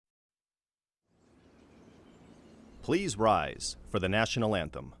Please rise for the national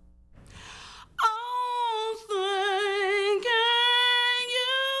anthem.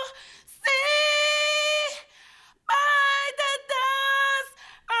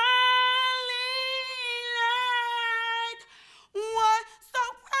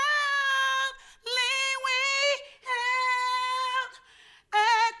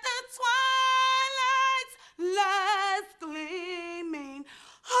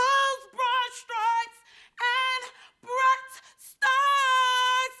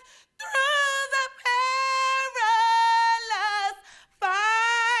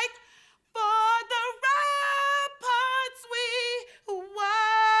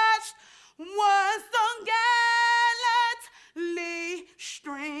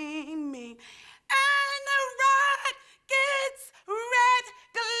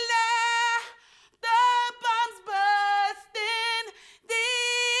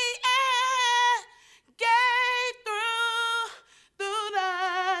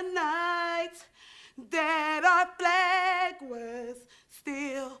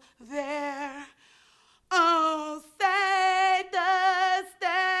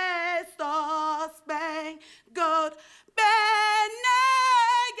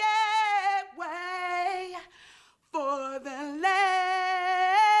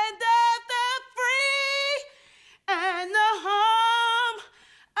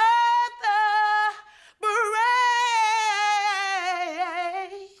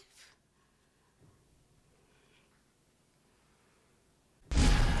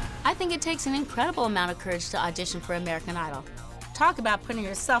 I think it takes an incredible amount of courage to audition for American Idol. Talk about putting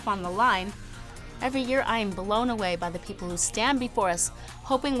yourself on the line. Every year I am blown away by the people who stand before us,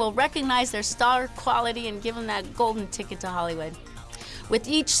 hoping we'll recognize their star quality and give them that golden ticket to Hollywood. With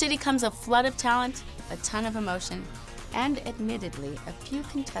each city comes a flood of talent, a ton of emotion, and admittedly, a few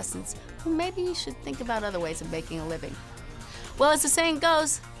contestants who maybe you should think about other ways of making a living. Well, as the saying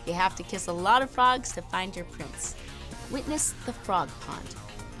goes, you have to kiss a lot of frogs to find your prince. Witness the frog pond,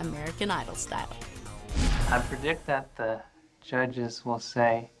 American Idol style. I predict that the judges will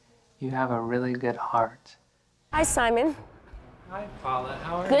say, you have a really good heart. Hi, Simon. Hi, Paula.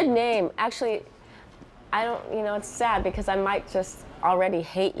 How are you? Good name. Actually, I don't, it's sad because I might just already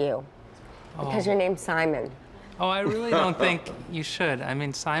hate you because your name's Simon. Oh, I really don't think you should. I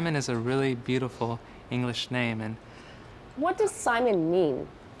mean, Simon is a really beautiful English name, and... What does Simon mean?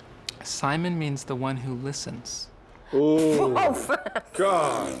 Simon means the one who listens. Oh,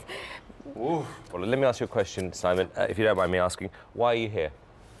 God. Ooh. Well, let me ask you a question, Simon, if you don't mind me asking. Why are you here?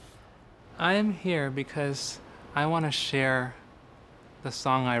 I am here because I want to share the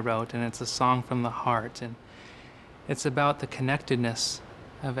song I wrote, and it's a song from the heart, and it's about the connectedness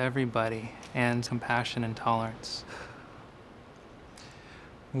of everybody and compassion and tolerance.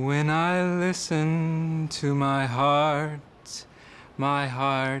 When I listen to my heart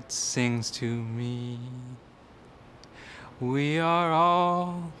sings to me. We are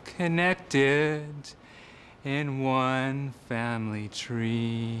all connected in one family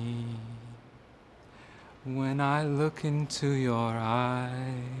tree. When I look into your eyes,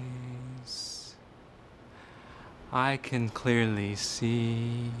 I can clearly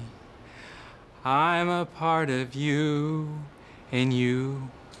see I'm a part of you and you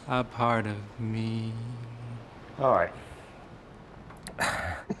a part of me. All right.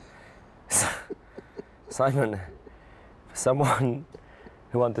 Simon, for someone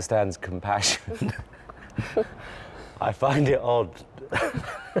who understands compassion, I find it odd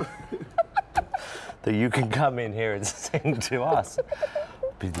that you can come in here and sing to us.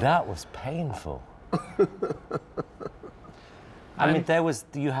 But that was painful. I mean,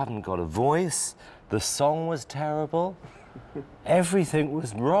 you haven't got a voice, the song was terrible, everything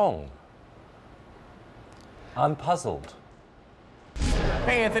was wrong. I'm puzzled.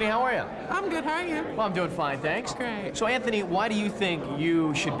 Hey, Anthony, how are you? I'm good, how are you? Well, I'm doing fine, thanks. Great. So, Anthony, why do you think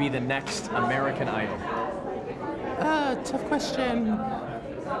you should be the next American Idol? Tough question.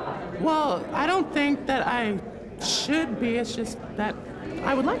 Well, I don't think that I should be, it's just that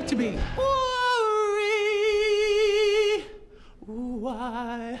I would like to be. Worry,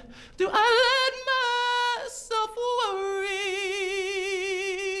 why do I let myself worry?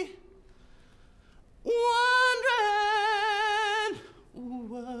 Wondering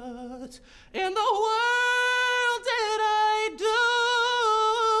what in the world did I do?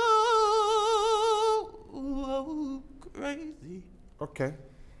 Oh, crazy. Okay.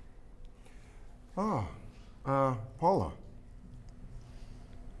 Paula.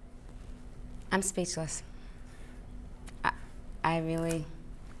 I'm speechless. I really...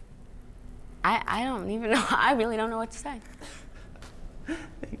 I don't even know, I really don't know what to say.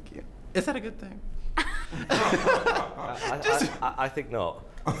 Thank you. Is that a good thing? I think not.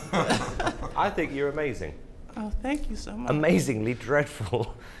 I think you're amazing. Oh, thank you so much. Amazingly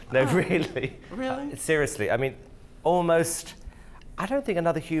dreadful. No, really. Really? Seriously, I mean, almost... I don't think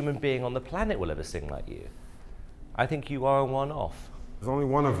another human being on the planet will ever sing like you. I think you are a one-off. There's only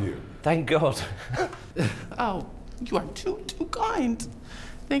one of you. Thank God. Oh, you are too kind.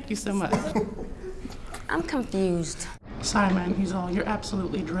 Thank you so much. I'm confused. Simon, he's all, you're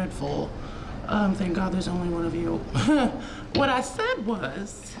absolutely dreadful. Thank God there's only one of you. What I said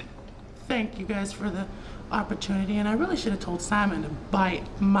was, thank you guys for the opportunity, and I really should have told Simon to bite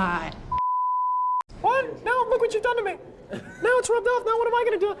my... What? No, look what you've done to me. Now it's rubbed off. Now what am I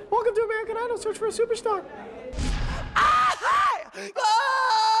going to do? Welcome to American Idol. Search for a superstar.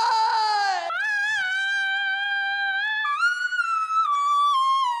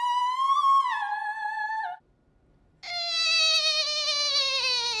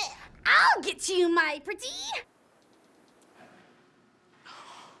 I'll get you, my pretty.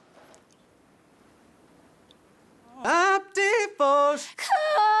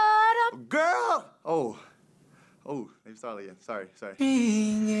 Girl! Oh, I'm sorry again. Sorry.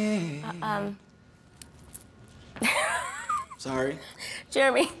 Sorry.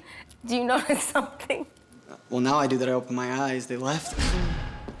 Jeremy, do you notice something? Well, now I do that. I open my eyes. They left.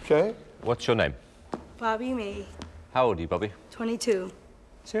 Okay. What's your name? Bobby May, How old are you, Bobby? 22.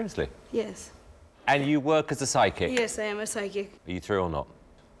 Seriously? Yes. And you work as a psychic? Yes, I am a psychic. Are you through or not?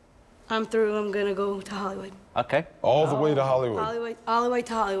 I'm through. I'm gonna go to Hollywood. Okay. All the way to Hollywood. All the way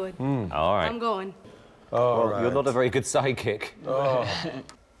to Hollywood. All right. I'm going. Well, you're not a very good psychic.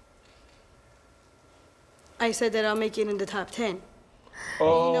 I said that I'll make it in the top 10.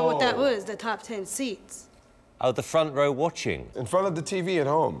 Oh. You know what that was? The top 10 seats. Oh, the front row watching. In front of the TV at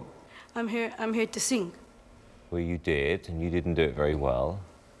home. I'm here to sing. Well, you did, and you didn't do it very well.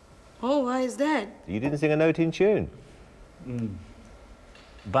 Oh, why is that? You didn't sing a note in tune.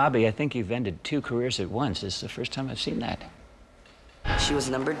 Bobby, I think you've ended 2 careers at once. This is the first time I've seen that. She was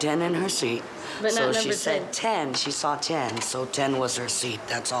number 10 in her seat. But so not she number said 10. She saw 10, so 10 was her seat.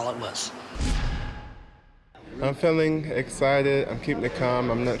 That's all it was. I'm feeling excited. I'm keeping it calm.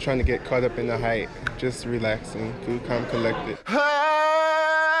 I'm not trying to get caught up in the hype. Just relaxing, cool, calm, collected.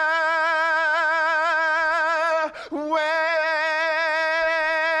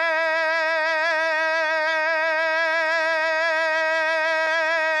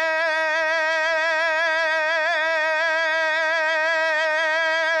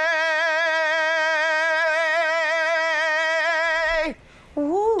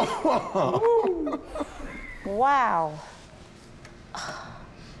 Wow.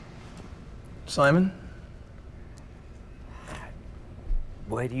 Simon?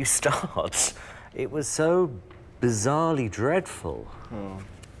 Where do you start? It was so bizarrely dreadful.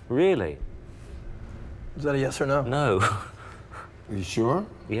 Really? Is that a yes or no? No. Are you sure?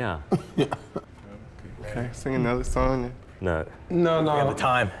 Yeah. Okay, sing another song. No. No. We have the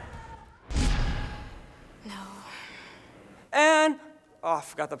time. And, oh, I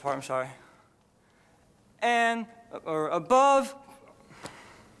forgot the part, I'm sorry. And, or above.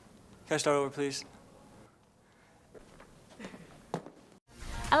 Can I start over, please?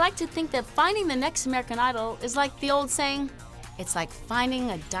 I like to think that finding the next American Idol is like the old saying, it's like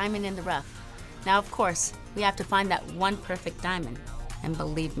finding a diamond in the rough. Now, of course, we have to find that one perfect diamond. And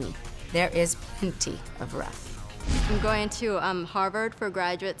believe me, there is plenty of rough. I'm going to Harvard for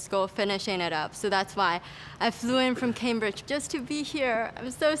graduate school, finishing it up. So that's why I flew in from Cambridge just to be here.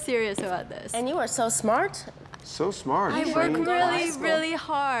 I'm so serious about this. And you are so smart. So smart. I work really, really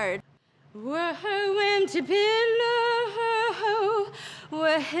hard. Where her went to pillow,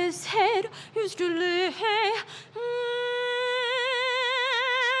 where his head used to lay.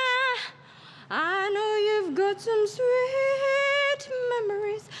 I know you've got some sweet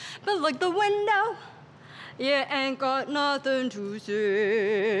memories, but like the window, you ain't got nothing to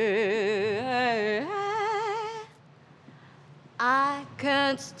say. I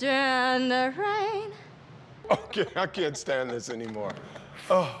can't stand the rain. Okay, I can't stand this anymore.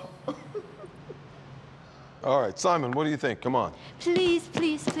 Oh. All right, Simon, what do you think? Come on. Please,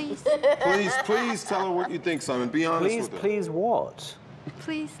 please, please. Please tell her what you think, Simon. Be honest with her. Please what?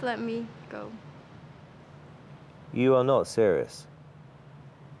 Please let me go. You are not serious.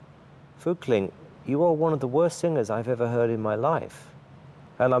 Fukling, you are one of the worst singers I've ever heard in my life.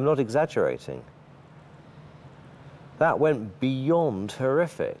 And I'm not exaggerating. That went beyond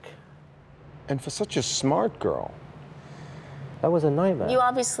horrific. And for such a smart girl. That was a nightmare. You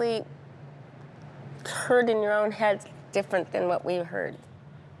obviously heard in your own head different than what we heard.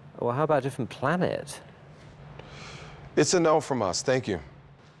 Well, how about a different planet? It's a no from us. Thank you.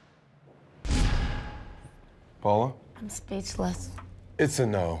 Paula? I'm speechless. It's a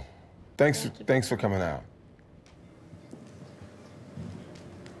no. Thanks for coming out.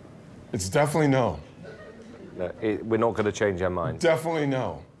 It's definitely no. No, we're not going to change our minds. Definitely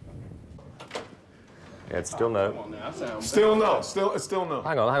no. Yeah, it's still no. Still no. It's still no.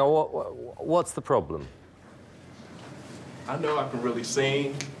 Hang on. What's the problem? I know I can really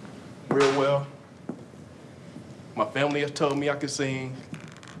sing real well. My family has told me I can sing.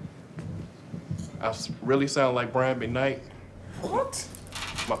 I really sound like Brian McKnight. What?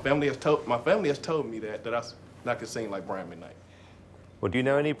 My family has told me that I can sing like Brian McKnight. Well, do you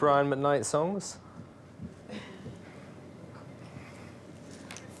know any Brian McKnight songs?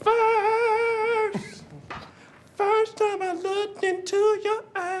 First time I looked into your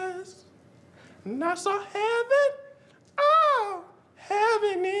eyes, and I saw heaven, oh,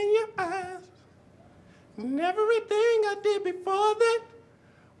 heaven in your eyes. And everything I did before that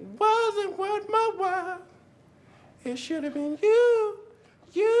wasn't worth my while. It should have been you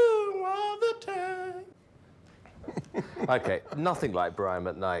all the time. Okay, nothing like Brian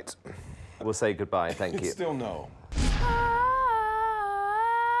McKnight. We'll say goodbye, thank you. It's still no.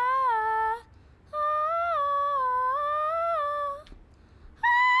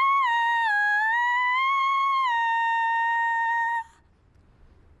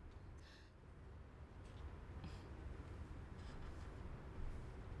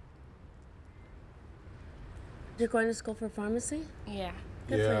 You're going to school for pharmacy? Yeah.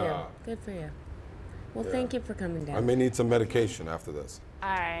 Good for Yeah. you. Good for you. Well, Yeah. thank you for coming down. I may need some medication after this. All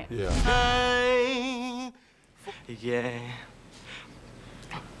right. Yeah. Yeah.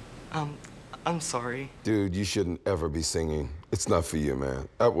 I'm sorry. Dude, you shouldn't ever be singing. It's not for you, man.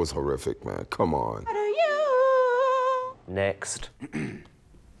 That was horrific, man. Come on. Next.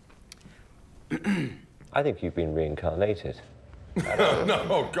 I think you've been reincarnated.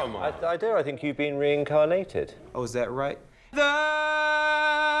 No, come on. I do. I think you've been reincarnated. Oh, is that right? Well,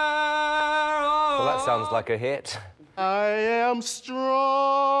 that sounds like a hit. I am strong.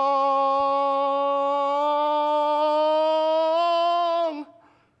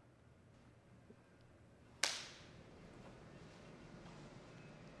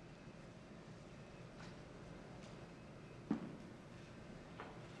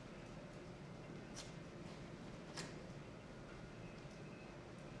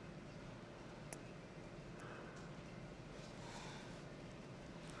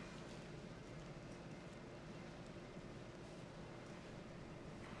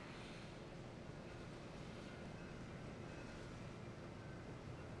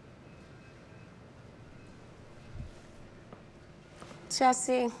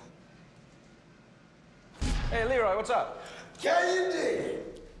 Jesse. Hey, Leroy, what's up? Can you dig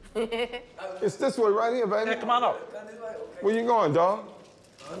it? It's this way right here, baby. Yeah, come on up. Where you going, dog?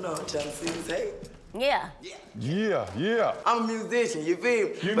 I know, I'm trying to see what's hey. Yeah. Yeah. I'm a musician, you feel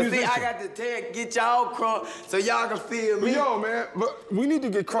me? You but musician. see, I got to get y'all crunk so y'all can feel me. Yo, man, but we need to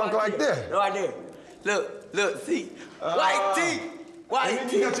get crunk like that. Right there. Look, see. White teeth. White and then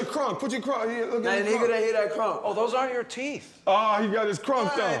teeth. you got your crunk. Put your crunk here. Look Now, at the your nigga crunk. done hit that crunk. Oh, those aren't your teeth. Oh, he got his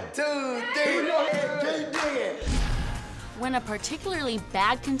crunk done. 1, 2, 3. Keep digging. When a particularly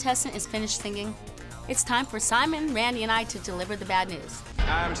bad contestant is finished singing, it's time for Simon, Randy, and I to deliver the bad news.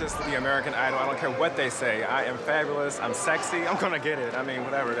 I'm just the American Idol. I don't care what they say. I am fabulous. I'm sexy. I'm gonna get it. I mean,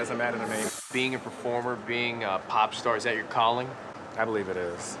 whatever. It doesn't matter to me. Being a performer, being a pop star, is that your calling? I believe it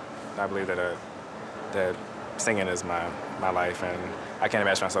is. I believe that singing is my life, and I can't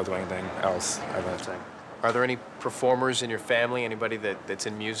imagine myself doing anything else other than sing. Are there any performers in your family, anybody that's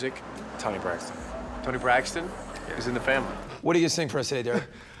in music? Tony Braxton. Tony Braxton is in the family. What do you sing for us today, Derek?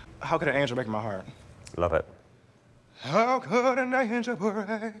 How could an angel break my heart? Love it. How could an angel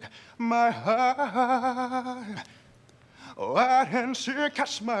break my heart? Why didn't she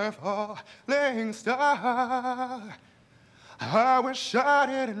catch my falling star? I wish I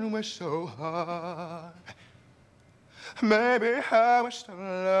didn't wish so hard. Maybe I wish to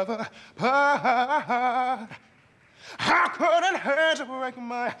love her apart. How could an angel break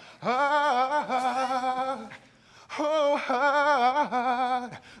my heart? Oh,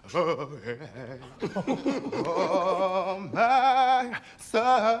 heart. Oh, yeah. Oh, my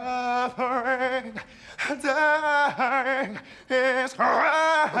suffering, dying is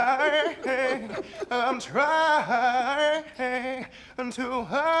crying. I'm trying to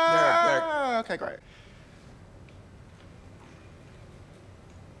hide. Okay, great.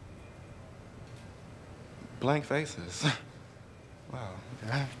 Blank faces. Wow, okay,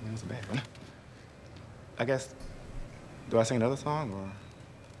 that was a bad one. I guess, do I sing another song, or?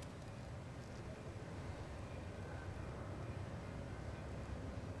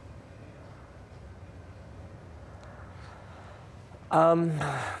 I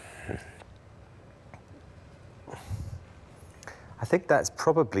think that's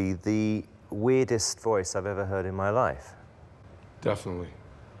probably the weirdest voice I've ever heard in my life. Definitely.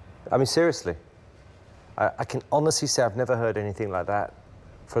 I mean, seriously. I can honestly say I've never heard anything like that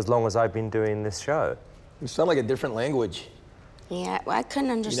for as long as I've been doing this show. You sound like a different language. Yeah, well, I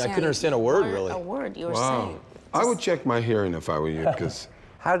couldn't understand. I couldn't understand a word, really. A word you were Wow. saying. I would check my hearing if I were you, because...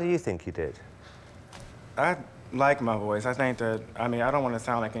 How do you think you did? I like my voice. I think that, I mean, I don't want to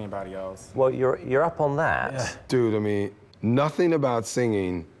sound like anybody else. Well, you're up on that. Yeah. Dude, I mean, nothing about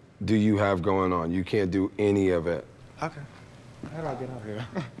singing do you have going on. You can't do any of it. Okay. How do I get out here?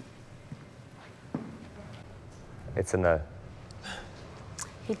 It's a no.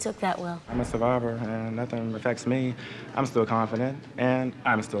 He took that well. I'm a survivor, and nothing affects me. I'm still confident, and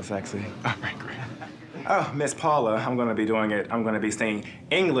I'm still sexy. All right, great. Oh, Miss Paula, I'm gonna be doing it. I'm gonna be singing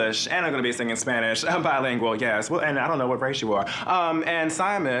English, and I'm gonna be singing Spanish. I'm bilingual, yes. Well, and I don't know what race you are. And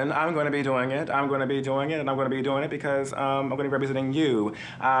Simon, I'm gonna be doing it. I'm gonna be doing it, and I'm gonna be doing it because I'm gonna be representing you.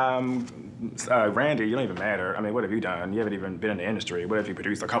 Randy, you don't even matter. I mean, what have you done? You haven't even been in the industry. What if you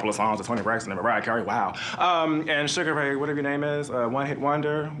produced a couple of songs with Tony Braxton and Mariah Carey? Wow. And Sugar Ray, whatever your name is, one-hit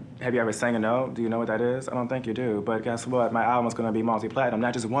wonder. Have you ever sang a note? Do you know what that is? I don't think you do. But guess what? My album's gonna be multi-platinum.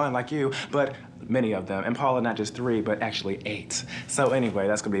 Not just one like you, but many of them. And Paula, not just 3, but actually 8. So anyway,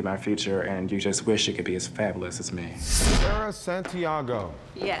 that's gonna be my future, and you just wish you could be as fabulous as me. Sarah Santiago.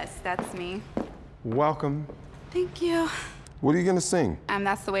 Yes, that's me. Welcome. Thank you. What are you gonna sing?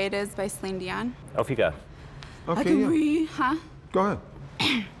 That's The Way It Is by Celine Dion. Off you go. Okay, I can read, huh? Go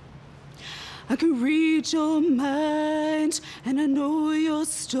ahead. I can read your mind, and I know your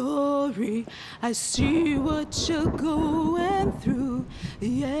story. I see what you're going through,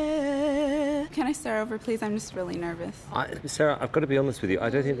 yeah. Can I start over, please? I'm just really nervous. Sarah, I've got to be honest with you. I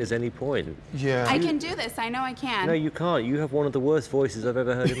don't think there's any point. Yeah. I can do this. I know I can. No, you can't. You have one of the worst voices I've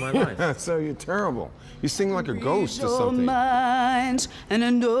ever heard in my life. So you're terrible. You sing like a ghost or something. Your mind, and I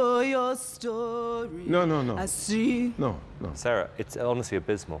know your story. No, no, no. I see. No, no. Sarah, it's honestly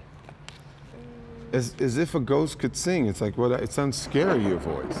abysmal. As if a ghost could sing. It's like, well, it sounds scary, your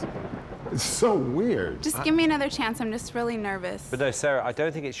voice. It's so weird. Just give me another chance. I'm just really nervous. But no, Sarah, I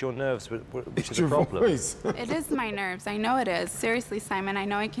don't think it's your nerves which is the your problem. Voice. It is my nerves. I know it is. Seriously, Simon, I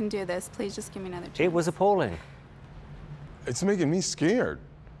know I can do this. Please just give me another chance. It was appalling. It's making me scared.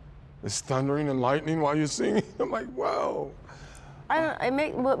 It's thundering and lightning while you're singing. I'm like, wow.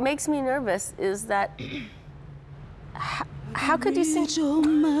 What makes me nervous is that how could you sing? Your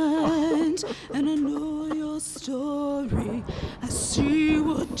mind, and I know your story. I see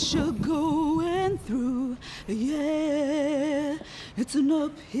what you're going through. Yeah, it's an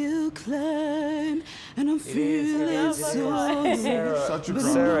uphill climb, and I'm feeling sorry. Sarah,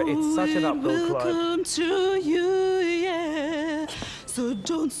 it's such an uphill climb. Welcome to you, yeah. So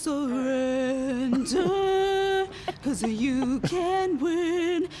don't surrender, 'cause you can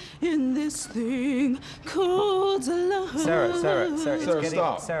win in this thing called love. Sarah,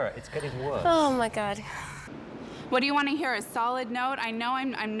 stop. Sarah, it's getting worse. Oh my God. What do you want to hear? A solid note? I know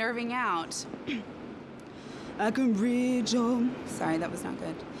I'm nerving out. I can read your... Sorry, that was not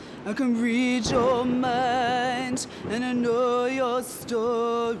good. I can read your mind, and I know your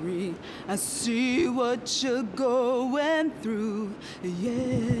story. I see what you're going through,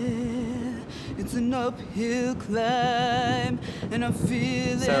 yeah. It's an uphill climb, and I'm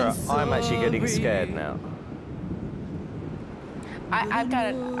feeling Sarah, sorry. I'm actually getting scared now.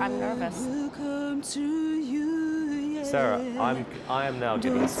 I'm nervous. Welcome to you, yeah. Sarah, I am now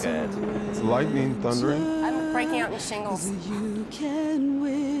getting scared. It's lightning, thundering. I'm breaking out in shingles. You can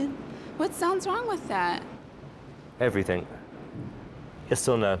win. What sounds wrong with that? Everything. Yes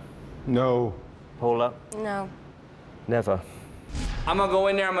or no? No. Paula? No. Never. I'm gonna go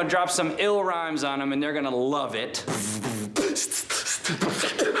in there, I'm gonna drop some ill rhymes on them, and they're gonna love it.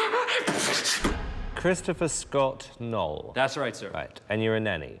 Christopher Scott Knoll. That's right, sir. Right, and you're a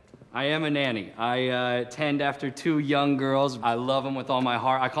nanny. I am a nanny. I tend after 2 young girls. I love them with all my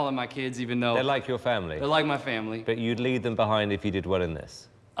heart. I call them my kids, even though... They're like your family. They're like my family. But you'd leave them behind if you did well in this.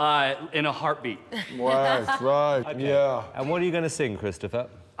 In a heartbeat. Right, Okay. yeah. And what are you going to sing, Christopher?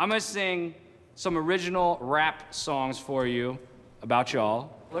 I'm gonna sing some original rap songs for you about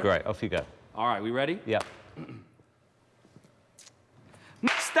y'all. Great, off you go. All right, we ready? Yeah.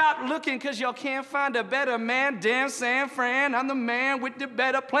 Stop looking cause y'all can't find a better man. Damn San Fran, I'm the man with the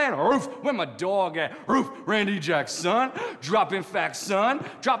better plan. Roof, where my dog at? Roof, Randy Jack's son. Dropping facts, son.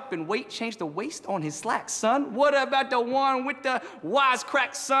 Dropping weight, change the waist on his slacks, son. What about the one with the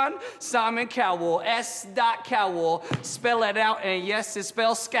wisecrack, son? Simon Cowell, S. Cowell. Spell it out, and yes, it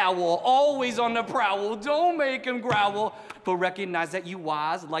spells scowl. Always on the prowl, don't make him growl. But recognize that you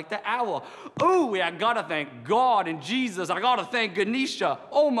wise like the owl. Ooh, I gotta thank God and Jesus. I gotta thank Ganesha.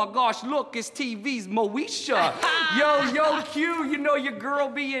 Oh my gosh, look, it's TV's Moesha. Yo, Q, you know your girl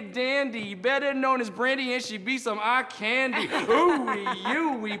be a dandy. Better known as Brandy, and she be some eye candy.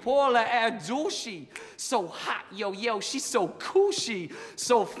 Ooh, Paula Abdul, she so hot, yo, she's so cushy.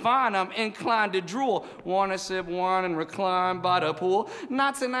 So fine, I'm inclined to drool. Wanna sip wine and recline by the pool?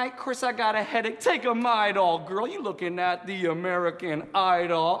 Not tonight, Chris, I got a headache. Take a Midol, girl. You looking at the American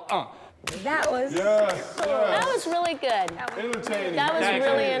Idol. That was That was really good. Entertaining. That was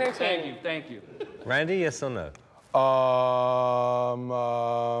really entertaining. Thank you. Randy, yes or no?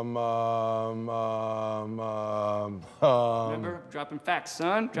 Remember, dropping facts,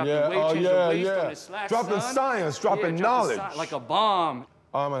 son. Dropping weight, change the waist on his slacks, dropping son. science, dropping knowledge. Like a bomb.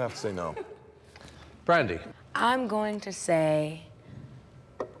 I'm gonna have to say no. Brandy. I'm going to say.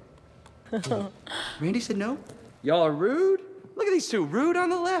 Randy said no? Y'all are rude? Look at these two, rude on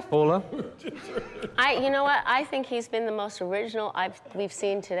the left. Paula? You know what? I think he's been the most original we've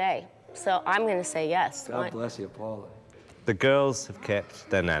seen today. So I'm going to say yes. God bless you, Paula. The girls have kept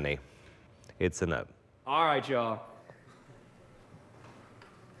their nanny. It's a no. All right, y'all.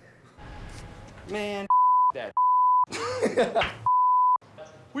 Man, that.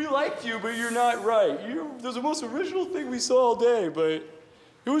 We liked you, but you're not right. There's the most original thing we saw all day, but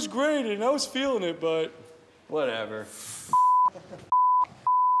it was great, and I was feeling it, but whatever.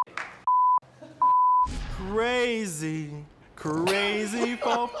 Crazy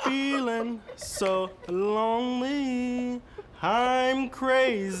for feeling so lonely. I'm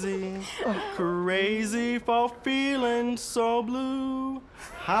crazy for feeling so blue.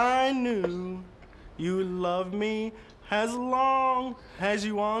 I knew you loved me as long as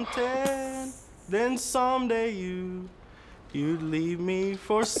you wanted. Then someday you'd leave me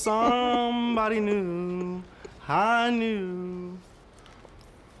for somebody new. I knew.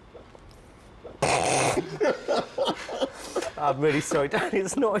 I'm really sorry, Danny,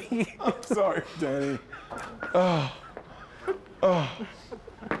 it's not you. I'm sorry, Danny. All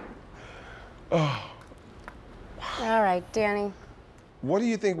right, Danny. What do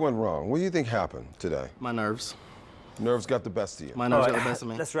you think went wrong? What do you think happened today? My nerves. Nerves got the best of you. My nerves got the best of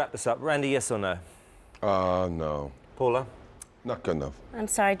me. Let's wrap this up. Randy, yes or no? No. Paula? Not good enough. I'm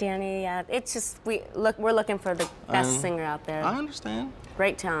sorry, Danny. Yeah, it's just we're looking for the best singer out there. I understand.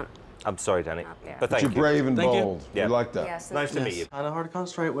 Great talent. I'm sorry, Danny. But But you're brave and Thank you. bold. Yeah. We like that. Yes, Nice to meet you. I find it hard to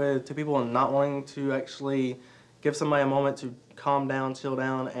concentrate with people not wanting to actually give somebody a moment to calm down, chill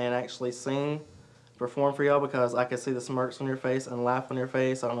down, and actually sing, perform for y'all, because I could see the smirks on your face and laugh on your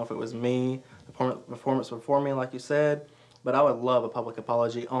face. I don't know if it was me, the performance before me, like you said, but I would love a public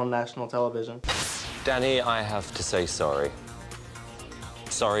apology on national television. Danny, I have to say sorry.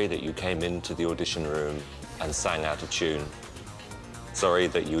 Sorry that you came into the audition room and sang out of tune. Sorry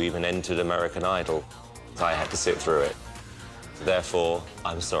that you even entered American Idol. I had to sit through it. Therefore,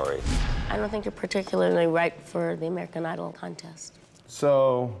 I'm sorry. I don't think you're particularly ripe for the American Idol contest.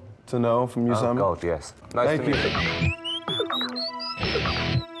 So, to know from you, Simon? Oh, God, yes. Nice Thank to meet you.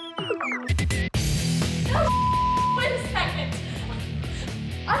 Wait a second.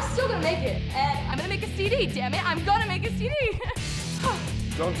 I'm still gonna make it, and I'm gonna make a CD, damn it. I'm gonna make a CD.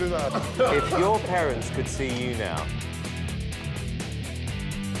 Don't do that. If your parents could see you now,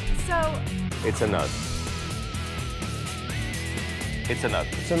 So, it's a no. It's a no.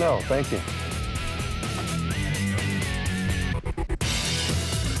 It's a no, thank you.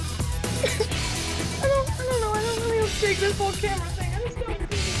 I don't know. I don't really take this whole camera thing. I just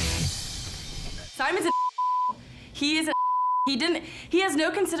don't. Simon's a He is a He has no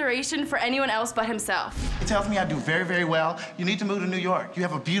consideration for anyone else but himself. He tells me I do very, very well. You need to move to New York. You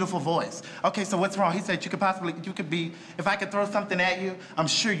have a beautiful voice. Okay, so what's wrong? He said you could be, if I could throw something at you, I'm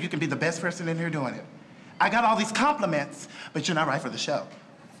sure you can be the best person in here doing it. I got all these compliments, but you're not right for the show.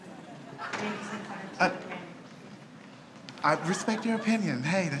 I respect your opinion.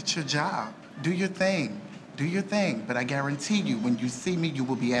 Hey, that's your job. Do your thing. Do your thing. But I guarantee you, when you see me, you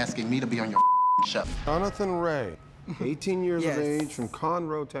will be asking me to be on your show. Jonathan Ray, 18 years of age, from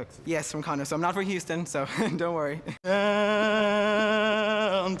Conroe, Texas. Yes, from Conroe. So I'm not from Houston, so don't worry.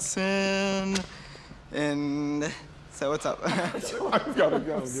 And so what's up? I gotta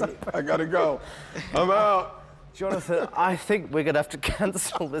go, dude. I gotta go. I'm out. Jonathan, I think we're gonna have to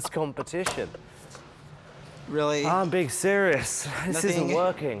cancel this competition. Really? I'm being serious. This isn't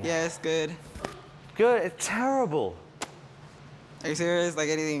working. Yeah, it's good. Good? It's terrible. Are you serious? Like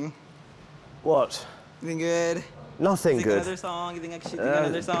anything? What? Anything good? Nothing Sing good. Another song? You think I should sing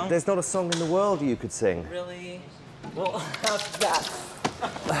another song? There's not a song in the world you could sing. Really? Well, how's that?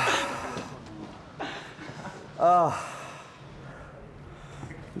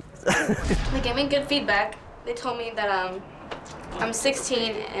 They gave me good feedback. They told me that I'm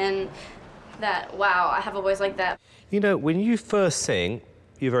 16 and that, wow, I have a voice like that. You know, when you first sing,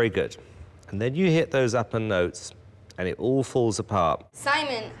 you're very good. And then you hit those upper notes, and it all falls apart.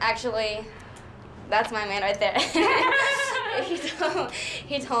 Simon, actually, that's my man right there.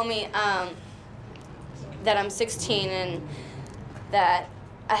 he told me that I'm 16 and that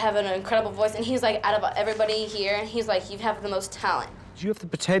I have an incredible voice. And he's like, out of everybody here, he's like, you have the most talent. You have the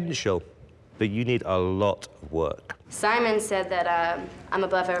potential, but you need a lot of work. Simon said that I'm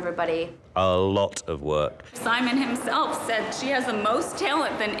above everybody. A lot of work. Simon himself said she has the most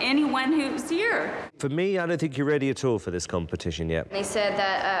talent than anyone who's here. For me, I don't think you're ready at all for this competition yet. And he said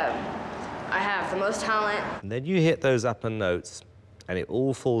that I have the most talent. And then you hit those upper notes, and it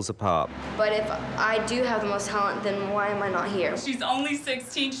all falls apart. But if I do have the most talent, then why am I not here? She's only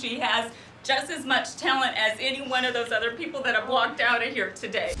 16. She has just as much talent as any one of those other people that have walked out of here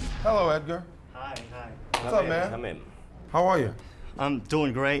today. Hello, Edgar. Hi, hi. What's up, man? Come in. How are you? I'm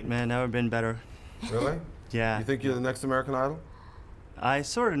doing great, man. Never been better. Really? Yeah. You think you're the next American Idol? I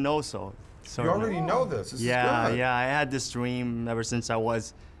sort of know so. You already know this. This is good. Yeah. I had this dream ever since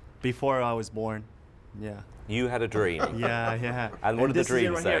before I was born. Yeah. You had a dream. Yeah. And what did the this is it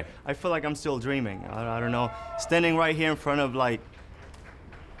dream right say? here. I feel like I'm still dreaming. I don't know. Standing right here in front of, like,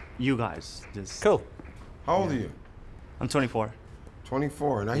 you guys. Just. Cool. How old are you? I'm 24.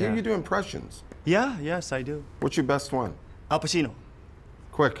 24. And I hear you do impressions. Yeah, yes, I do. What's your best one? Al Pacino.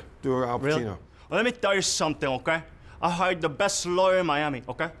 Quick, do Al Pacino. Really? Well, let me tell you something, okay? I hired the best lawyer in Miami,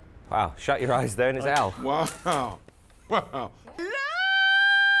 okay? Wow, shut your eyes there and it's Al. Wow. Wow.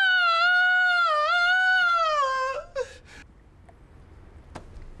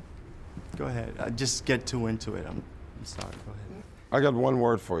 Go ahead. I just get too into it. I'm sorry. Go ahead. I got one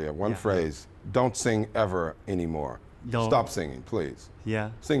word for you, one phrase. Don't sing ever anymore. Don't. Stop singing, please. Yeah.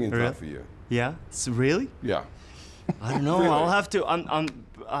 Singing's Really? not for you. Yeah? Really? Yeah. I don't know. Really? I'll have to.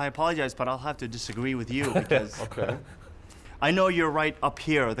 I apologize, but I'll have to disagree with you because. Okay. I know you're right up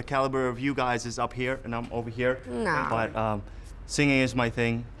here. The caliber of you guys is up here, and I'm over here. No. But singing is my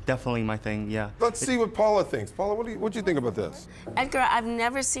thing. Definitely my thing. Yeah. Let's see what Paula thinks. Paula, what do you think about this? Edgar, I've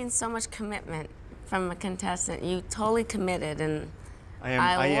never seen so much commitment from a contestant. You totally committed, and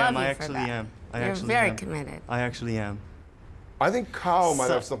I love you for that. You're very committed. I actually am. I think Cowell might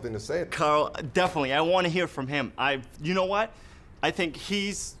have something to say. Carl, definitely. I want to hear from him. You know what? I think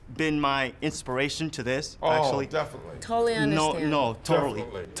he's been my inspiration to this, actually. Definitely. Totally understand. No, totally.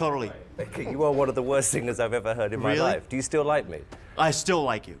 Definitely. Totally. You are one of the worst singers I've ever heard in my life. Do you still like me? I still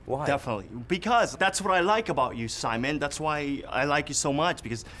like you. Why? Definitely. Because that's what I like about you, Simon. That's why I like you so much,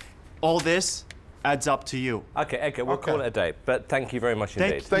 because all this adds up to you. Okay, Edgar, we'll call it a day. But thank you very much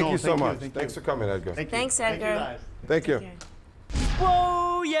indeed. Thank you so much. Thanks for coming, Edgar. Thanks, Edgar. Thank you.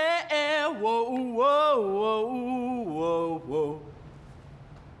 Whoa, yeah, whoa, whoa, whoa, whoa, whoa.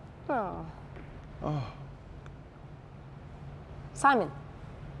 Oh. Simon.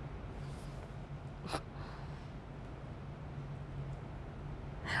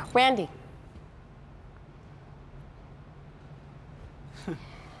 Randy.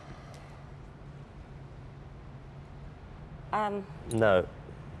 No.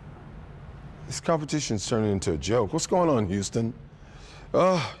 This competition's turning into a joke. What's going on, Houston?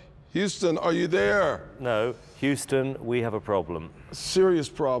 Houston, are you there? No. Houston, we have a problem. Serious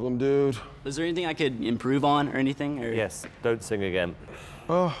problem, dude. Is there anything I could improve on or anything? Or? Yes, don't sing again.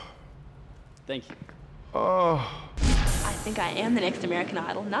 Thank you. I think I am the next American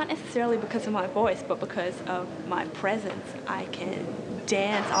Idol, not necessarily because of my voice, but because of my presence. I can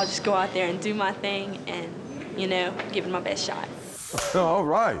dance. I'll just go out there and do my thing and, you know, give it my best shot. All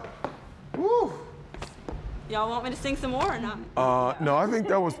right. Woo. Y'all want me to sing some more or not? No, I think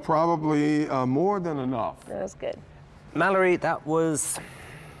that was probably more than enough. That was good. Mallory, that was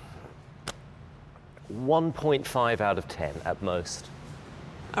 1.5 out of 10 at most.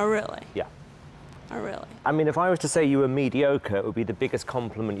 Oh, really? Yeah. Oh, really? I mean, if I was to say you were mediocre, it would be the biggest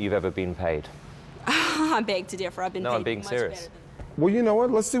compliment you've ever been paid. I beg to differ. I've been No, paid I'm being much serious. better than Well, you know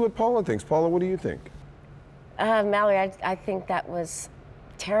what? Let's see what Paula thinks. Paula, what do you think? Mallory, I think that was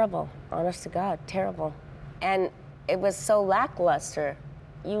terrible. Honest to God, terrible. And it was so lackluster.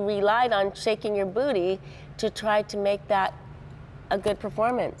 You relied on shaking your booty to try to make that a good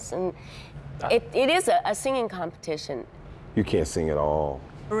performance. And it is a singing competition. You can't sing at all.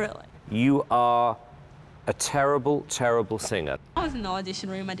 Really? You are a terrible, terrible singer. I was in the audition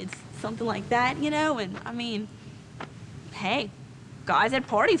room, I did something like that, you know, and I mean, hey, guys at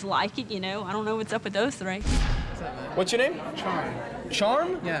parties like it, you know. I don't know what's up with those three. What's your name? Charm.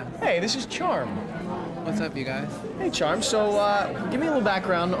 Charm? Yeah. Hey, this is Charm. What's up, you guys? Hey, Charm. So, give me a little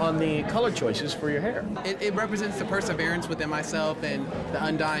background on the color choices for your hair. It represents the perseverance within myself and the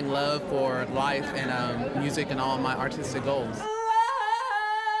undying love for life and music and all my artistic goals.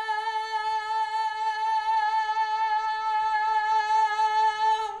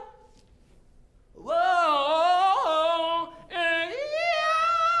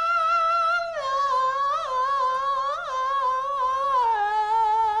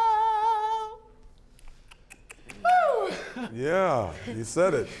 Yeah, you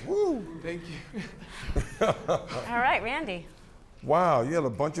said it. Woo! Thank you. All right, Randy. Wow, you had a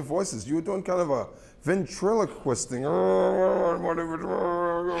bunch of voices. You were doing kind of a ventriloquist thing.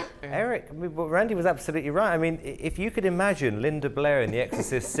 Eric, I mean, well, Randy was absolutely right. I mean, if you could imagine Linda Blair in The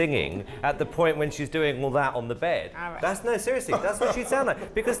Exorcist singing at the point when she's doing all that on the bed, that's, no, seriously, that's what she'd sound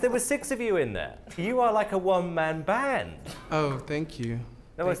like. Because there were 6 of you in there. You are like a one-man band. Oh, thank you.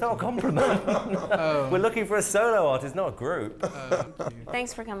 No, it's not a compliment. We're looking for a solo artist, not a group.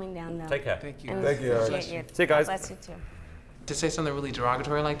 Thanks for coming down, though. Take care. Thank you. And Thank you, Eric. appreciate you. See you guys. God bless you, too. To say something really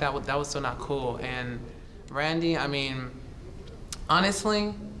derogatory like that was so not cool. And Randy, I mean,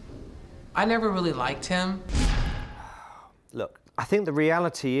 honestly, I never really liked him. Look, I think the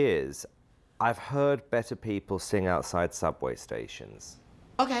reality is I've heard better people sing outside subway stations.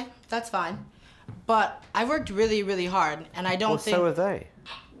 Okay, that's fine. But I worked really, really hard, and I don't think... so have they.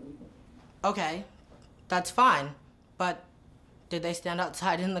 Okay, that's fine. But did they stand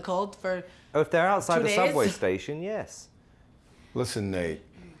outside in the cold for Oh, if they're outside 2 a days? subway station, yes. Listen, Nate,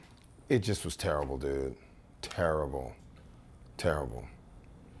 it just was terrible, dude. Terrible. Terrible.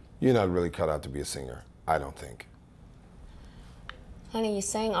 You're not really cut out to be a singer, I don't think. Honey, you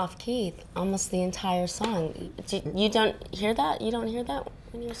sang off-key almost the entire song. You don't hear that? You don't hear that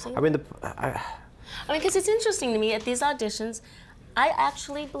when you're singing? I mean, I mean, because it's interesting to me at these auditions, I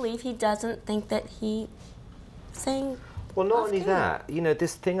actually believe he doesn't think that he sang. Well, not only that, you know,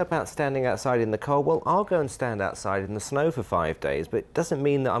 this thing about standing outside in the cold, well, I'll go and stand outside in the snow for 5 days, but it doesn't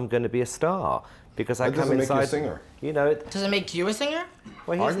mean that I'm going to be a star because I That come doesn't make you a inside. singer. You know, Does it make you a singer?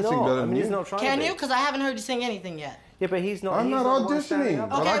 well, I he's can not. sing better I than mean, he's you. not trying Can to you? be. Because I haven't heard you sing anything yet. Yeah, but he's not. I'm he's not the one standing auditioning. up.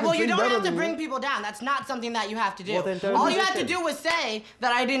 But I Okay, can well, you sing don't better have to than bring you. people down. That's not something that you have to do. Well, then don't All you have to audition. do was say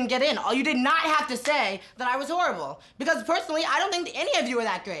that I didn't get in. All you did not have to say that I was horrible. Because personally, I don't think any of you are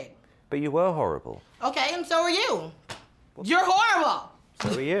that great. But you were horrible. Okay, and so are you. You're horrible.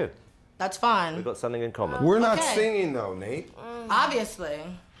 So are you. That's fine. We've got something in common. We're not Okay. singing, though, Nate. Obviously.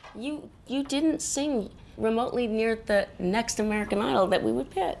 You didn't sing remotely near the next American Idol that we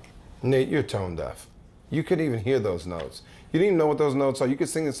would pick. Nate, you're tone deaf. You couldn't even hear those notes. You didn't even know what those notes are. You could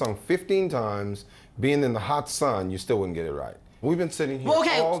sing the song 15 times, being in the hot sun, you still wouldn't get it right. We've been sitting here Well,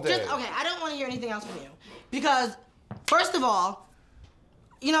 okay, all day. okay, I don't want to hear anything else from you. Because, first of all,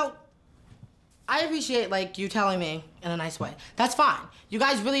 you know, I appreciate, like, you telling me in a nice way. That's fine. You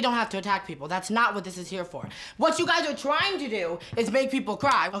guys really don't have to attack people. That's not what this is here for. What you guys are trying to do is make people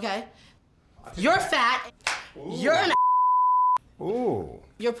cry, okay? You're fat. Ooh. You're an Ooh.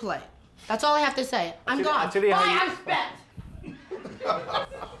 You're polite. That's all I have to say. I'm gone. actually, Bye, how you- I'm spent. I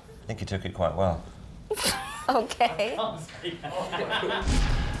think you took it quite well. Okay.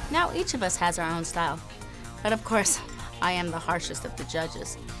 Now each of us has our own style. But of course, I am the harshest of the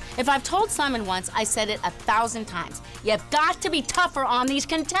judges. If I've told Simon once, I said it 1,000 times. You've got to be tougher on these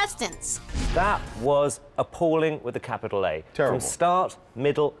contestants. That was appalling with a capital A. Terrible. From start,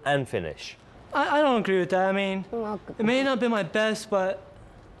 middle, and finish. I don't agree with that. I mean, it may not be my best, but...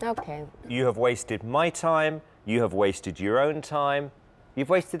 Okay. You have wasted my time, you have wasted your own time, you've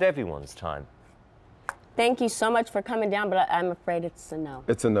wasted everyone's time. Thank you so much for coming down, but I'm afraid it's a no.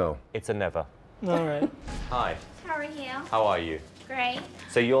 It's a no. It's a never. All right. Hi, How are you? how are you? Great.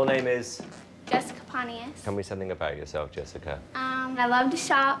 So your name is? Jessica Pontius. Tell me something about yourself, Jessica. I love to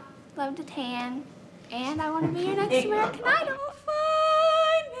shop, love to tan, and I want to be your next American Idol.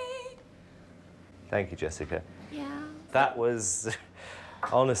 Find me. Thank you, Jessica. Yeah. That was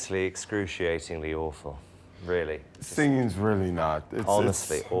honestly excruciatingly awful. Really. Singing's really not.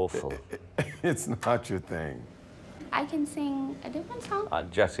 Honestly awful. It's not your thing. I can sing a different song.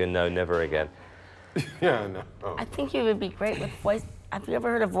 Jessica, no, never again. Yeah, no. I think you would be great with voice. Have you ever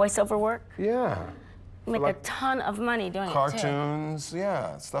heard of voiceover work? Yeah. Make a ton of money doing it, too. Cartoons,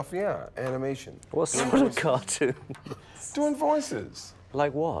 yeah, stuff, yeah, animation. What sort of cartoon? Doing voices.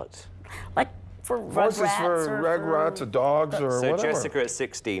 Like what? Like for voices for Rugrats or dogs or so whatever. Jessica at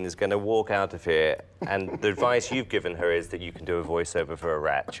 16 is going to walk out of here, and the advice you've given her is that you can do a voiceover for a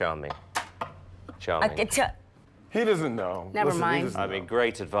rat. Charming. Charming. He doesn't know. Never mind. I mean,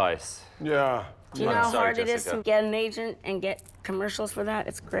 great advice. Yeah. Do you know how hard it is to get an agent and get commercials for that?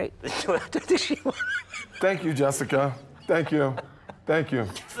 It's great. Thank you, Jessica. Thank you. Thank you.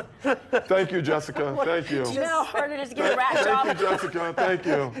 Thank you, Jessica. Thank you. Do you know how hard it is to get a rat job? Thank you, Jessica. Thank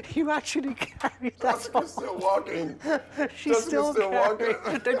you. You actually carried that. Jessica's still walking. She's Jessica's still walking.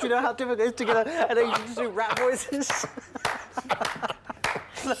 Don't you know how difficult it is to get an agent to do rat voices?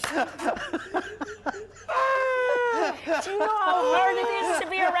 Do you know how hard it is to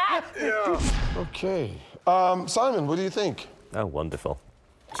be a rat? Yeah. Okay. Simon, what do you think? Oh, wonderful.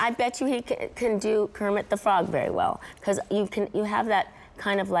 I bet you he can do Kermit the Frog very well, because you have that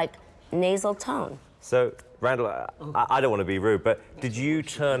kind of like nasal tone. So, Randall, I don't want to be rude, but did you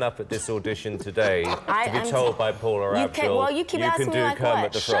turn up at this audition today to be told by Paula Abdul you keep asking can me do like Kermit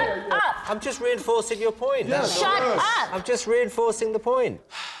what? the Frog? Shut up! I'm just reinforcing your point. Yeah, Shut up! I'm just reinforcing the point.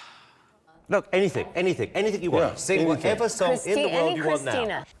 Look, anything you want. Yeah, Sing whatever song in the world you want now.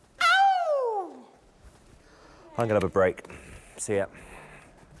 Christina. I'm gonna have a break. See ya.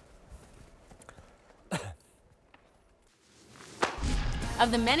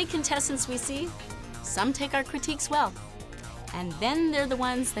 Of the many contestants we see, some take our critiques well, and then they're the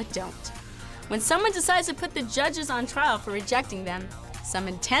ones that don't. When someone decides to put the judges on trial for rejecting them, some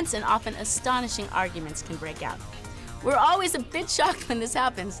intense and often astonishing arguments can break out. We're always a bit shocked when this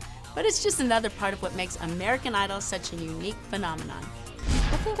happens, but it's just another part of what makes American Idol such a unique phenomenon.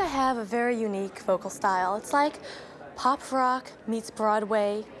 I think I have a very unique vocal style. It's like pop rock meets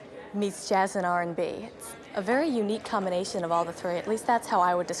Broadway meets jazz and R&B. It's a very unique combination of all the three. At least that's how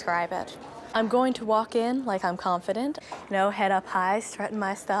I would describe it. I'm going to walk in like I'm confident, you know, head up high, strutting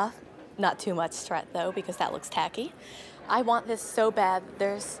my stuff. Not too much strut though, because that looks tacky. I want this so bad,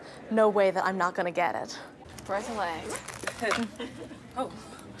 there's no way that I'm not gonna get it. Broken leg. Oh.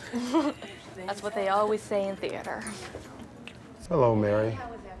 That's what they always say in theater. Hello, Mary.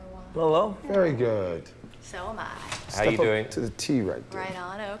 Hello. Very good. So am I. How you doing? To the T right there. Right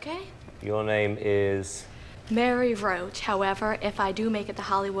on, okay. Your name is? Mary Roach. However, if I do make it to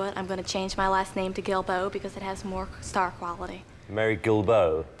Hollywood, I'm going to change my last name to Gilbo because it has more star quality. Mary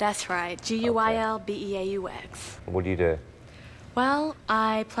Gilbeau. That's right. G-U-I-L-B-E-A-U-X. What do you do? Well,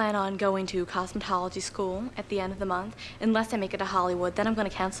 I plan on going to cosmetology school at the end of the month. Unless I make it to Hollywood, then I'm going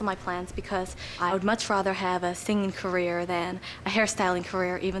to cancel my plans because I would much rather have a singing career than a hairstyling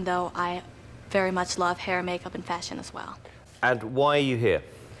career, even though I very much love hair, makeup, and fashion as well. And why are you here?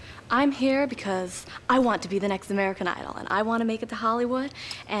 I'm here because I want to be the next American Idol, and I want to make it to Hollywood,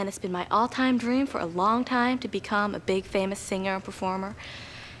 and it's been my all-time dream for a long time to become a big, famous singer and performer,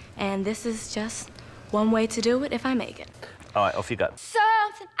 and this is just one way to do it if I make it. All right, off you go.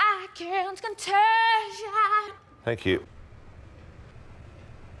 Something I can't contain. Thank you.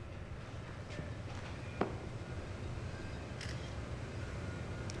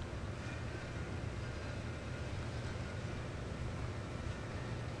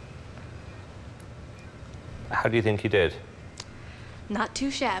 How do you think you did? Not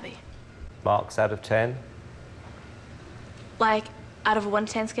too shabby. Marks out of 10? Like, out of a 1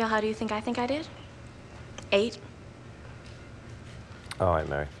 to 10 scale, how do you think I did? 8. All right,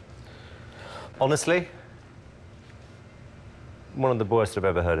 Mary. Honestly, one of the worst I've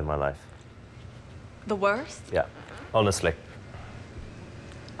ever heard in my life. The worst? Yeah, honestly.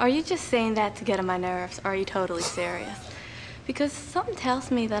 Are you just saying that to get on my nerves, or are you totally serious? Because something tells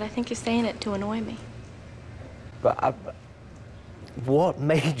me that I think you're saying it to annoy me. But what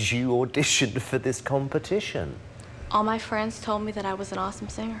made you audition for this competition? All my friends told me that I was an awesome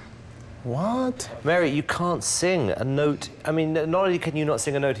singer. What? Mary, you can't sing a note. I mean, not only can you not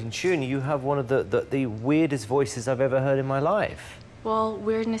sing a note in tune, you have one of the weirdest voices I've ever heard in my life. Well,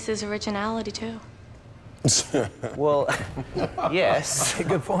 weirdness is originality, too. Well, yes.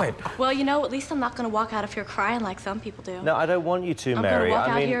 Good point. Well, you know, at least I'm not going to walk out of here crying like some people do. No, I don't want you to, I'm Mary. going to walk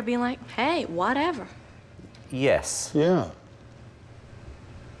out here being like, hey, whatever. Yes. Yeah.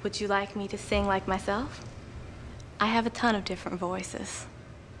 Would you like me to sing like myself? I have a ton of different voices.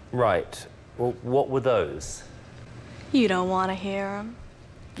 Right. Well, what were those? You don't want to hear them.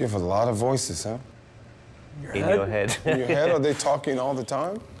 You have a lot of voices, huh? In your head. In your head? Are they talking all the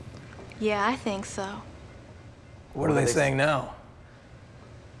time? Yeah, I think so. What are they saying now?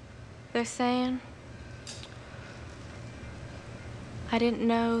 They're saying, I didn't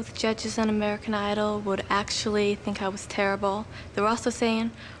know the judges on American Idol would actually think I was terrible. They were also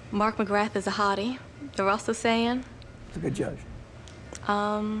saying Mark McGrath is a hottie. They were also saying... He's a good judge.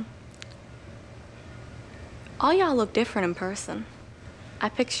 All y'all look different in person. I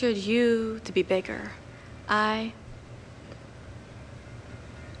pictured you to be bigger.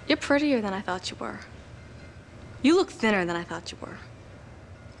 You're prettier than I thought you were. You look thinner than I thought you were.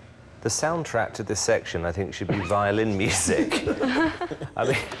 The soundtrack to this section, I think, should be violin music. I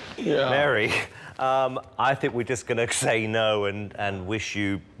mean, Mary, I think we're just going to say no and wish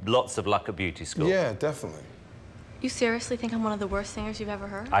you lots of luck at beauty school. Yeah, definitely. You seriously think I'm one of the worst singers you've ever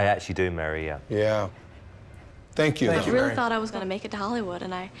heard? I actually do, Mary, yeah. Yeah. Thank you. I really thought I was going to make it to Hollywood,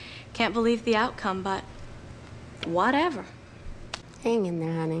 and I can't believe the outcome, but whatever. Hang in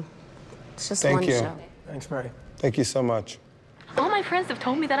there, honey. It's just Thank one you. show. Thanks, Mary. Thank you so much. All my friends have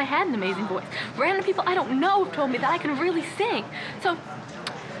told me that I had an amazing voice. Random people I don't know have told me that I can really sing. So,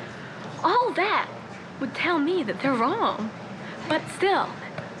 all that would tell me that they're wrong. But still,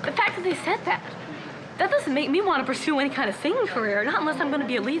 the fact that they said that, that doesn't make me want to pursue any kind of singing career, not unless I'm going to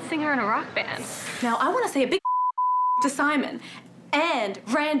be a lead singer in a rock band. Now, I want to say a big to Simon, and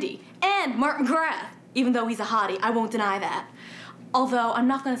Randy, and Martin McGrath. Even though he's a hottie, I won't deny that. Although, I'm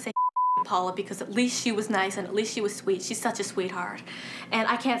not going to say Paula, because at least she was nice and at least she was sweet. She's such a sweetheart. And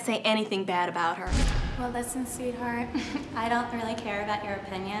I can't say anything bad about her. Well, listen, sweetheart, I don't really care about your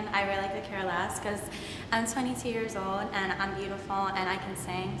opinion. I really could care less, because I'm 22 years old and I'm beautiful and I can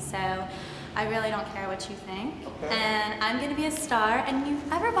sing, so I really don't care what you think. Okay. And I'm gonna be a star. And you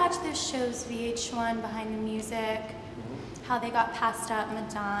ever watch those shows, VH1, Behind the Music? How they got passed up,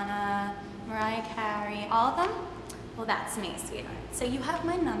 Madonna, Mariah Carey, all of them? Well, that's me, sweetheart. So you have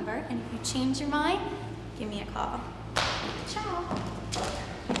my number, and if you change your mind, give me a call. Ciao.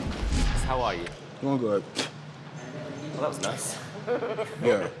 How are you? Doing good. Well, that was nice.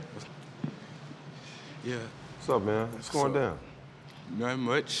 Yeah. Yeah. What's up, man? What's going down? Not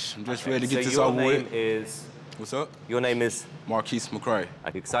much. I'm just ready to get so this over with. Your name is... What's up? Your name is... Marquise McCrae.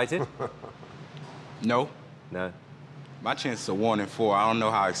 Are you excited? No. No. My chances are 1 in 4. I don't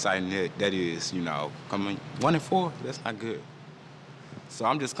know how exciting that is, you know. Coming 1 in 4, that's not good. So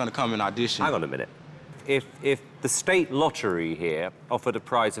I'm just gonna come and audition. Hang on a minute. If the state lottery here offered a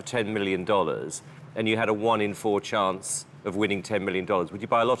prize of $10 million and you had a 1 in 4 chance of winning $10 million, would you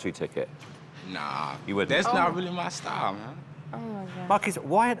buy a lottery ticket? Nah. You wouldn't? That's not really my style, man. Oh, my God. Marcus,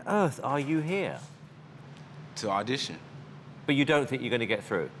 why on earth are you here? To audition. But you don't think you're going to get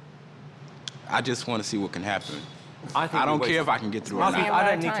through? I just want to see what can happen. I don't care if I can get through or not.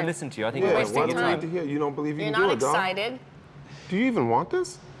 I don't need to listen to you. I think yeah, you're wasting your time. To hear. You don't believe you You're can do not it, dog? excited. Do you even want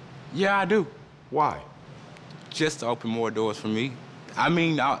this? Yeah, I do. Why? Just to open more doors for me. I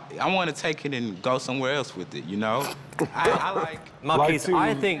mean, I want to take it and go somewhere else with it, you know? I like... Marquise,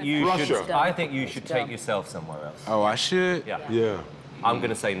 like I think you should Dumb. take yourself somewhere else. Oh, I should? Yeah. Yeah. I'm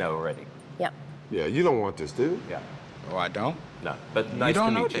going to say no already. Yep. Yeah, you don't want this, dude. Yeah. Oh, I don't? No, but nice to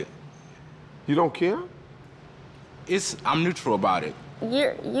meet you. You don't care? I'm neutral about it.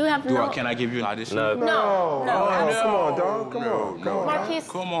 You have no... Can I give you an audition? No. Come on, dog. Come on. Marquise,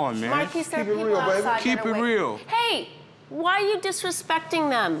 Come on, man. Marquise, there are Keep it people real, baby. outside Keep that are it waiting. real. Hey, why are you disrespecting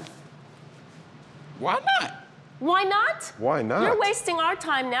them? Why not? Why not? Why not? You're wasting our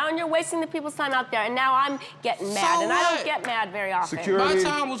time now, and you're wasting the people's time out there, and now I'm getting mad, and I don't get mad very often. Security. My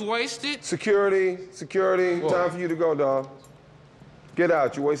time was wasted. Security. Whoa. Time for you to go, dog. Get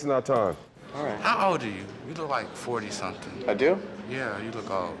out. You're wasting our time. All right. How old are you? You look like 40-something. I do? Yeah, you look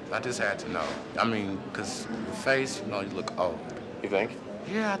old. I just had to know. I mean, because your face, you know, you look old. You think?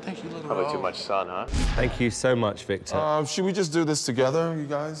 Yeah, I think you look Probably old. too much sun, huh? Thank you so much, Victor. Should we just do this together, you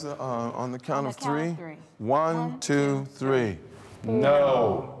guys, on the count of three? 1, 2, 3.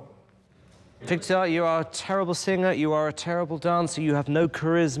 No. Victor, you are a terrible singer, you are a terrible dancer, you have no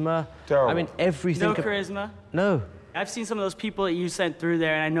charisma. Terrible. I mean, everything... No charisma? No. I've seen some of those people that you sent through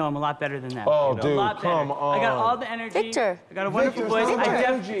there, and I know I'm a lot better than them. Oh, A dude, lot better. come on. I got all the energy. Victor. I got a wonderful voice.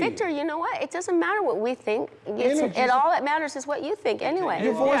 Victor, you know what? It doesn't matter what we think. All that matters is what you think anyway.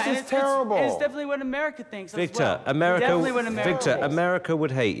 Your voice is terrible. It's definitely what America thinks as Victor, well. America... Definitely what America Victor, thinks. America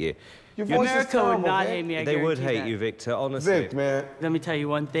would hate you. Your voice is America terrible, would not Vic. hate me, I They would guarantee hate that. you, Victor, honestly. Vic, man. Let me tell you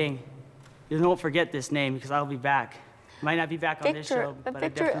one thing. You don't forget this name, because I'll be back. Might not be back on this show, but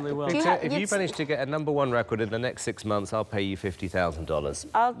Victor, I definitely will. Victor, if you manage to get a #1 record in the next 6 months, I'll pay you $50,000.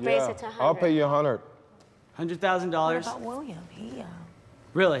 I'll raise it to 100. I'll pay you 100. $100,000? What about William?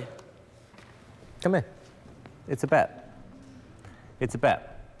 Really? Come here. It's a bet. It's a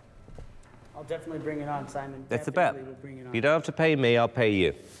bet. I'll definitely bring it on, Simon. It's a bet. Definitely will bring it on. You don't have to pay me, I'll pay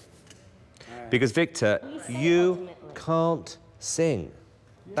you. Because, Victor, you can't Sing.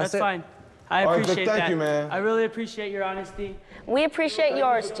 That's it. fine. I All right, appreciate that. thank you, man. I really appreciate your honesty. We appreciate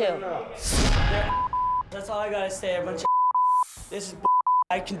yours, too. That's all I gotta say. A bunch of this is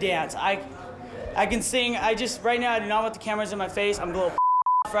I can dance. I can sing. Right now, I do not want the cameras in my face. I'm a little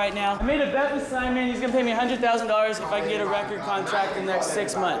right now. I made a bet with Simon. He's gonna pay me $100,000 if I can get a record contract in the next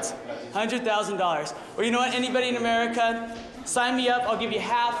 6 months. $100,000. Well, you know what? Anybody in America, sign me up. I'll give you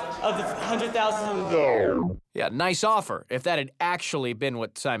half of the $100,000. Yeah, nice offer, if that had actually been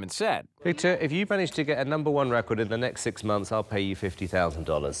what Simon said. Victor, if you manage to get a #1 record in the next 6 months, I'll pay you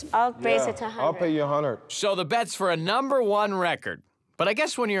 $50,000. I'll raise it to 100. I'll pay you 100. So the bet's for a #1 record. But I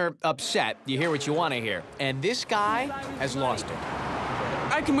guess when you're upset, you hear what you want to hear. And this guy has lost it.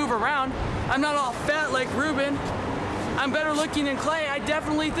 I can move around. I'm not all fat like Ruben. I'm better looking than Clay. I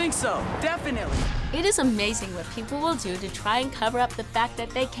definitely think so. Definitely. It is amazing what people will do to try and cover up the fact that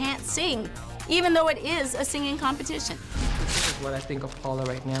they can't sing, even though it is a singing competition. This is what I think of Paula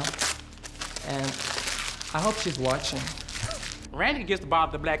right now. And I hope she's watching. Randy gets to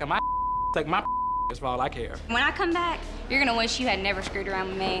bob the black of my like my is for all I care. When I come back, you're gonna wish you had never screwed around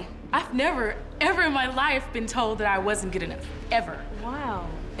with me. I've never, ever in my life been told that I wasn't good enough. Ever. Wow.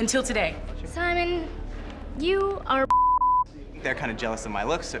 Until today. Simon, you are. They're kind of jealous of my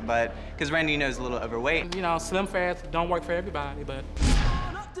looks, but because Randy knows a little overweight. You know, slim fast don't work for everybody, but.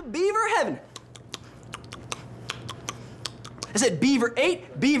 Up to Beaver Heaven. I said Beaver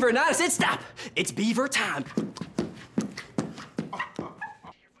 8, Beaver 9. I said stop. It's Beaver time.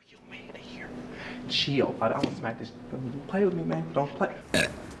 Chill. I want to smack this. Don't play with me, man. Don't play. That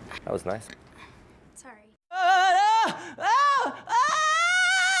was nice. Sorry. I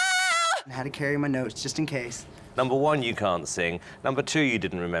had to carry my notes just in case. #1, you can't sing. #2, you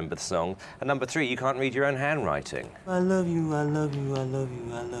didn't remember the song. And #3, you can't read your own handwriting. I love you, I love you, I love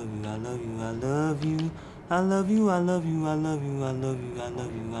you, I love you, I love you, I love you. I love you, I love you, I love you, I love you, I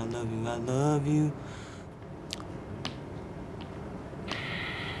love you, I love you, I love you.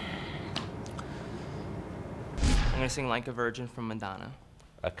 I'm gonna sing Like a Virgin from Madonna.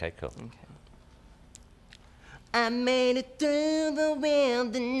 Okay, cool. Okay. I made it through the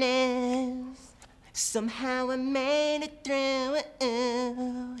wilderness. Somehow I made it through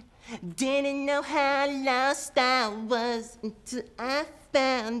it. Didn't know how lost I was until I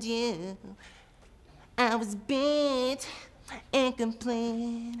found you. I was beat,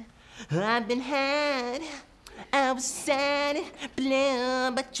 incomplete. I've been had. I was sad, blue,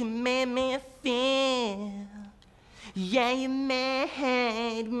 but you made me feel. Yeah, you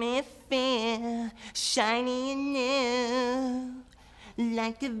made me feel shiny and new,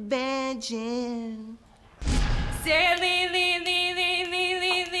 like a virgin. Silly,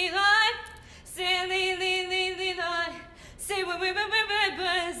 Lord. Silly, Lord. Say what we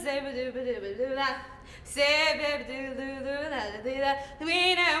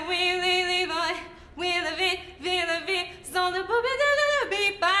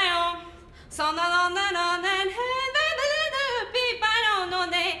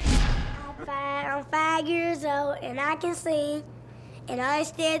I'm 5 years old and I can sing, and I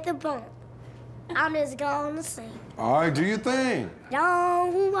stay at the bump. I'm just gonna sing. All right, do your thing.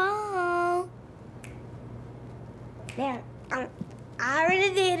 Don't want. There, I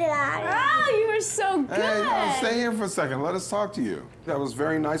already did it. Oh, you were so good. Hey, now stay here for a second. Let us talk to you. That was a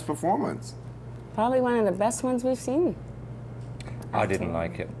very nice performance. Probably one of the best ones we've seen. I didn't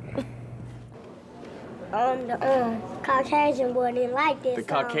like it. The Caucasian boy didn't like this. The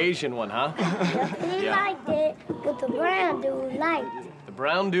Caucasian one, huh? He liked it, but the brown dude liked it. The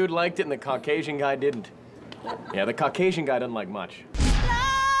brown dude liked it and the Caucasian guy didn't. Yeah, the Caucasian guy doesn't like much.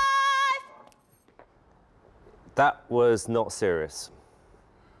 That was not serious.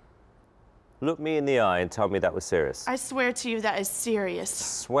 Look me in the eye and tell me that was serious. I swear to you that is serious.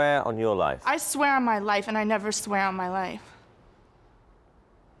 Swear on your life. I swear on my life, and I never swear on my life.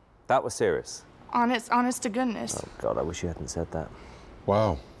 That was serious. Honest to goodness. Oh, God, I wish you hadn't said that.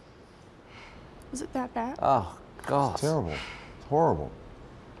 Wow. Was it that bad? Oh, God. It's terrible. It's horrible.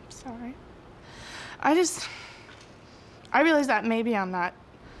 I'm sorry. I realize that maybe I'm not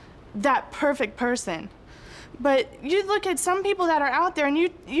that perfect person. But you look at some people that are out there and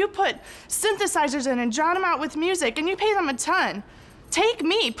you put synthesizers in and drown them out with music and you pay them a ton. Take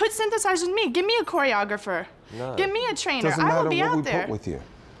me, put synthesizers in me, give me a choreographer. No. Give me a trainer, Doesn't I will matter be what out we there. put with you.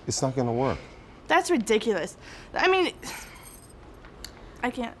 It's not gonna work. That's ridiculous. I mean, I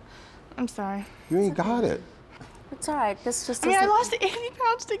can't, I'm sorry. You ain't got it. It's all right, this just I mean, I lost 80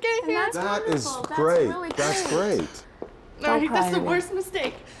 pounds to get here. That is great. That's great. No, that's the worst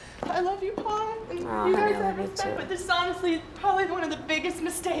mistake. I love you, Paul. And Oh, you guys honey, I love have you respect, too. but this is honestly probably one of the biggest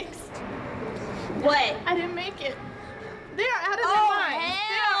mistakes. What? I didn't make it. They are out of their minds.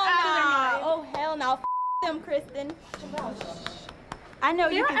 They are out of their minds. Oh, hell no. F them, Kristen. I know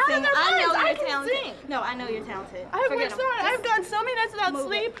you They're can out of sing. their I know minds. I you're can talented. sing. No, I know you're talented. I've gone so many nights without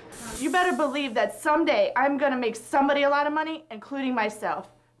sleep. You better believe that someday I'm gonna make somebody a lot of money, including myself.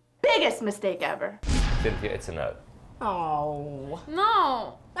 Biggest mistake ever. Cynthia, it's a no. Oh.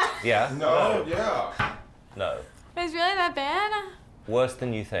 No. Yeah? No, yeah. No. It's really that bad? Worse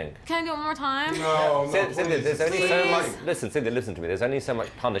than you think. Can I do it one more time? No, Cynthia, there's only so Please. much. Listen, Cynthia, listen to me. There's only so much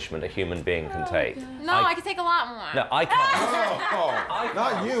punishment a human being can take. No, I can take a lot more. No, I can't. Oh,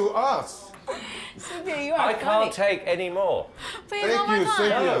 not you, us. Cynthia, you are I can't funny. take any more. Please, Thank one more you, time.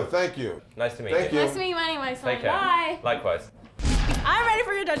 Cynthia. Thank you. Nice to meet Thank you. you. Nice to meet you anyway, so Take care. bye. Likewise. I'm ready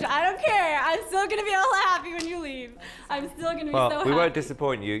for your judgment. I don't care. I'm still gonna be all happy when you leave. I'm still gonna be so happy. We won't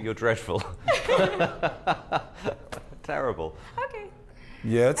disappoint you. You're dreadful. Terrible. Okay.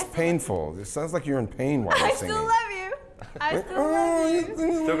 Yeah, it's painful. It sounds like you're in pain while you're I singing. still love you. I still love you.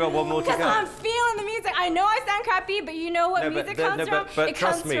 Still got one more to go. Because I'm feeling the music. I know I sound crappy, but you know what music comes from? But It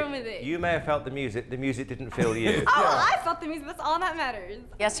trust comes me, from it. you may have felt the music didn't feel you. Oh, well, I felt the music. That's all that matters.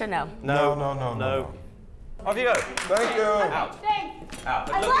 Yes or no? No. No. Off you go. Thank you. Out. Thanks. Out.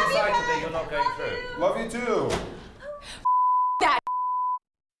 But I look love you, excitedly, guys. you're not going through. Love you too.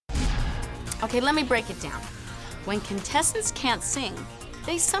 Okay, let me break it down. When contestants can't sing,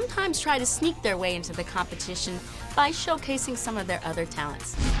 they sometimes try to sneak their way into the competition by showcasing some of their other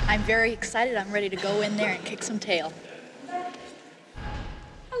talents. I'm very excited. I'm ready to go in there and kick some tail.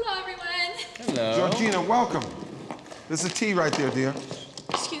 Hello, everyone. Hello. Georgina, welcome. There's a tea right there, dear.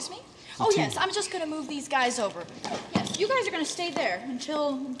 Excuse me? Oh, yes, I'm just going to move these guys over. Yes, you guys are going to stay there in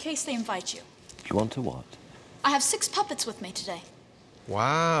case they invite you. You want to what? I have 6 puppets with me today.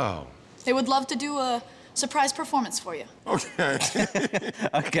 Wow. They would love to do a surprise performance for you. Okay.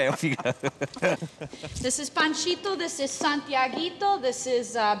 Okay, off you go. This is Panchito, this is Santiaguito, this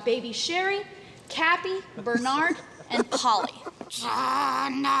is Baby Sherry, Cappy, Bernard, and Polly.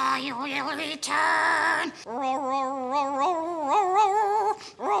 John, I will return.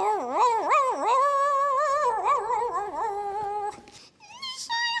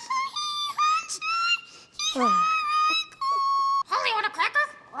 Holly, want a cracker?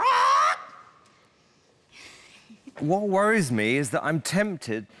 What worries me is that I'm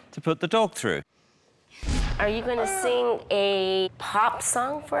tempted to put the dog through. Are you going to sing a pop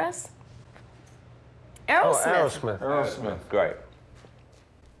song for us? Aerosmith. Aerosmith. Great.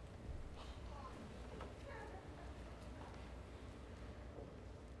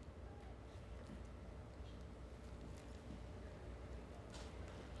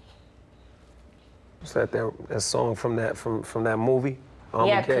 Was that song from that movie?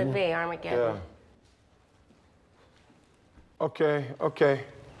 Yeah, it could be Armageddon. Yeah. Okay.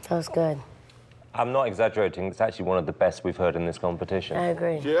 Sounds good. I'm not exaggerating. It's actually one of the best we've heard in this competition. I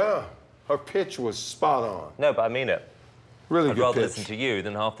agree. Yeah. Her pitch was spot on. No, but I mean it. Really I'd good rather pitch. listen to you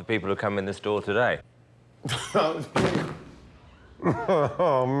than half the people who come in this door today.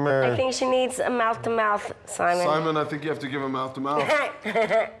 Oh, man. I think she needs a mouth-to-mouth, Simon. Simon, I think you have to give him mouth-to-mouth.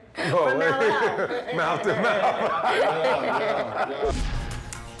 From Mouth to mouth.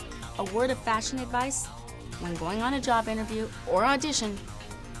 A word of fashion advice: when going on a job interview or audition,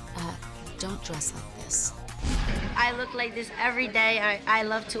 don't dress like this. I look like this every day. I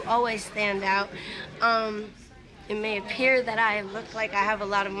love to always stand out. It may appear that I look like I have a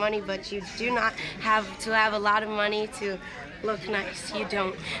lot of money, but you do not have to have a lot of money to look nice. You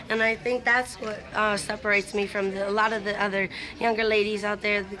don't. And I think that's what separates me from a lot of the other younger ladies out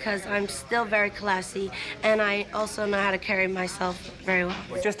there, because I'm still very classy, and I also know how to carry myself very well.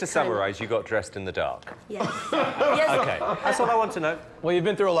 Just to summarize, you got dressed in the dark. Yes. Okay, that's all I want to know. Well, you've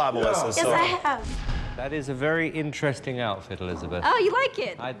been through a lot, Melissa. Yes, So. I have. That is a very interesting outfit, Elizabeth. Oh, you like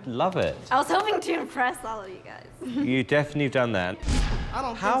it? I love it. I was hoping to impress all of you guys. You definitely have done that. I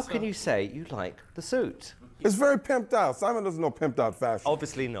don't How think so. can you say you like the suit? It's very pimped out. Simon doesn't know pimped out fashion.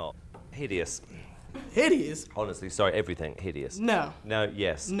 Obviously not. Hideous. Hideous? Honestly, sorry, everything hideous. No. No,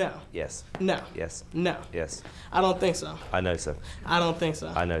 yes. No. Yes. No. Yes. No. Yes. I don't think so. I know so. I don't think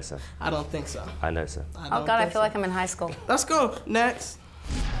so. I know so. I don't think so. I know so. Oh God, I feel like I'm in high school. Let's go. Next.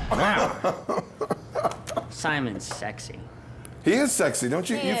 Simon's sexy. He is sexy, don't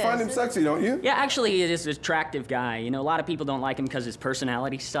you? You find him sexy, don't you? Yeah, actually, he is an attractive guy. You know, a lot of people don't like him because his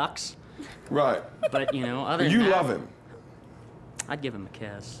personality sucks. Right. But, you know, other than You that, love him. I'd give him a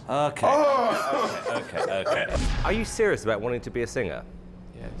kiss. Okay. Oh. Okay. Are you serious about wanting to be a singer?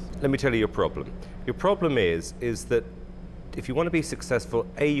 Yes. Let me tell you your problem. Your problem is that if you want to be successful,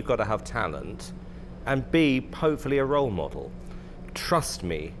 A, you've got to have talent, and B, hopefully a role model. Trust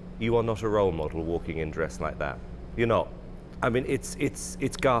me, you are not a role model walking in dressed like that. You're not. I mean, it's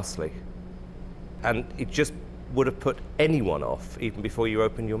ghastly. And it just would have put anyone off even before you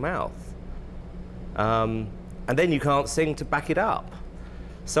open your mouth. And then you can't sing to back it up.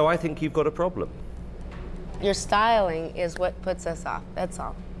 So I think you've got a problem. Your styling is what puts us off, that's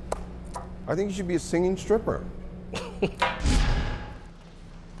all. I think you should be a singing stripper.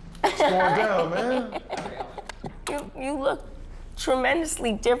 What's going down, man? You look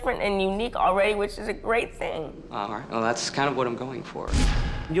tremendously different and unique already, which is a great thing. All right, well, that's kind of what I'm going for.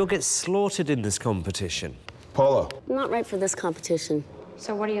 You'll get slaughtered in this competition. Paula. I'm not right for this competition.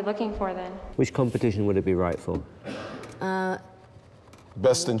 So what are you looking for then? Which competition would it be right for?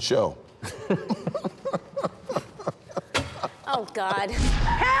 Best in show. Oh, God.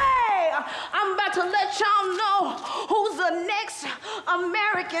 Hey, I'm about to let y'all know who's the next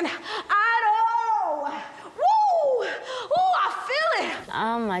American Idol. Woo! Ooh, I feel it.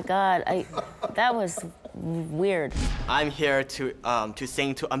 Oh, my God. That was weird. I'm here to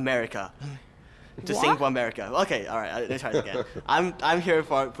sing to America. To sing for America. Okay, all right, let's try it again. I'm here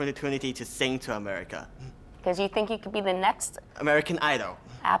for opportunity to sing to America. Because you think you could be the next? American Idol.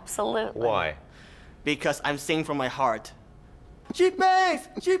 Absolutely. Why? Because I'm singing from my heart. She bangs,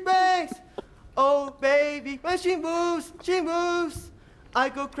 oh baby, when she moves, I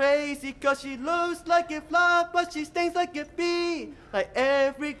go crazy cause she looks like a fly, but she stings like a bee, like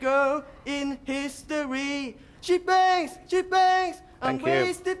every girl in history. She bangs, I'm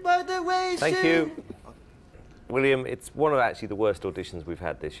wasted by the way she... Thank you. William, it's one of actually the worst auditions we've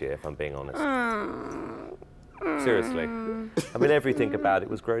had this year, if I'm being honest. Seriously. I mean, everything about it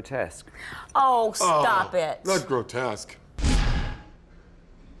was grotesque. Oh, stop it. Not grotesque.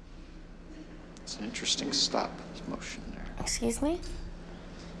 It's an interesting stop motion there. Excuse me?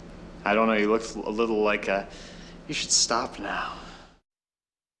 I don't know, you look a little like you should stop now.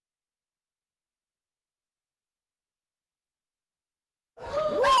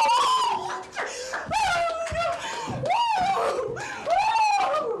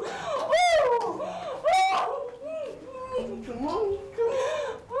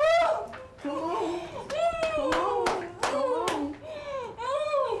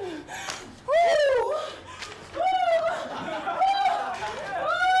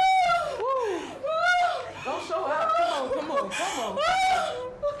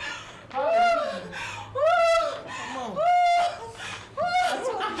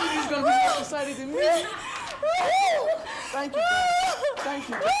 Thank you, guys. Thank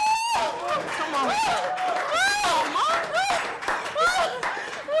you. Come on.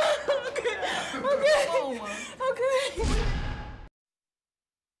 Okay.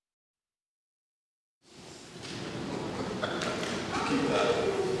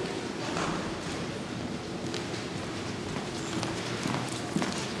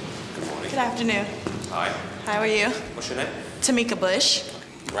 Good afternoon. Hi. How are you? What's your name? Tamika Bush.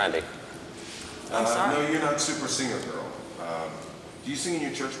 Randy. I'm sorry. No, you're not a super singer, girl. Do you sing in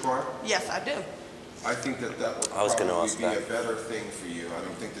your church choir? Yes, I do. I think that would probably be a better thing for you. I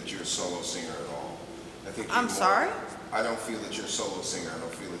don't think that you're a solo singer at all. I think I'm sorry? I don't feel that you're a solo singer. I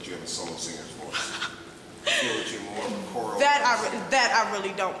don't feel that you have a solo singer's voice. I feel that you're more of a choral. That I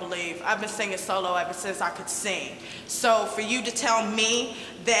really don't believe. I've been singing solo ever since I could sing. So for you to tell me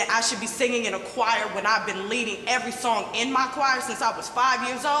that I should be singing in a choir when I've been leading every song in my choir since I was 5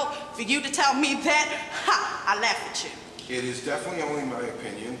 years old, for you to tell me that, I laugh at you. It is definitely only my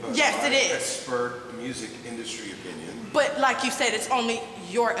opinion, but yes, my it is. expert music industry opinion. But like you said, it's only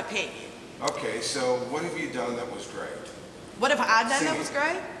your opinion. Okay, so what have you done that was great? What have I done that was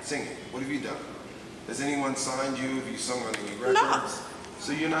great? Singing. What have you done? Has anyone signed you? Have you sung on any records? No.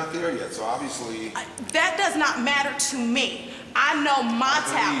 So you're not there yet, so obviously... That does not matter to me. I know my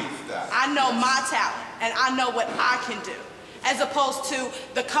talent. I know my talent, and I know what I can do. As opposed to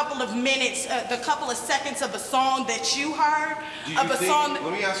the couple of minutes, the couple of seconds of a song that you heard, song that...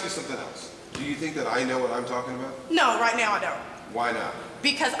 Let me ask you something else. Do you think that I know what I'm talking about? No, right now I don't. Why not?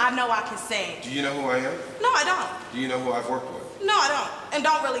 Because I know I can sing. Do you know who I am? No, I don't. Do you know who I've worked with? No, I don't, and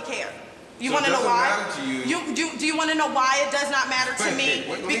don't really care. You so want to know why? Matter to you. Do you want to know why it does not matter to me?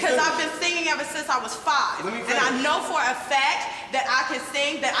 Because I've been singing ever since I was 5. And I know for a fact that I can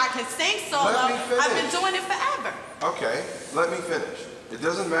sing solo. I've been doing it forever. Okay, let me finish. It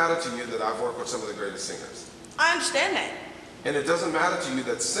doesn't matter to you that I've worked with some of the greatest singers. I understand that. And it doesn't matter to you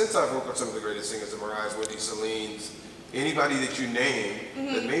that since I've worked with some of the greatest singers, the Mariah's, Whitney, Celine's, anybody that you name,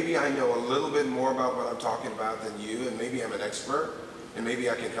 that maybe I know a little bit more about what I'm talking about than you, and maybe I'm an expert, and maybe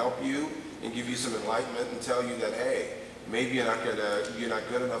I can help you and give you some enlightenment and tell you that, hey, maybe you're not good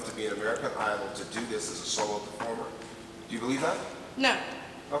enough to be an American Idol to do this as a solo performer. Do you believe that? No.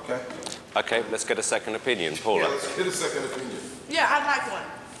 Okay. Okay, let's get a second opinion. Paula. Yeah, let's get a second opinion. Yeah, I'd like one.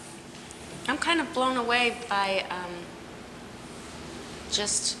 I'm kind of blown away by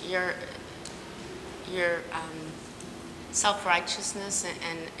just your self-righteousness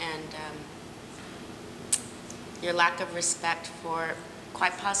and your lack of respect for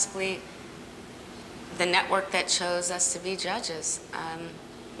quite possibly the network that chose us to be judges.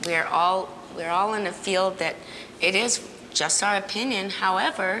 We're all in a field that it is just our opinion.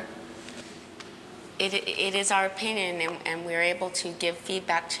 However, it is our opinion, and we're able to give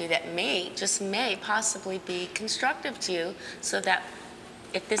feedback to you that may possibly be constructive to you, so that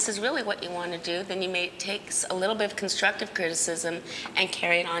if this is really what you want to do, then you may take a little bit of constructive criticism and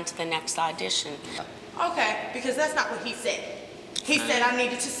carry it on to the next audition. Okay, because that's not what he said. He said I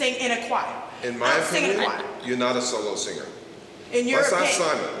needed to sing in a choir. In my opinion, you're not a solo singer. In your opinion.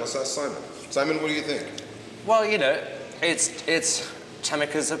 Let's ask Simon. Simon, what do you think? Well, you know, it's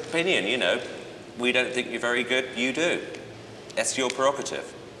Tamika's opinion, you know. We don't think you're very good, you do. That's your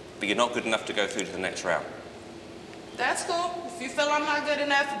prerogative. But you're not good enough to go through to the next round. That's cool. If you feel I'm not good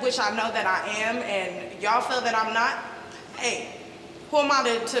enough, which I know that I am, and y'all feel that I'm not, hey, who am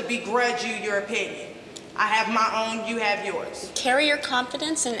I to begrudge you your opinion? I have my own, you have yours. Carry your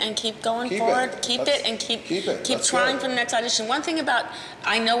confidence and keep going forward. Keep trying for the next audition. One thing about,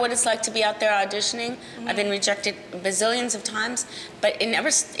 I know what it's like to be out there auditioning. I've been rejected bazillions of times, but it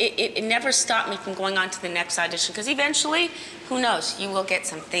never stopped me from going on to the next audition, because eventually, who knows, you will get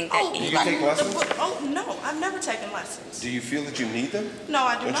something that you like. Take lessons? Oh, no, I've never taken lessons. Do you feel that you need them? No,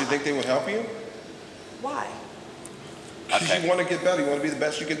 I do not. Don't you think they would help you? Why? Because you want to get better, you want to be the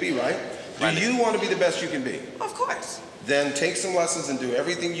best you can be, right? Do you want to be the best you can be? Of course. Then take some lessons and do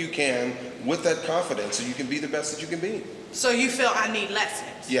everything you can with that confidence so you can be the best that you can be. So you feel I need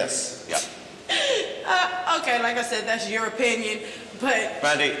lessons? Yes. Yeah. Okay, like I said, that's your opinion, but...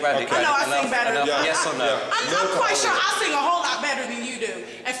 Randy. I know I sing better. Yes or no? I'm quite sure I sing a whole lot better than you do.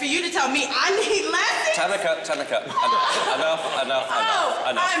 And for you to tell me I need lessons? Tamika, enough.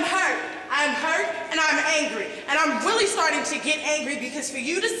 I'm hurt and I'm angry. And I'm really starting to get angry because for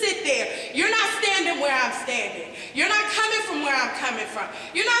you to sit there, you're not standing where I'm standing. You're not coming from where I'm coming from.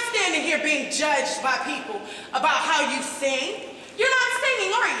 You're not standing here being judged by people about how you sing. You're not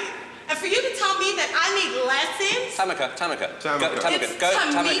singing, are you? And for you to tell me that I need lessons... Tamika,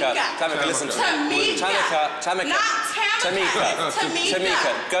 listen to me.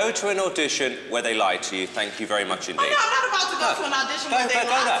 Tamika, go to an audition where they lie to you. Thank you very much indeed. Oh, no, I'm not about to go to an audition where they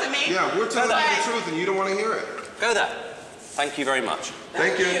lie to me. Yeah, we're telling you the truth and you don't want to hear it. Go there. Thank you very much.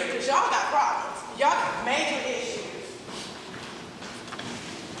 Thank you. Because y'all got problems. Y'all got major issues.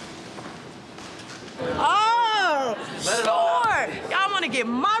 Oh, sure. Y'all want to get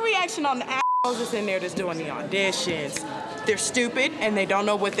my reaction on the assholes that's in there that's doing the auditions. They're stupid and they don't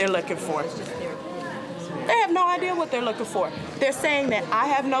know what they're looking for. They have no idea what they're looking for. They're saying that I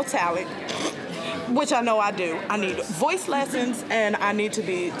have no talent, which I know I do. I need voice lessons and I need to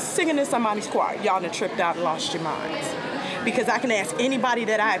be singing in somebody's choir. Y'all done tripped out and lost your minds. Because I can ask anybody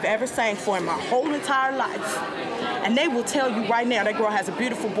that I've ever sang for in my whole entire life, and they will tell you right now that girl has a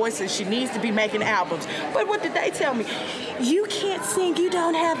beautiful voice and she needs to be making albums. But what did they tell me? You can't sing, you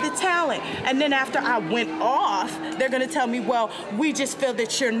don't have the talent. And then after I went off, they're gonna tell me, well, we just feel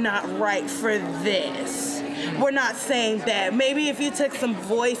that you're not right for this. We're not saying that. Maybe if you took some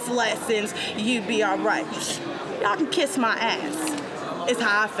voice lessons, you'd be all right. Y'all can kiss my ass. It's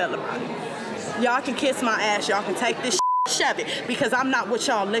how I feel about it. Y'all can kiss my ass, y'all can take this shove it, because I'm not what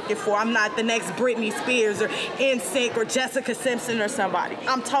y'all looking for. I'm not the next Britney Spears or NSYNC or Jessica Simpson or somebody.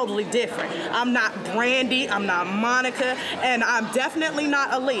 I'm totally different. I'm not Brandy, I'm not Monica, and I'm definitely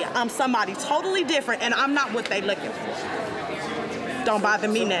not Aaliyah. I'm somebody totally different, and I'm not what they looking for. Don't bother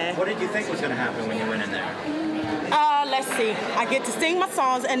me now. What did you think was going to happen when you went in there? Let's see. I get to sing my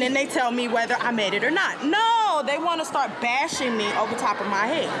songs, and then they tell me whether I made it or not. No, they want to start bashing me over top of my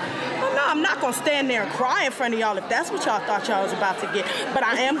head. Well, no, I'm not going to stand there and cry in front of y'all if that's what y'all thought y'all was about to get. But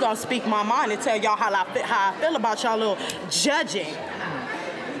I am going to speak my mind and tell y'all how I feel about y'all little judging.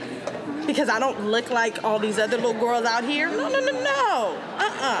 Because I don't look like all these other little girls out here. No.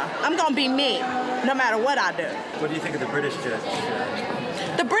 I'm going to be me, no matter what I do. What do you think of the British judge?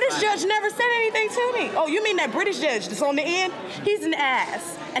 The British judge never said anything to me. Oh, you mean that British judge that's on the end? He's an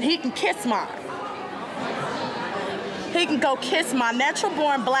ass, and he can kiss mine. He can go kiss my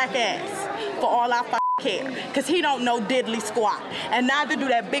natural-born black ass for all I care, because he don't know diddly squat. And neither do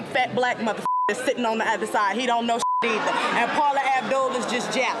that big, fat black motherfucker that's sitting on the other side. He don't know either. And Paula Abdul is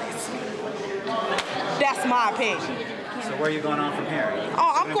just jealous. That's my opinion. So where are you going on from here?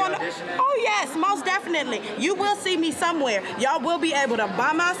 Oh, I'm going to, oh yes, most definitely. You will see me somewhere. Y'all will be able to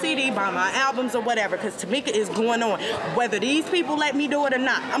buy my CD, buy my albums or whatever, because Tamika is going on. Whether these people let me do it or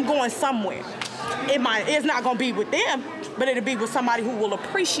not, I'm going somewhere. It's not going to be with them, but it'll be with somebody who will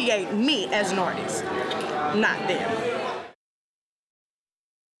appreciate me as an artist, not them.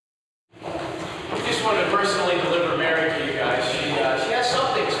 I just wanted to personally deliver Mary to you guys. She has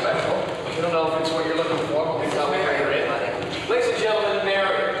something special. We don't know if it's what you're looking for, but we thought we'd bring her in. Ladies and gentlemen,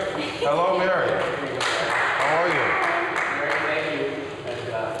 Mary. Hello, Mary. How are you? Mary, thank you. And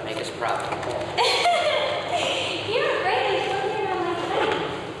make us proud. You're great. You're on my side.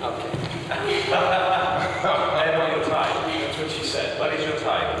 Okay. And what your type? That's what she said. What is your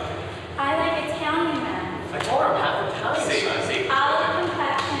type? I like Italian men. I told her I'm half Italian. I see. Olive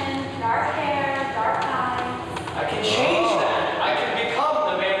complexion, dark hair, dark eyes. I can change that. I can become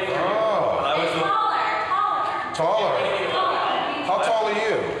the man for you. Taller. How tall are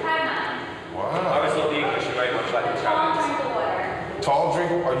you? 5'9". Wow. I always thought the English are very much like Tall, Italians. drink of water. Tall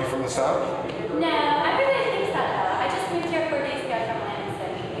drinker? Are you from the South? No, everybody thinks that though. I just moved here 4 days ago from Atlantic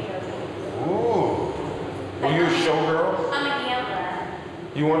City, New Jersey. Ooh. Were you a showgirl? I'm a gambler.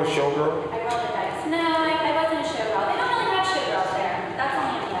 You want a showgirl? I rolled the dice. No, I wasn't a showgirl. They don't really have showgirls there. That's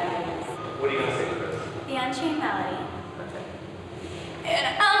only in the Americans. What are you going to sing with us? The Unchained Melody. And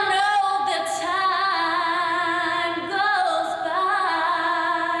I know that time goes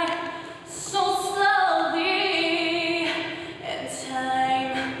by so slowly, and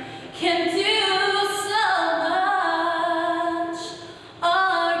time can do so much.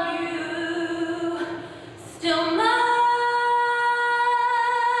 Are you still mine?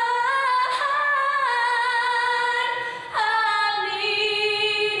 I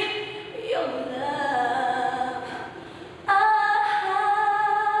need your love.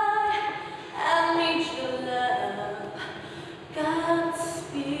 I need your love.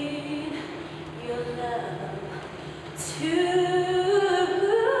 Godspeed, your love to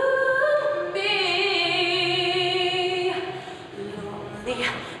me. Lonely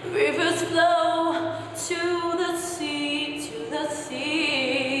rivers flow to the sea, to the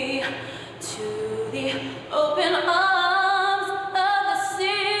sea, to the open arms of the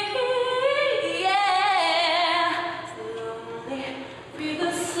sea. Yeah, lonely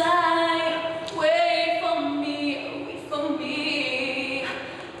rivers sigh, wait for me.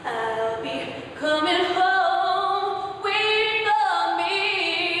 I'll be coming home, wait for me.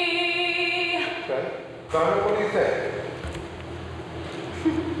 Okay. Simon, what do you think?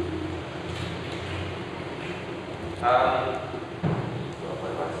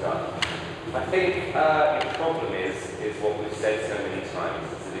 I think your problem is what we've said so many times,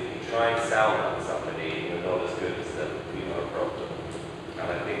 is that if you try and sound like somebody, you're not as good as them, you know a problem. And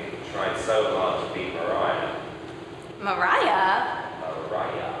I think you tried so hard to be Mariah. Mariah?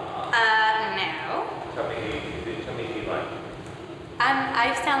 No. Tell me who you like.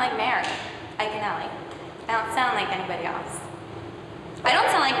 I sound like Mary Iaconelli. I don't sound like anybody else. I don't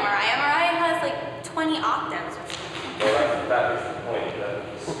sound like Mariah. Mariah has like 20 octaves or something. Well, that is the point.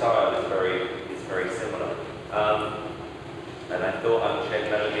 The style is very similar. And I thought Unchained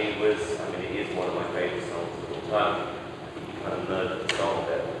Melody was, it is one of my favourite songs of all time. I think you kind of murdered the song a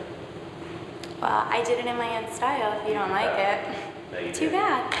bit. Well, I did it in my own style. If you don't like it, No, you too didn't.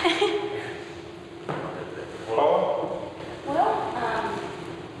 bad. Paul? Well,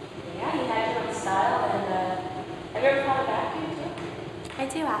 yeah, you had your own style, and have you ever thought of acting too? I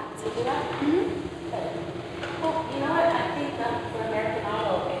do act. You do act? Mm-hmm. Well, you know what? I think for American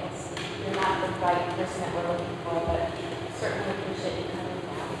Idol, you're not the right person that we're looking for, but certainly appreciate you coming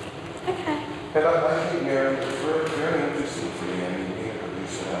down. Okay. And I think, Mary, it's very, very interesting for me. Being a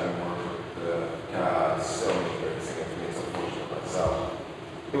producer and having worked with so many great singers, for me, it's unfortunate myself.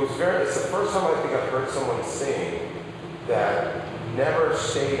 It's the first time I think I've heard someone sing that never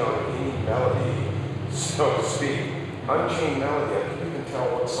stayed on any melody, so to speak. Unchained Melody, I couldn't even tell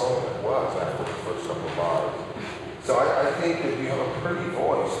what song it was after the first couple of bars. So I think that you have a pretty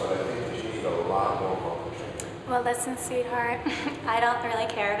voice, but I think that you need a lot more vocal training. Well, listen, sweetheart, I don't really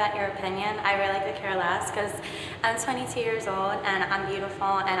care about your opinion. I really could care less because I'm 22 years old and I'm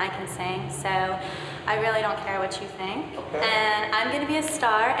beautiful and I can sing, so I really don't care what you think. Okay. And I'm going to be a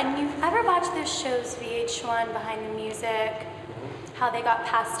star. And you've ever watched those shows, VH1, Behind the Music? How they got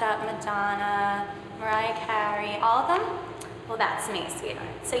passed up, Madonna, Mariah Carey, all of them? Well, that's me, sweetheart.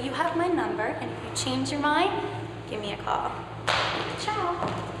 So you have my number, and if you change your mind, give me a call. Ciao.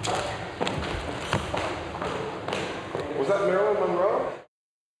 Was that Marilyn Monroe?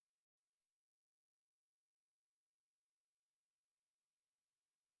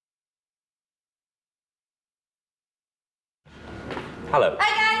 Hello.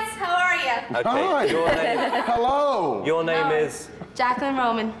 Hi guys, how are you? Okay, Hi. your name... Hello. Your name is... Jacqueline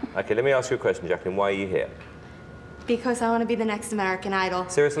Roman. Okay, let me ask you a question, Jacqueline. Why are you here? Because I want to be the next American Idol.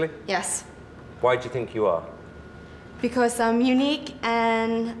 Seriously? Yes. Why do you think you are? Because I'm unique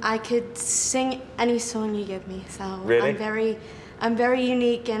and I could sing any song you give me. So Really? I'm very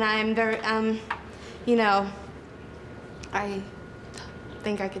unique and I'm very, you know, I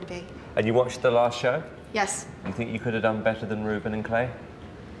think I could be. And you watched the last show? Yes. You think you could have done better than Ruben and Clay?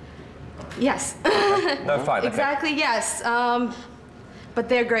 Yes. No, fine. Okay. Exactly, yes. But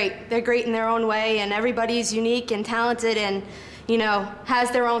they're great. They're great in their own way, and everybody's unique and talented and, you know,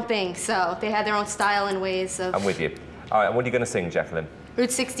 has their own thing. So they have their own style and ways of... I'm with you. All right, and what are you going to sing, Jacqueline? Route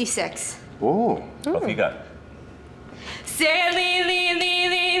 66. Oh. Off you go. Say, lee, lee, lee,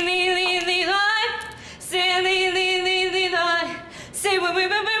 lee, lee, lee, lee, lie. Say, lee, lee, lee, lee, lie. Say, say, say,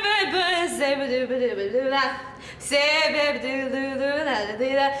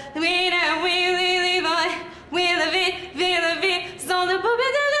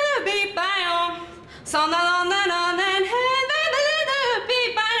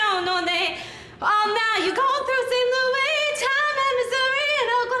 oh, now you're going through St. Louis, time and Missouri, and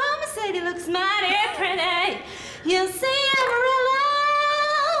Oklahoma City looks mighty pretty. You'll see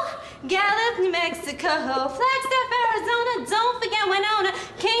Amarillo, Gallup, New Mexico, Flagstaff, Arizona, don't forget Winona,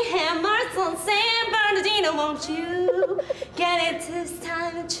 Kingham, Marshall, San Bernardino. Won't you get it this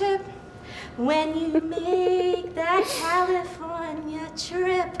time trip? When you make that California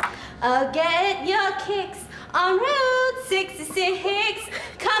trip, I'll get your kicks on Route 66.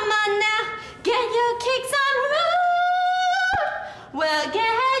 Come on now, get your kicks on Route. Well,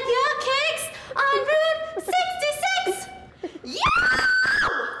 get your kicks on Route 66. Yeah!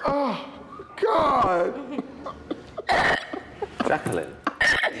 Oh, God. Jacqueline,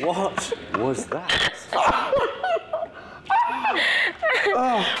 what was that?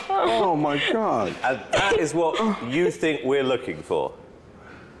 Oh, my God. And that is what you think we're looking for?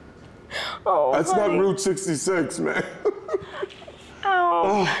 Oh, that's not Route 66, man.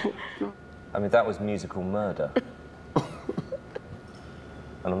 Oh. I mean, that was musical murder.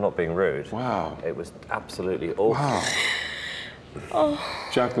 And I'm not being rude. Wow. It was absolutely awful. Wow. Oh.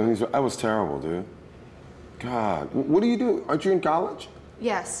 Jacqueline, that was terrible, dude. God. What do you do? Aren't you in college?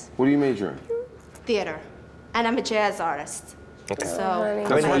 Yes, What do you major in? theater. And I'm a jazz artist. Okay. So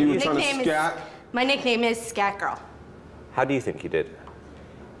That's why you were my trying to nickname scat? my nickname is Scat Girl. How do you think you did?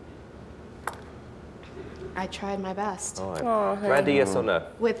 I tried my best. All right. Randy, yes or no?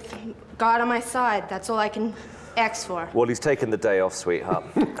 With God on my side, that's all I can ask for. Well, he's taken the day off, sweetheart.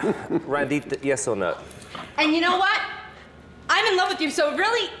 Randy, yes or no? And you know what? I'm in love with you, so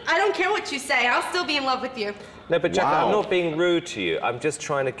really, I don't care what you say. I'll still be in love with you. No, but Jacqueline, Wow. I'm not being rude to you. I'm just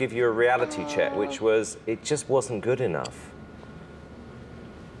trying to give you a reality check, which was, it just wasn't good enough.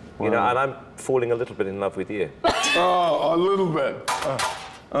 You know, and I'm falling a little bit in love with you. Oh, a little bit.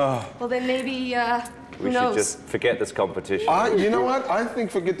 Well, then maybe, who We knows? should just forget this competition. You know what? I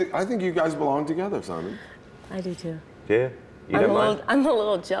think I think you guys belong together, Simon. I do too. Yeah? You don't mind? I'm a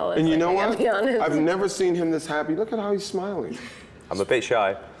little jealous. And you know I what? gotta be honest. I've never seen him this happy. Look at how he's smiling. I'm a bit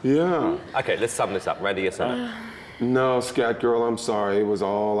shy. Yeah. Okay, let's sum this up. Randy, yes or no? No, Scat Girl, I'm sorry. It was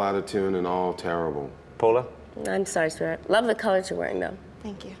all out of tune and all terrible. Paula? I'm sorry, sweetheart. Love the colors you're wearing, though.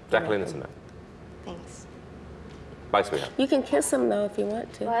 Thank you. Jacqueline, yes or no? Thanks. Bye, sweetheart. You can kiss him, though, if you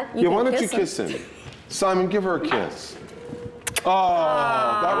want to. What? Yeah, why don't you kiss him? Simon, give her a kiss.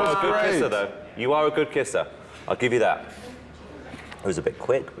 Oh, that was You're a good great. kisser, though. You are a good kisser. I'll give you that. It was a bit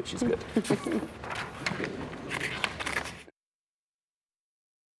quick, which is good.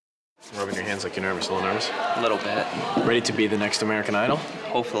 Rubbing your hands like you're nervous, a little nervous? A little bit. Ready to be the next American Idol?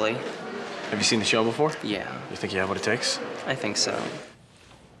 Hopefully. Have you seen the show before? Yeah. You think you have what it takes? I think so.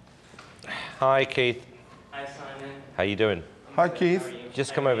 Hi, Keith. Hi, Simon. How you doing? Hi, Keith.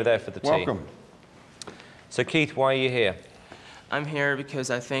 Just come over there for the tea. Welcome. So, Keith, why are you here? I'm here because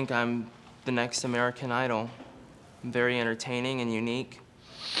I think I'm the next American Idol. I'm very entertaining and unique.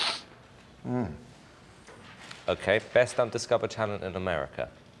 Okay, best undiscovered talent in America.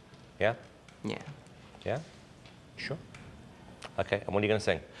 Yeah? Yeah. Yeah? Sure. Okay, and what are you going to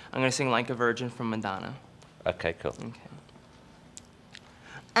sing? I'm going to sing Like a Virgin from Madonna. Okay, cool. Okay.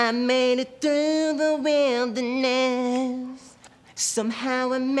 I made it through the wilderness.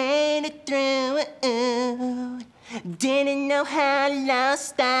 Somehow I made it through. Didn't know how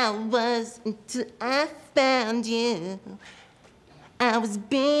lost I was until I found you. I was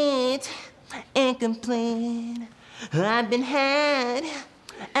beat, incomplete. I've been had.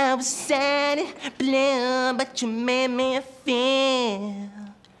 I was sad and blue, but you made me feel.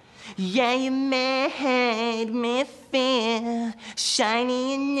 Yeah, you made me feel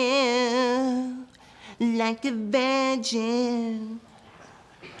shiny and new, like a virgin.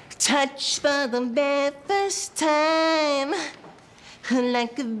 Touch for the very first time,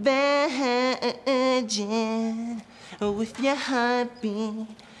 like a virgin, with your heartbeat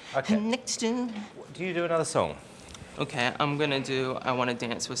next to. Do you do another song? Okay, I'm gonna do I Wanna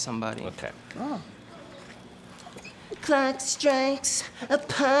Dance with Somebody. Okay. Oh. Clock strikes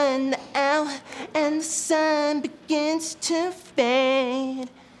upon the hour and the sun begins to fade.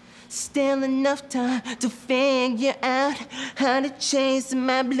 Still enough time to figure out how to chase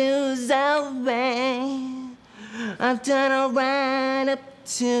my blues away. I've done all right up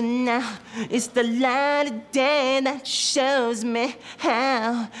to now. It's the light of day that shows me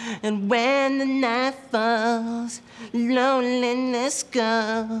how. And when the night falls, loneliness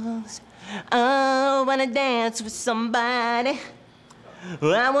goes. Oh, I wanna dance with somebody.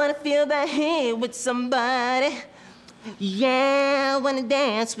 I wanna feel the heat with somebody. Yeah, I wanna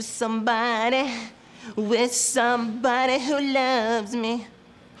dance with somebody who loves me.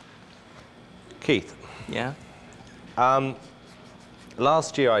 Keith. Yeah?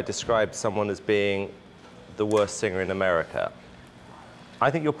 Last year I described someone as being the worst singer in America.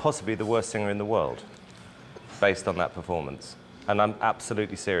 I think you're possibly the worst singer in the world, based on that performance. And I'm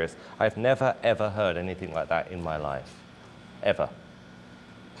absolutely serious. I've never, ever heard anything like that in my life. Ever.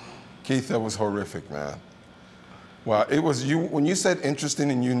 Keith, that was horrific, man. Wow, it was you, when you said interesting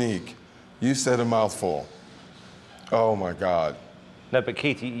and unique, you said a mouthful. Oh my God. No, but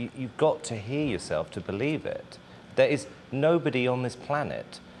Keith, you've got to hear yourself to believe it. There is nobody on this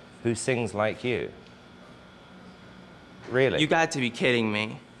planet who sings like you. Really? You got to be kidding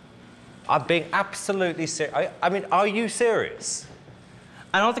me. I'm being absolutely serious. I mean, are you serious?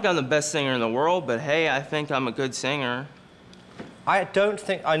 I don't think I'm the best singer in the world, but hey, I think I'm a good singer. I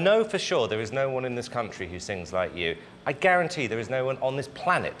know for sure there is no one in this country who sings like you. I guarantee there is no one on this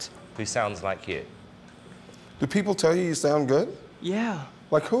planet who sounds like you. Do people tell you you sound good? Yeah.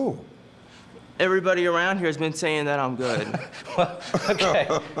 Like who? Everybody around here has been saying that I'm good. Well, okay.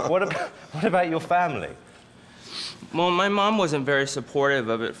 What about your family? Well, my mom wasn't very supportive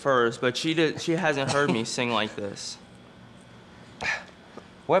of it first, but she hasn't heard me sing like this.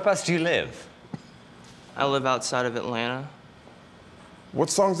 Whereabouts do you live? I live outside of Atlanta. What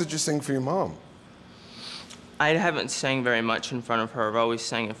songs did you sing for your mom? I haven't sang very much in front of her. I've always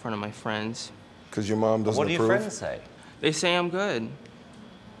sang in front of my friends. Because your mom doesn't approve? What do your friends say? They say I'm good.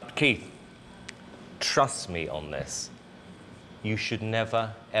 Keith, trust me on this. You should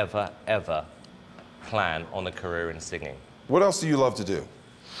never, ever, ever plan on a career in singing. What else do you love to do?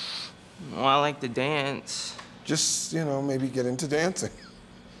 Well, I like to dance. Just, you know, maybe get into dancing.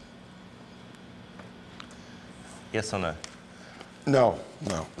 Yes or no? No,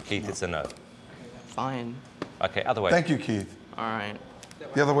 no. Keith, it's a no. Fine. Okay, other way. Thank you, Keith. All right.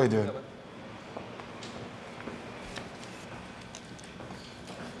 The other way, dude.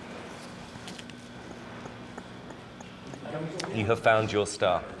 You have found your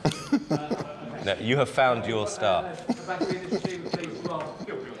star. No, you have found your star.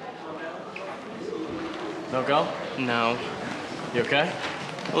 No go? No. You okay?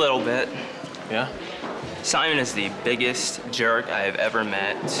 A little bit. Yeah? Simon is the biggest jerk I have ever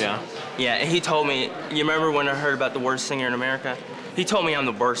met. Yeah? Yeah, and he told me, you remember when I heard about the worst singer in America? He told me I'm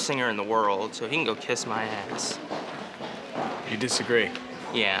the worst singer in the world, so he can go kiss my ass. You disagree?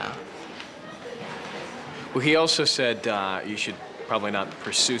 Yeah. Well, he also said you should probably not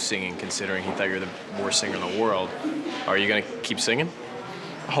pursue singing, considering he thought you were the worst singer in the world. Are you gonna keep singing?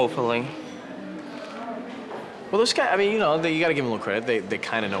 Hopefully. Well, those guys, I mean, you know, you gotta give them a little credit. They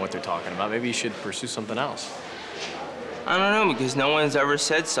kind of know what they're talking about. Maybe you should pursue something else. I don't know, because no one's ever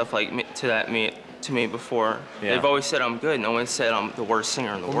said stuff like to me before. Yeah. They've always said I'm good. No one said I'm the worst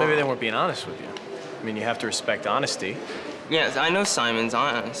singer in the world. Well, maybe they weren't being honest with you. I mean, you have to respect honesty. Yes, I know Simon's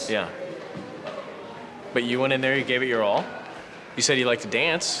honest. Yeah. But you went in there, you gave it your all. You said you like to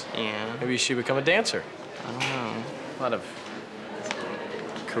dance. Yeah. Maybe you should become a dancer. I don't know. A lot of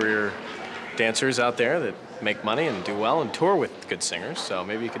career dancers out there that make money and do well and tour with good singers, so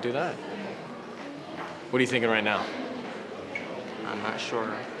maybe you could do that. What are you thinking right now? I'm not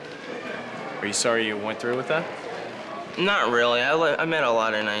sure. Are you sorry you went through with that? Not really. I met a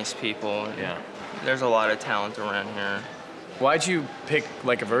lot of nice people. Yeah. There's a lot of talent around here. Why'd you pick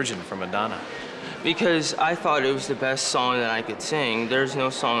Like a Virgin from Madonna? Because I thought it was the best song that I could sing. There's no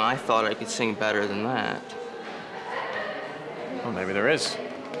song I thought I could sing better than that. Well, maybe there is.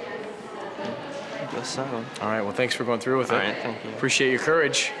 I guess so. All right, well, thanks for going through with it. All right, thank you. Appreciate your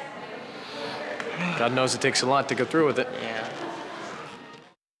courage. God knows it takes a lot to go through with it. Yeah.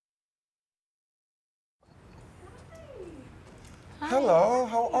 Hello,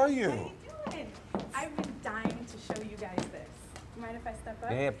 how are you? How you doing? I've been dying to show you guys this. Mind if I step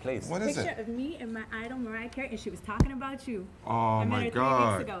up? Yeah, please. What is Picture it? of me and my idol Mariah Carey, and she was talking about you. Oh I met my her 3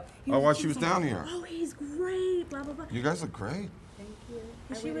 God. weeks ago. Oh, while she was down here. Oh, he's great. Blah blah blah. You guys look great. Thank you.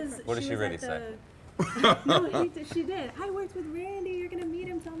 And she was. What did she really at say? No, she did. I worked with Randy. You're gonna meet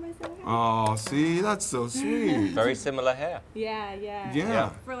him. Tell him I said hi. Oh, see, that's so sweet. Very similar hair. Yeah, yeah. Yeah.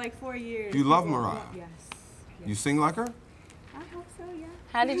 For like 4 years. You love People- Mariah? Yes. You sing like her? I hope so, yeah.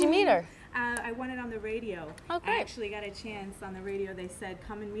 How did you meet her? I won it on the radio. Oh, great. I actually got a chance on the radio. They said,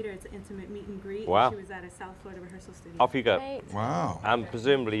 come and meet her. It's an intimate meet and greet. Wow. She was at a South Florida rehearsal studio. Off you go. Great. Wow. And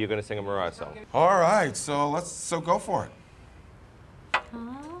presumably you're going to sing a Mariah song. All right, so go for it.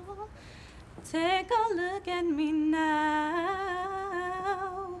 Oh, take a look at me now,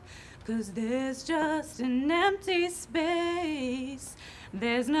 'cause there's just an empty space.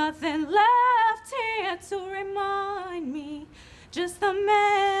 There's nothing left here to remind me, just the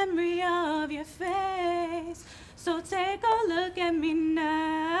memory of your face. So take a look at me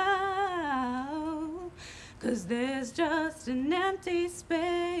now, 'cause there's just an empty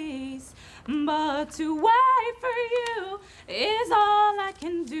space. But to wait for you is all I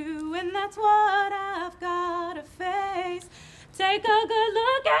can do, and that's what I've got to face. Take a good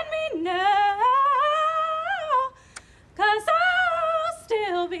look at me now, 'cause I'll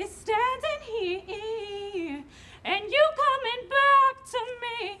still be standing here, and you coming back to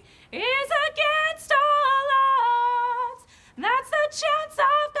me is against all odds. That's the chance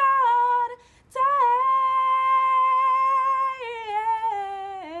I've got to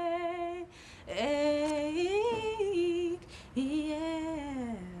take.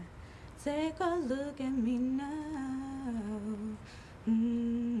 Yeah, take a look at me now.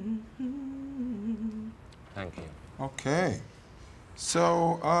 Thank you. Okay.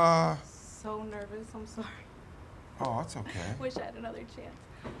 So, So nervous, I'm sorry. oh, that's okay. Wish I had another chance.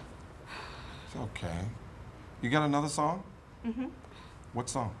 It's okay. You got another song? Mm-hmm. What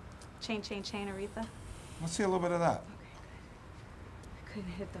song? Chain, chain, chain, Aretha. Let's hear a little bit of that. I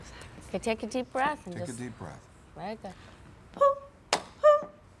couldn't hit those. Okay, take a deep breath and Take a just deep breath. right there.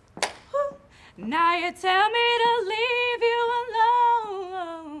 Now you tell me to leave you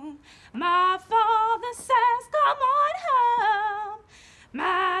alone. My father says, come on home.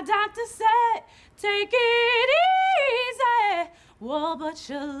 My doctor said, take it easy. Well, but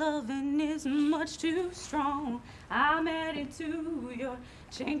your loving is much too strong. I'm headed to your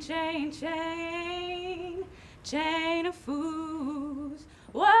chain, chain, chain, chain of fools.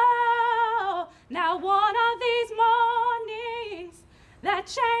 Whoa, now one of these mornings, that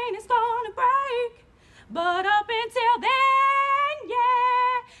chain is gonna break. But up until then,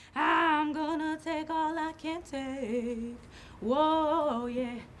 yeah, I'm gonna take all I can take. Whoa,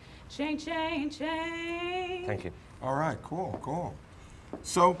 yeah, chain, chain, chain. Thank you. All right, cool, cool.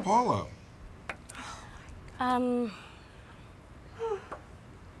 So, Paula.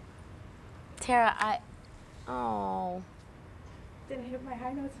 Tara, oh. Did I hit my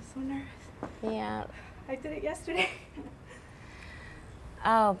high notes? I'm so nervous. Yeah. I did it yesterday.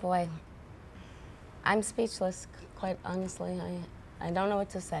 Oh, boy. I'm speechless, quite honestly. I don't know what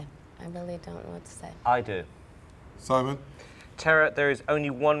to say. I really don't know what to say. I do. Simon? Tara, there is only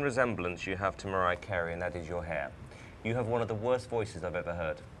one resemblance you have to Mariah Carey, and that is your hair. You have one of the worst voices I've ever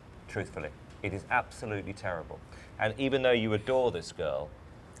heard, truthfully. It is absolutely terrible. And even though you adore this girl,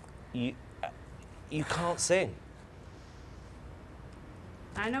 you can't sing.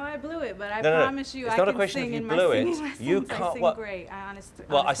 I know I blew it, but I No, promise you it's I not a can question sing if you in my blew singing it. lessons. You I can't. sing Well, great. well, honest to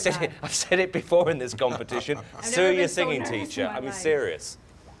God. I've said it before in this competition. Sue never your been so singing nervous in teacher. my I mean, life. serious.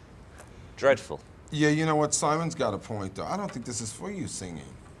 Dreadful. Yeah, you know what? Simon's got a point, though. I don't think this is for you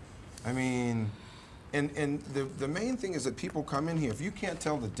singing. I mean, and the main thing is that people come in here, if you can't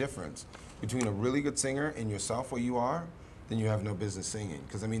tell the difference between a really good singer and yourself where you are, then you have no business singing.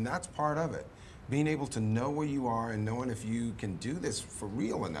 Because, I mean, that's part of it. Being able to know where you are and knowing if you can do this for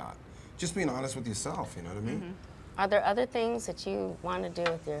real or not. Just being honest with yourself, you know what I mean? Mm-hmm. Are there other things that you want to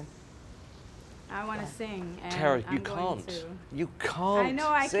do with your... I want to sing, and Tara, I'm you going can't. to. You can't I know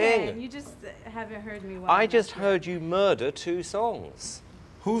I sing. can. You just haven't heard me well. I enough just yet. heard you murder 2 songs.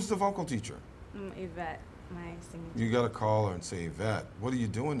 Who's the vocal teacher? Yvette, my singing. You got to call her and say, Yvette, what are you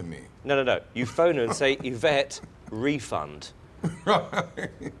doing to me? No. You phone her and say, Yvette, refund.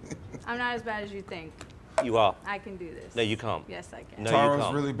 I'm not as bad as you think. You are. I can do this. No, you can't. Yes, I can. No, Tara's you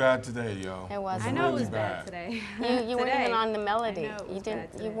can't. really bad today, yo. It was. I know it really was bad today. You weren't Today. even on the melody. I know it was You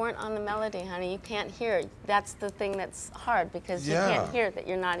didn't. bad You today. weren't on the melody, honey. You can't hear it. That's the thing that's hard because Yeah. you can't hear that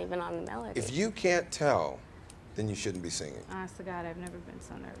you're not even on the melody. If you can't tell, then you shouldn't be singing. Honest to God, I've never been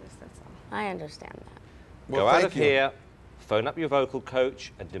so nervous. That's all. I understand that. Go out of thank you. here, phone up your vocal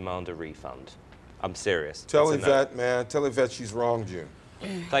coach and demand a refund. I'm serious. Tell It's a Yvette, man. Tell Yvette she's wronged you.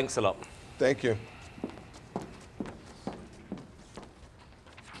 Thanks a lot. Thank you.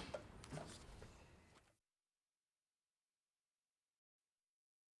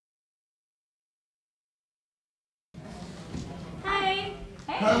 Hey.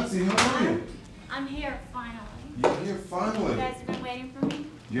 Hey. Patsy, how are you? I'm here finally. You're here finally. You guys have been waiting for me?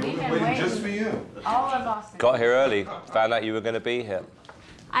 Yeah, we've been waiting just for you. All of Boston. Got here early. Found out you were going to be here.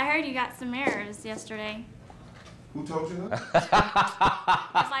 I heard you got some mirrors yesterday. Who told you that? Yes,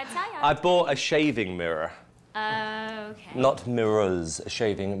 I tell you. I bought a shaving mirror. Okay. Not mirrors, a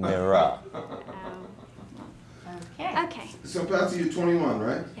shaving mirror. Okay. Okay. So, Patsy, you're 21,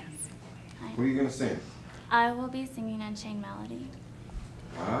 right? Yes. What are you going to sing? I will be singing Unchained Melody.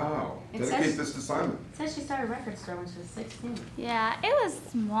 Wow. It Dedicate says- this to Simon. It says she started a record store when she was 16. Yeah, it was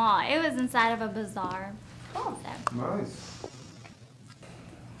small. It was inside of a bazaar. Cool. So. Nice.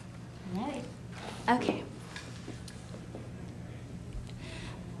 Ready? Okay.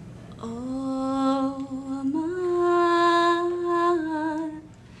 Oh, my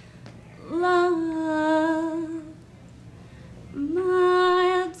love,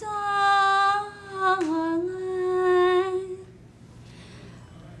 my darling,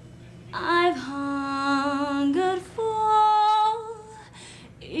 I've hungered for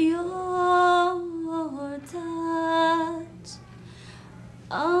your touch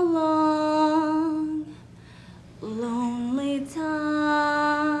a long, lonely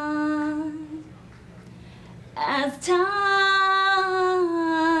time. As time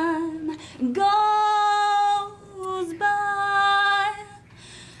goes by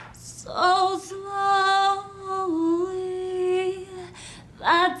so slowly,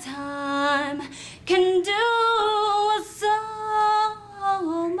 that time can do so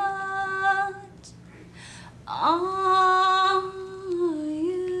much. Are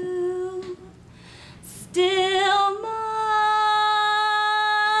you still mine?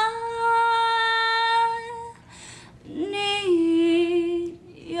 Need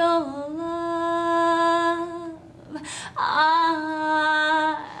your love. I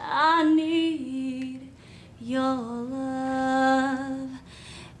need your love.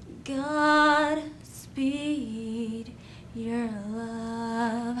 God speed your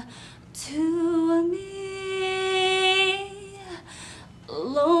love to me.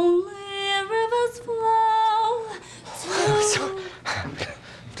 Lonely rivers flow to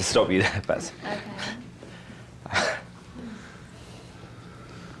To stop you there, Patsy. Okay.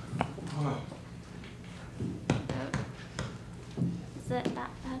 Is it that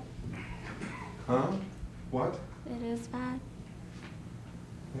bad? Huh? What? It is bad.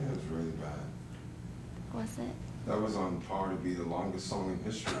 Yeah, it was really bad. Was it? That was on par to be the longest song in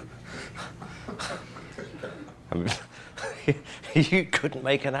history. I mean, you couldn't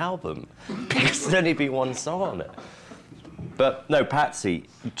make an album because there'd only be one song on it. But no, Patsy,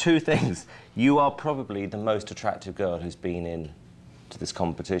 two things. You are probably the most attractive girl who's been in to this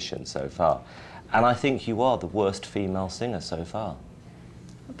competition so far. And I think you are the worst female singer so far.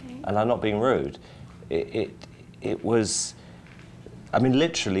 Okay. And I'm not being rude. It was, I mean,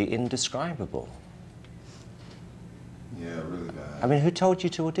 literally indescribable. Yeah, really bad. I mean, who told you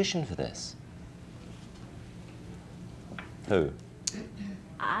to audition for this? Who?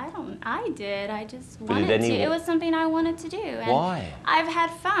 I did. I just But wanted did to. anyone- It was something I wanted to do. And Why? I've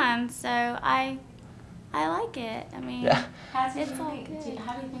had fun, so I like it. I mean, Yeah. it's all good.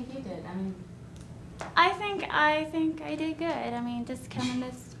 How do you think you did? I mean, I think I did good. I mean, just coming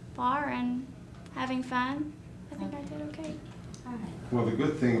this far and having fun, I think I did okay. all right. Well, the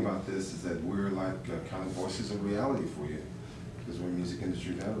good thing about this is that we're like kind of voices of reality for you, because we're music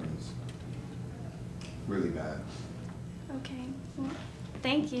industry veterans. Really bad. Okay. Well,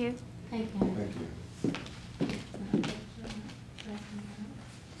 thank you. Thank you. Thank you.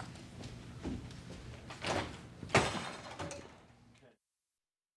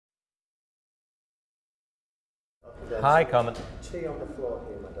 Hi, Carmen. Tea on the floor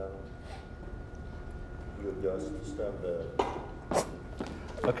here, madam. You just disturb the...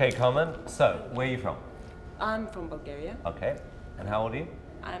 Okay, Carmen. So, where are you from? I'm from Bulgaria. Okay. And how old are you?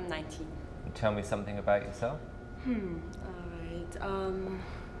 I'm 19. Tell me something about yourself. Alright.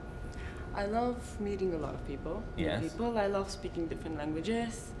 I love meeting a lot of people. new Yes. People. I love speaking different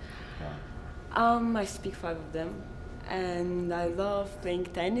languages. Yeah. I speak 5 of them. And I love playing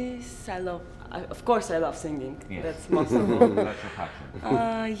tennis. Of course I love singing. Yes. That's most of all. That's your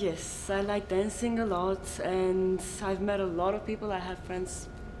passion. Yes, I like dancing a lot. And I've met a lot of people. I have friends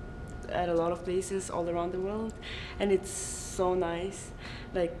at a lot of places all around the world. And it's so nice.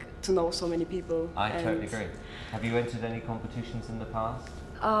 like to know so many people. I totally agree. Have you entered any competitions in the past?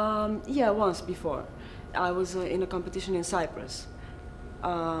 Yeah, once before. I was in a competition in Cyprus.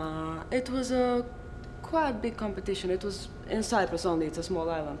 It was a quite big competition. It was in Cyprus only. It's a small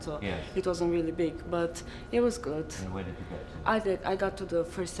island, so yes. It wasn't really big, but it was good. And where did you get to? I got to the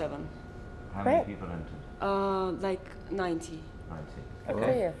first 7. How many people entered? Like 90. 90.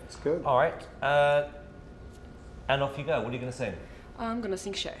 Okay. It's good. All right. And off you go. What are you going to sing? I'm gonna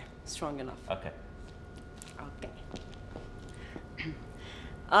sing Cher, Strong Enough. Okay. Okay.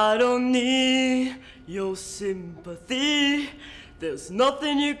 I don't need your sympathy. There's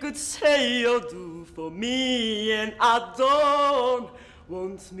nothing you could say or do for me, and I don't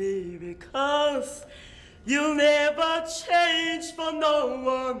want me because you'll never change for no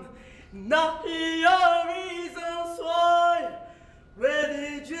one. Not your reasons why. Where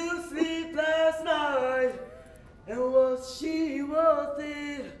did you sleep last night? And was she worth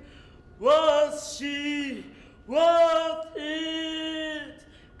it? Was she worth it?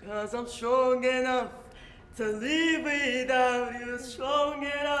 'Cause I'm strong enough to live without you, strong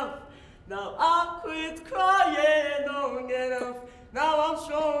enough. Now I quit crying long enough. Now I'm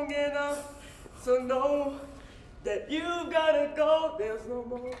strong enough to know that you gotta go. There's no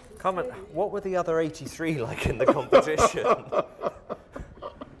more. Comment, what were the other 83 like in the competition?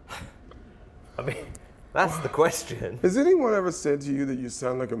 I mean, that's the question. Has anyone ever said to you that you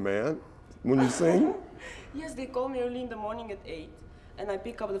sound like a man when you sing? Yes, they call me early in the morning at 8. And I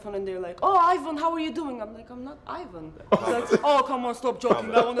pick up the phone and they're like, "Oh, Ivan, how are you doing?" I'm like, "I'm not Ivan." Like, "Oh, come on, stop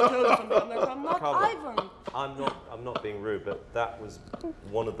joking. I want to tell you something." I'm like, "I'm not Ivan." I'm not being rude, but that was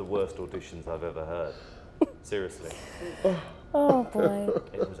one of the worst auditions I've ever heard. Seriously. Oh boy.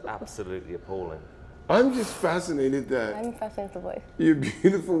 It was absolutely appalling. I'm just fascinated that I'm fascinated with the voice. you're a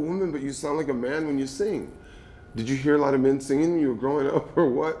beautiful woman, but you sound like a man when you sing. Did you hear a lot of men singing when you were growing up, or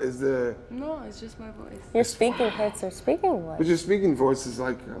what? Is there? No, it's just my voice. Your speaking hurts your speaking voice. But your speaking voice is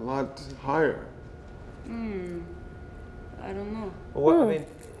like a lot higher. I don't know. Well, I mean,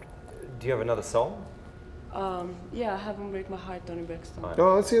 do you have another song? Yeah, I haven't break my heart, Tony Braxton.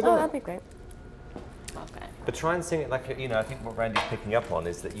 Oh, let's hear that. Oh, that'd be great. Okay. But try and sing it like, you know, I think what Randy's picking up on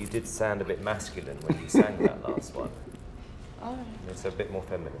is that you did sound a bit masculine when you sang that last one. All right. It's a bit more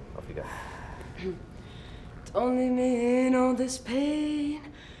feminine. Off you go. Don't leave me in all this pain.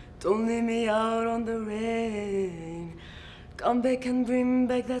 Don't leave me out on the rain. Come back and bring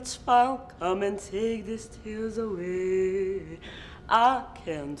back that smile. Come and take these tears away. I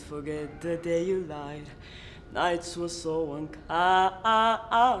can't forget the day you lied. Nights were so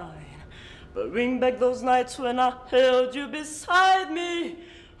unkind. But bring back those nights when I held you beside me.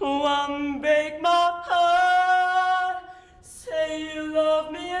 Unbreak my heart. Say you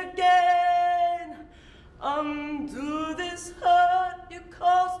love me again. Undo this hurt you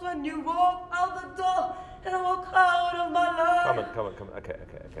caused when you walk out the door and I walk out of my life. Come on. Okay.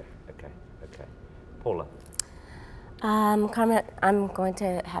 Paula. Carmen, I'm going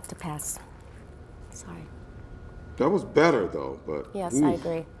to have to pass. Sorry. That was better though, but. Yes, oof.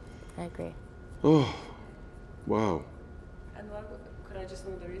 I agree. Oh, wow. And could I just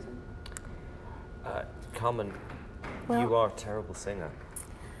know the reason? Carmen, you are a terrible singer.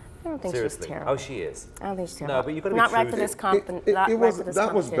 I don't think Seriously. she's terrible. Oh, she is. I don't think she's terrible. No, but you've got to be not right true for to this it. competition.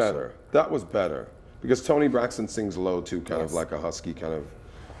 That was better. That was better. Because Tony Braxton sings low too, kind of like a husky kind of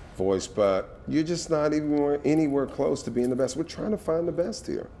voice, but you're just not even anywhere close to being the best. We're trying to find the best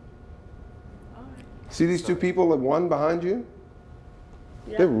here. See these two people that won behind you?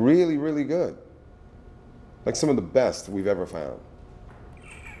 Yeah. They're really, really good. Like some of the best we've ever found.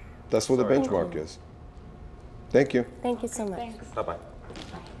 That's what the benchmark is. Thank you. Thank you so much. Thanks. Bye-bye.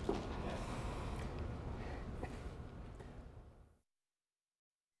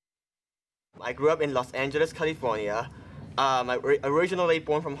 I grew up in Los Angeles, California. I'm originally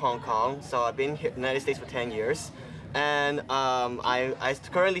born from Hong Kong, so I've been here in the United States for 10 years. And I'm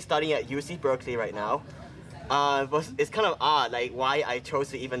currently studying at UC Berkeley right now. But it's kind of odd, like why I chose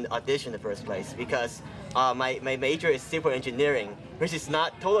to even audition in the first place, because my major is civil engineering, which is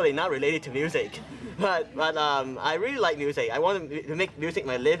totally not related to music. But I really like music. I want to make music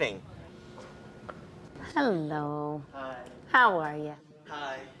my living. Hello. Hi. How are you?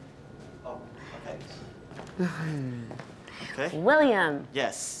 Hi. Oh, okay. Okay. William.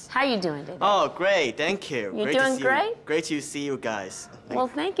 Yes. How are you doing today? Oh, great. Thank you. You great doing to see great? You. Great to see you guys. Well,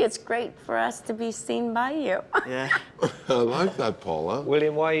 thank you. It's great for us to be seen by you. Yeah. I like that, Paula.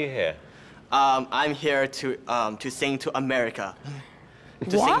 William, why are you here? I'm here to sing to America.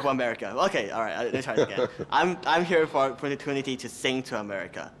 To sing for America. Okay, all right. Let's try it again. I'm here for an opportunity to sing to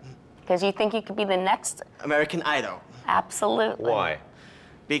America. Because you think you could be the next American Idol. Absolutely. Why?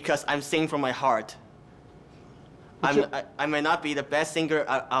 because I'm singing from my heart. I may not be the best singer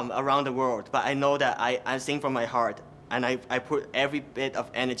around the world, but I know that I sing from my heart, and I put every bit of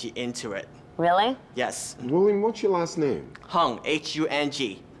energy into it. Really? Yes. William, what's your last name? Hung,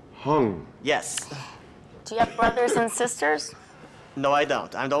 H-U-N-G. Hung. Yes. Do you have brothers and sisters? No, I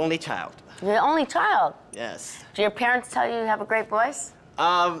don't. I'm the only child. You're the only child? Yes. Do your parents tell you you have a great voice?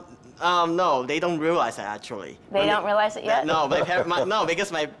 No, they don't realize that actually. They don't realize it yet? No, no,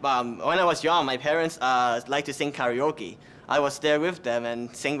 because when I was young, my parents like to sing karaoke. I was there with them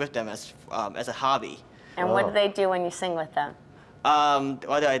and sing with them as a hobby. And what do they do when you sing with them?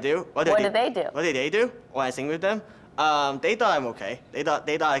 What did I do? What did they do? What did they do when I sing with them? They thought I'm okay. They thought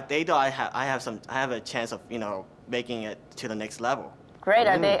I have a chance of making it to the next level. Great.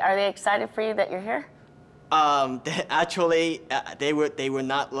 Are they excited for you that you're here? Actually, they would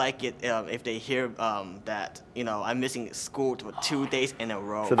not like it if they hear that I'm missing school for 2 days in a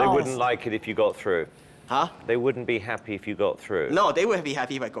row. So they wouldn't like it if you got through? Huh? They wouldn't be happy if you got through? No, they would be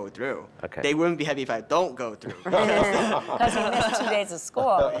happy if I go through. Okay. They wouldn't be happy if I don't go through. Because you missed 2 days of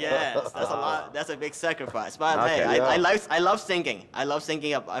school. Yes, that's a lot. That's a big sacrifice. But Okay, hey, yeah. I love singing. I love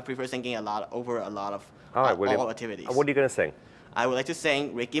singing. I prefer singing a lot over a lot of All right, William. all activities. What are you going to sing? I would like to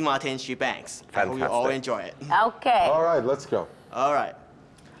sing Ricky Martin's She Bangs. I hope you all Fantastic. enjoy it. Okay. All right, let's go. All right.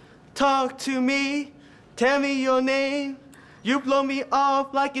 Talk to me, tell me your name. You blow me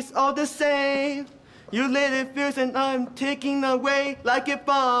off like it's all the same. You lit it fierce and I'm taking away like a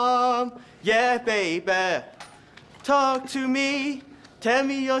bomb. Yeah, baby. Talk to me, tell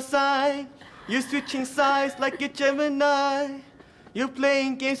me your sign. You switching sides like a Gemini. You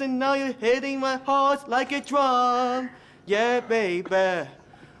playing games and now you're hitting my heart like a drum. Yeah, baby.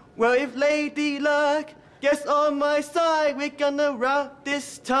 Well, if Lady Luck gets on my side, we're gonna rock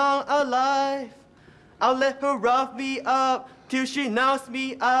this town alive. I'll let her rough me up till she knocks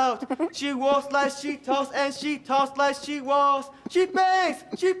me out. She walks like she talks and she talks like she walks. She bangs,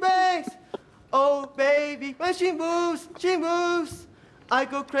 she bangs. Oh, baby, when she moves, she moves. I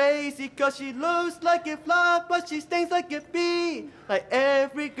go crazy cause she looks like a fly, but she stings like a bee. Like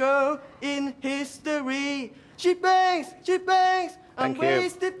every girl in history. She bangs, she bangs. I'm Thank you.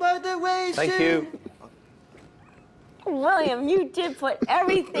 wasted by the way Thank she... you. William, you did put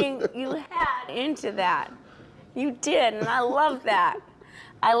everything you had into that. You did, and I love that.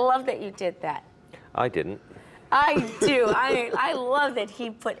 I love that you did that. I didn't. I do. I love that he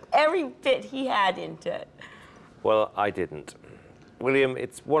put every bit he had into it. Well, I didn't. William,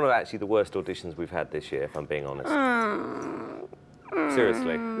 it's one of actually the worst auditions we've had this year, if I'm being honest.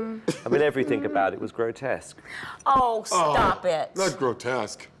 Seriously. I mean, everything about it was grotesque. Oh, stop it. Not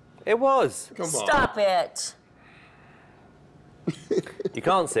grotesque. It was. Come on. Stop it. You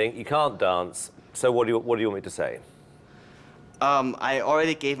can't sing, you can't dance, so what do you want me to say? I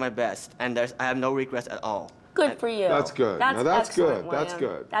already gave my best, and I have no regrets at all. Good for you. That's good. Now that's excellent, good. That's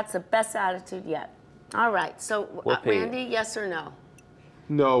William. good. That's the best attitude yet. All right, so Whoopee. Randy, yes or no?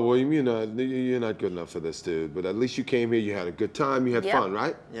 No, William, you're not good enough for this, dude. But at least you came here, you had a good time, you had Yep. fun,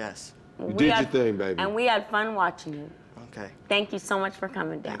 right? Yes. You did your thing, baby. And we had fun watching you. Okay. Thank you so much for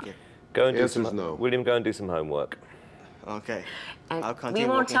coming down. Thank you. Go and do Answer's some, no. William, go and do some homework. Okay. And I'll continue we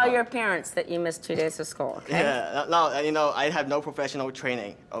won't working tell hard. your parents that you missed 2 days of school, okay? Yeah, no, I have no professional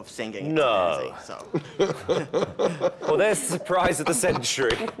training of singing. No. or dancing, so. Well, there's the surprise of the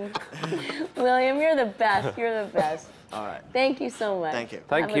century. William, you're the best. You're the best. All right. Thank you so much. Thank you.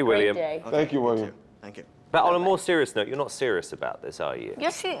 Thank Have you, a great William. Day. Okay, Thank you, William. Thank you. But on a more serious note, you're not serious about this, are you?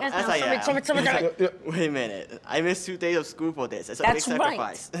 Yes, he is. Yes, I am. Wait a minute. I missed 2 days of school for this. It's a That's big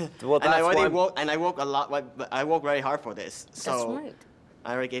right. sacrifice. Well, and I that's already why- work, and I work a lot. But I work very hard for this. So That's right.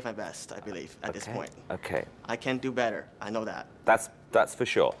 I already gave my best, I believe, at this point. Okay. I can do better. I know that. That's for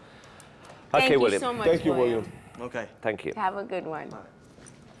sure. Thank Okay, you William. so much, Thank you, William. Okay. Thank you. Have a good one.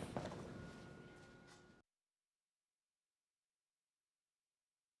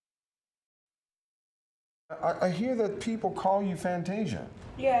 I hear that people call you Fantasia.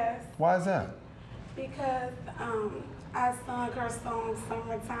 Yes, Why is that? because I sung her song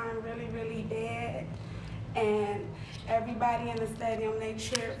Summertime really, really bad. And everybody in the stadium, they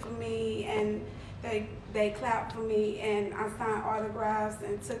cheered for me and they clapped for me, and I signed autographs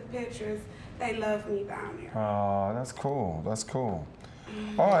and took pictures. They love me down there. Oh, that's cool. That's cool.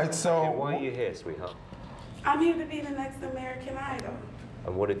 All right, so Why are you here, sweetheart? I'm here to be the next American Idol.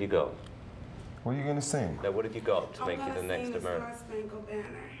 And what have you got? what are you gonna sing? No, what have you got to I'm make you gonna the next sing the American? Star Spangled Banner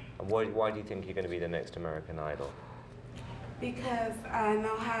And why do you think you're going to be the next American Idol? because I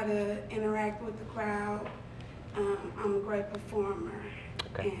know how to interact with the crowd. I'm a great performer.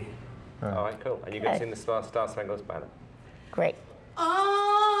 Okay. And All right, cool. And you're going to sing the Star Spangled Banner? Great.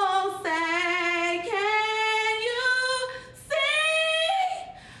 oh,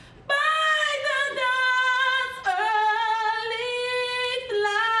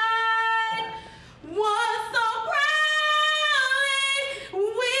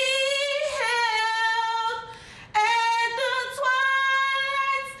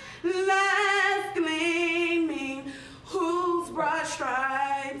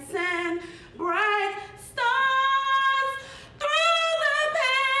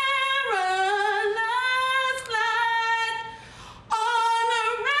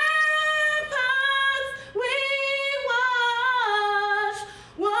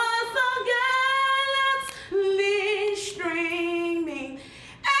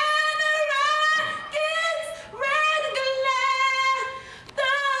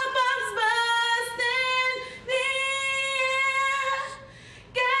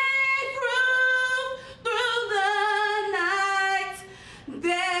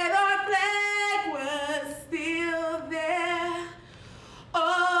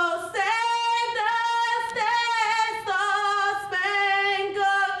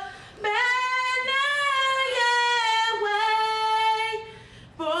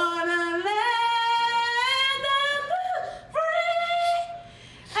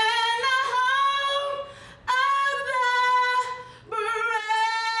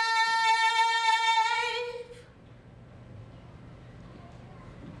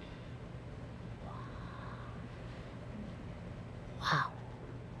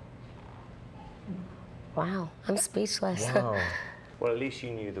 Wow, I'm speechless. Wow. Well, at least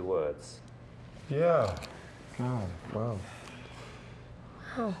you knew the words. Yeah. God, wow.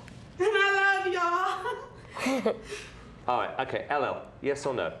 Wow. And I love y'all. All right, okay, LL, yes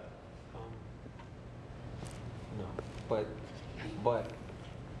or no? No, but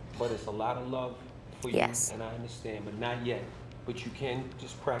it's a lot of love for you, and I understand, but not yet. But you can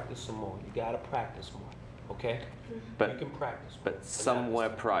just practice some more. You gotta practice more, okay? But, you can practice. But somewhere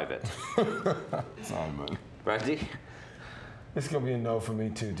private. Simon. Randy? It's gonna be a no for me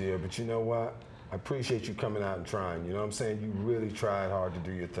too, dear, but you know what? I appreciate you coming out and trying, you know what I'm saying? You really tried hard to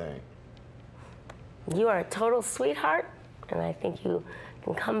do your thing. You are a total sweetheart, and I think you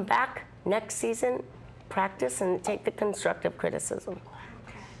can come back next season, practice, and take the constructive criticism.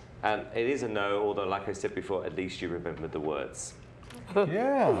 And it is a no, although like I said before, at least you remembered the words.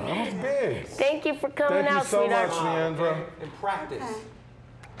 Yeah, that was big. Thank you for coming out, sweetheart. sweetheart. Thank you so much, Leandra. And practice.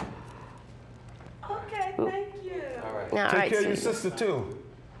 Okay, thank you. All right. Now, Take care of your sister too.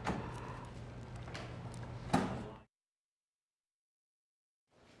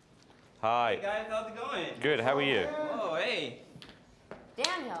 Hi. Hey guys, how's it going? Good, how are you? Oh, hey.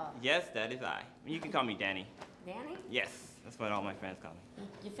 Daniel. Yes, that is I. You can call me Danny. Danny? Yes, that's what all my friends call me.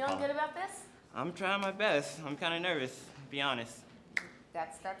 You feeling good about this? I'm trying my best. I'm kind of nervous, to be honest.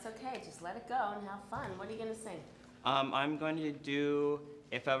 That's okay. Just let it go and have fun. What are you gonna sing? I'm going to do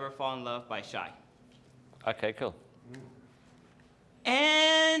If Ever Fall in Love by Shy. Okay, cool.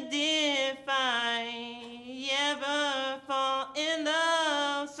 And if I ever fall in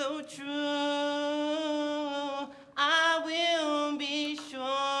love so true, I will be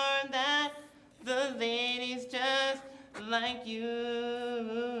sure that the lady's just like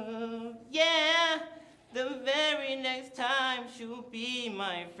you. Yeah, the very next time she'll be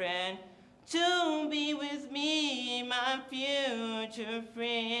my friend, to be with me, my future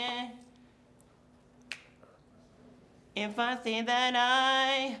friend. If I say that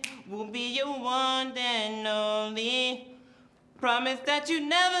I will be your one and only, promise that you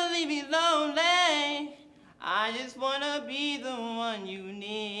never leave me lonely. I just wanna be the one you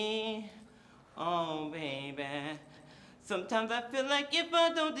need. Oh, baby. Sometimes I feel like if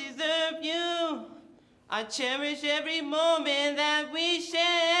I don't deserve you, I cherish every moment that we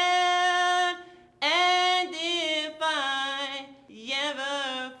shared. And if I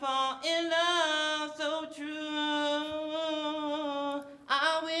ever fall in love so true,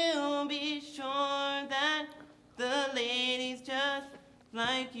 I will be sure that the lady's just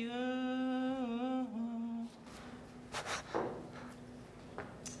like you.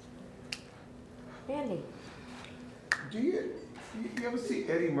 Randy. Do you ever see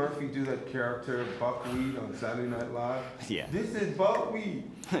Eddie Murphy do that character Buckwheat on Saturday Night Live? Yeah. This is Buckwheat.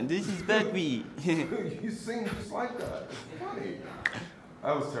 This is Buckwheat. You sing just like that. It's funny.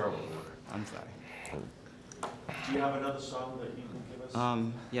 That was terrible. I'm sorry. Do you have another song that you can give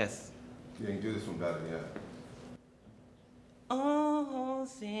us? Yes. You can do this one better, yeah. Oh,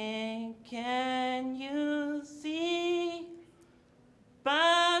 say, can you see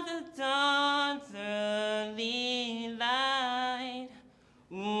by the dawn's early light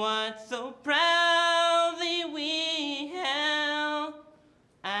what so proudly we held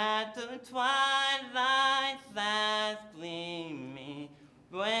at the twilight's last gleaming,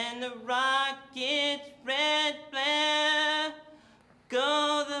 when the rocket's red flare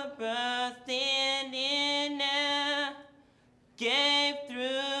go the bursting in air, gave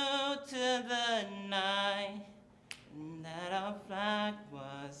through to the night, and that our flag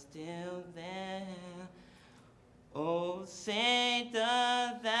was still there. Oh, say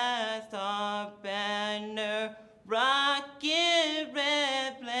does that star banner rocket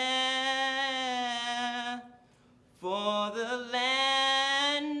red flare for the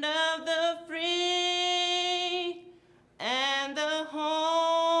land of the free and the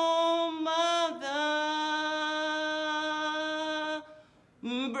home of the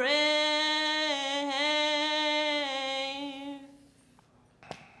brave.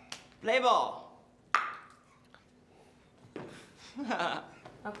 Play ball.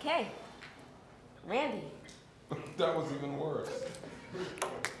 Okay. Randy. That was even worse.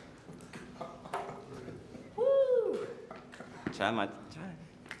 Woo! Try.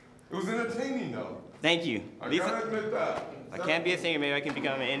 It was entertaining though. Thank you. I gotta admit that. I can't be a singer, maybe I can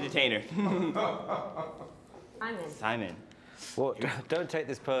become an entertainer. I'm in. Simon. Well, don't take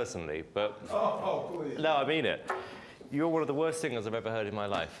this personally, but... Oh, please. No, I mean it. You're one of the worst singers I've ever heard in my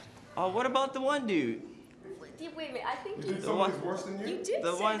life. Oh, what about the one dude? Wait a minute, I think You you think somebody's worse than you? You did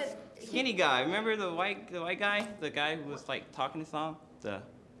The say one that. skinny guy. Remember the white guy? The guy who was like talking the song?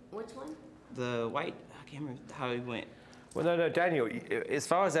 Which one? The white, I can't remember how he went. Well, no, Daniel, as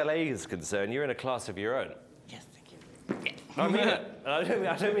far as LA is concerned, you're in a class of your own. Yes, thank you. I mean it. I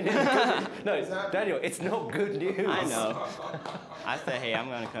don't mean it. No, Daniel, it's not good news. I know. I said, hey, I'm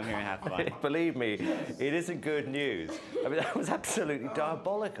going to come here and have fun. Believe me, it isn't good news. I mean, that was absolutely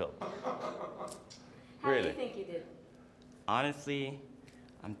diabolical. How do you think you did? Honestly,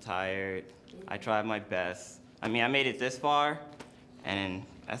 I'm tired. I tried my best. I mean, I made it this far, and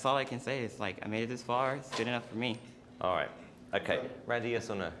that's all I can say. It's like, I made it this far. It's good enough for me. All right. Okay. Randy, yes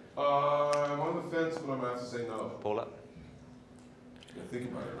or no? I'm on the fence, but I'm going to have to say no. Paula? Yeah,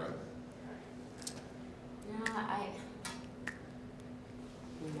 think about it, right?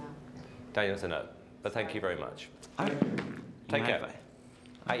 No. Daniel's a no. But thank you very much. All right. Take care. Bye.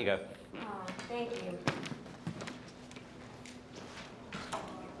 Out you go. Oh, thank you.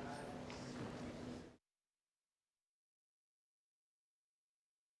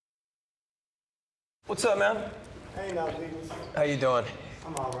 What's up, man? Hey, now, people. How you doing?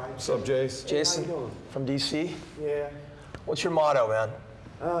 I'm all right. What's up, Jace? Jason, how you doing? from DC. Yeah. What's your motto, man?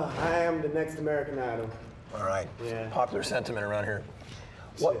 I am the next American Idol. All right. Yeah. Popular sentiment around here.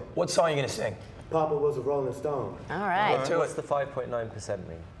 What song are you gonna sing? Papa was a Rolling Stone. All right. What's the 5.9%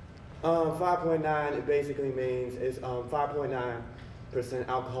 mean? 5.9, it basically means it's 5.9%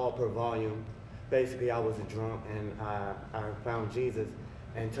 alcohol per volume. Basically, I was a drunk and I found Jesus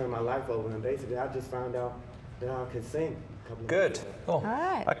and turned my life over. And basically, I just found out that I could sing. Good. Cool. All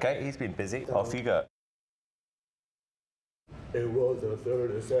right. Okay, he's been busy. Off you go. It was the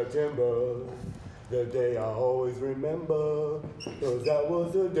 3rd of September, the day I always remember, 'cause that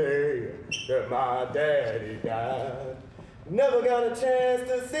was the day that my daddy died. Never got a chance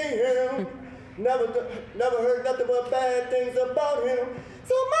to see him, never heard nothing but bad things about him.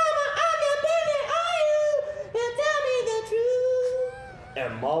 So mama, I'm depending on you to tell me the truth.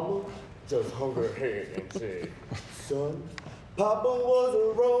 And mama just hung her head and said, son, Papa was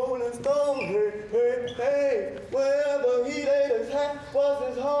a rolling stone, hey, hey, hey. Wherever he laid his hat was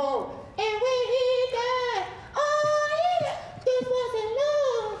his home. And when he died, oh, this wasn't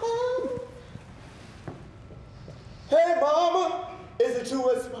long. Hey, mama, is it true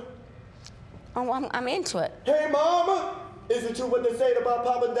what's... Oh, I'm into it. Hey, mama, is it true what they say about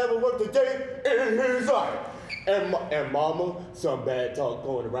Papa never worked a day in his life? And mama, some bad talk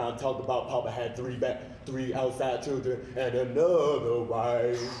going around talking about Papa had three outside children and another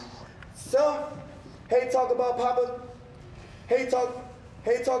wife. Some talk about Papa.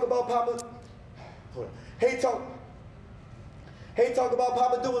 Talk about Papa. Talk about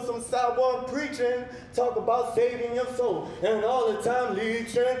Papa doing some sidewalk preaching. Talk about saving your soul and all the time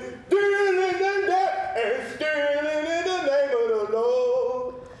leeching. Dealing in that and stealing in the name of the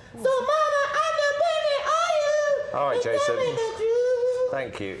Lord. So mama, I'm depending on you. All right, to tell Jason. me the truth.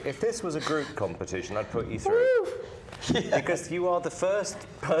 Thank you. If this was a group competition, I'd put you through. Because you are the first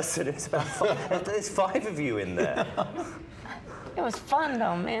person. It's about there's 5 of you in there. It was fun,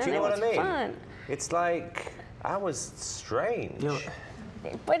 though, man. Do you know what I mean? Fun. It's like, that was strange.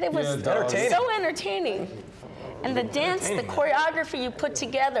 But it was so entertaining. And the dance, the choreography you put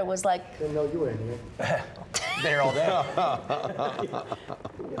together was like... Didn't know you were in here. There all day.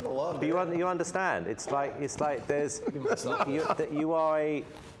 But you understand? It's like there's you are a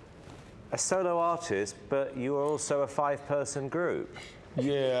solo artist, but you are also a 5-person group.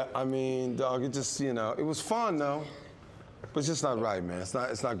 Yeah, I mean, dog, it just, it was fun though, but it's just not right, man. It's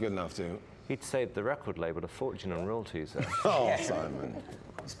not good enough, dude. He'd saved the record label a fortune on royalties. Oh, Simon.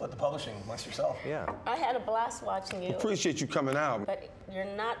 You split the publishing amongst yourself. Yeah. I had a blast watching you. Appreciate you coming out. But you're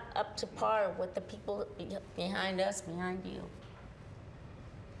not up to par with the people behind us, behind you.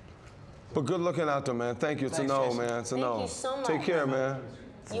 But good looking out there, man. Thank you. It's a no, Jason. man. It's a Thank no. you so much. Take care, man.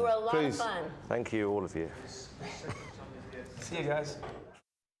 You were a lot Peace. of fun. Thank you, all of you. See you guys.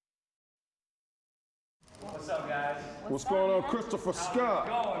 What's up, guys? What's going on, Christopher Scott?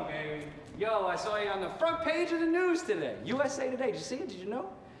 How's it going, baby? Yo, I saw you on the front page of the news today. USA Today. Did you see it? Did you know?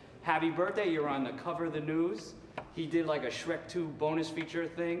 Happy birthday. You're on the cover of the news. He did like a Shrek 2 bonus feature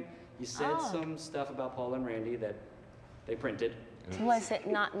thing. You said some stuff about Paul and Randy that they printed. Was it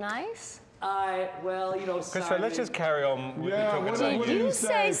not nice? Well, Christopher, let's just carry on. Yeah, what did you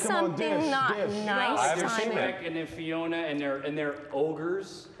say something not nice, I haven't Simon? seen Shrek and then Fiona and they're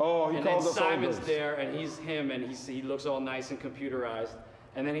ogres. Oh, he and called then us Simon's ogres. there and he's him and he looks all nice and computerized.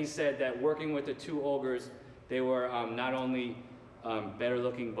 And then he said that working with the 2 ogres, they were not only better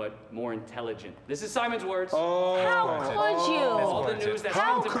looking but more intelligent. This is Simon's words. Oh. How could you? All the news that's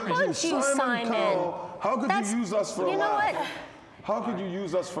How been could you, Simon? Cowell, how could you use us for a You know laugh? what? How could you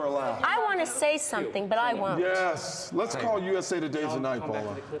use us for a laugh? I want to say something, but I won't. Yes. Let's call USA Today tonight,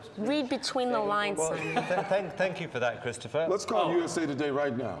 Paula. Read between the lines, Simon. Thank you for that, Christopher. Let's call USA Today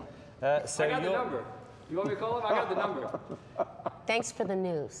right now. So I got the number. You want me to call him? I got the number. Thanks for the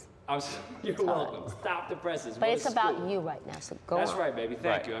news. You're welcome. Stop the presses. But it's about you right now, so go That's on. right, baby.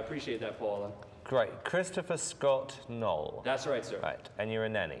 Thank you. I appreciate that, Paula. Great. Christopher Scott Knoll. That's right, sir. Right. And you're a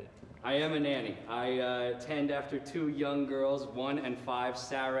nanny. I am a nanny. I tend after two young girls, 1 and 5,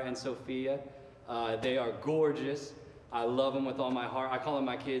 Sarah and Sophia. They are gorgeous. I love them with all my heart. I call them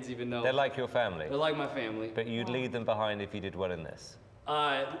my kids, even though... They're like your family. They're like my family. But you'd leave them behind if you did well in this.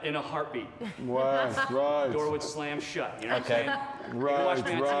 In a heartbeat. Right. Door would slam shut, you know Okay. what I'm saying? You can watch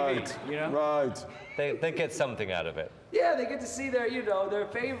me on TV, you know? Right. They get something out of it. Yeah, they get to see their, their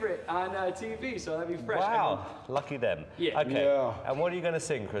favorite on TV, so that'd be fresh. Wow, lucky them. Yeah. Okay. Yeah. And what are you going to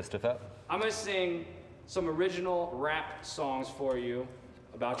sing, Christopher? I'm gonna sing some original rap songs for you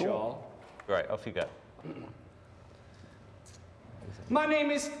about y'all. Right, off you go. My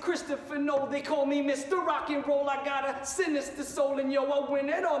name is Christopher Knoll, they call me Mr. Rock and Roll. I got a sinister soul and yo, I win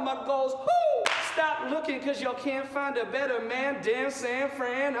at all my goals. Woo! Stop looking cause y'all can't find a better man. Damn San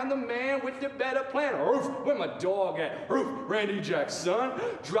Fran, I'm the man with the better plan. Roof, where my dog at? Roof, Randy Jack's son.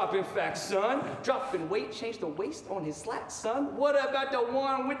 Dropping facts, son. Dropping weight, change the waist on his slacks, son. What about the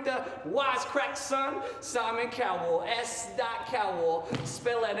one with the wisecrack, son? Simon Cowell, S. Cowell.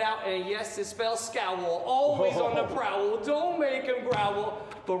 Spell it out and yes, it spells scowl. Always on the prowl, don't make him growl,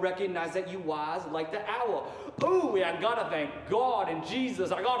 but recognize that you wise like the owl. Ooh, I gotta thank God and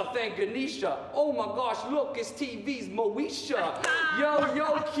Jesus. I gotta thank Ganesha. Oh my gosh, look, it's TV's Moesha.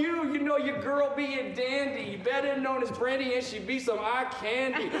 Yo, Q, you know your girl be a dandy. Better known as Brandy, and she be some eye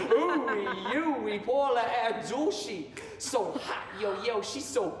candy. Ooh, Paula Abdul, she so hot. Yo, she's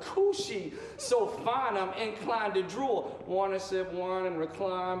so cushy. So fine, I'm inclined to drool. Wanna sip wine and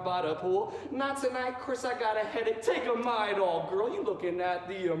recline by the pool? Not tonight, Chris, I got a headache. Take a Midol, girl. You looking at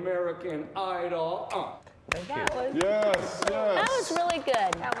the American Idol. Thank you. Yes. That was really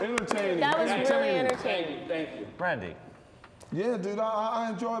good. Entertaining. That was really entertaining. Thank you. Randy. Yeah, dude, I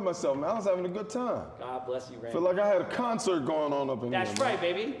enjoyed myself, man. I was having a good time. God bless you, Randy. Feel like I had a concert going on up in here. That's right,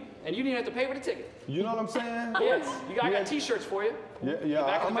 baby. And you didn't have to pay for the ticket. You know what I'm saying? Yes. I got T-shirts for you. Yeah,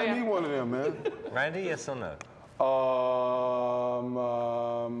 I might need one of them, man. Randy, yes or no?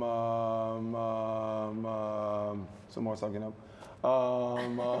 Some more sucking up.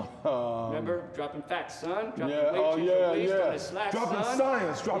 Remember, dropping facts, son. Dropping Yeah, weight, on his slacks, dropping son.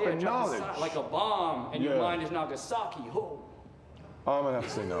 science, dropping knowledge. Like a bomb, and your mind is Nagasaki. Ho. I'm gonna have to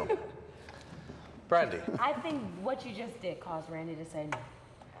say no. Brandy. I think what you just did caused Randy to say no.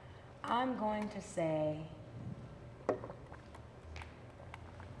 I'm going to say...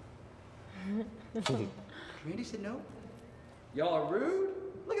 Randy said no? Y'all are rude?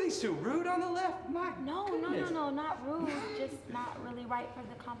 Look at these two, rude on the left. My goodness. No, not rude. Just not really right for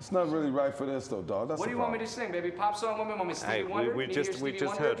the competition. It's not really right for this though, dog. That's What do you want me to sing, baby? Pop song? Want me to Stevie Wonder? we just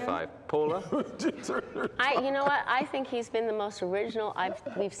heard again? 5. Paula? You know what? I think he's been the most original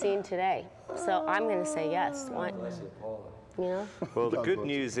we've seen today. So I'm going to say yes. Why? Bless you, Paula. You know? Well, the good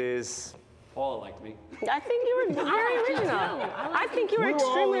news is... Paula liked me. I think you were very original. I think you were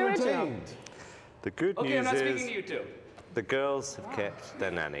extremely original. The good Okay, news I'm not is... speaking to you two. The girls have kept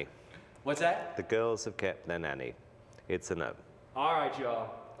their nanny. What's that? The girls have kept their nanny. It's a no. All right, y'all.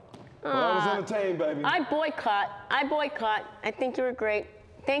 Well, I was entertained, baby. I boycott. I think you were great.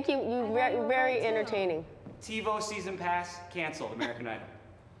 Thank you. You were very entertaining. TiVo season pass canceled. American Idol.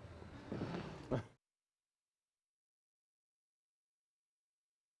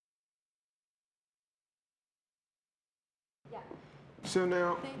 So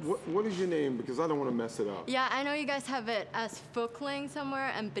now, what is your name? Because I don't want to mess it up. Yeah, I know you guys have it as Folkling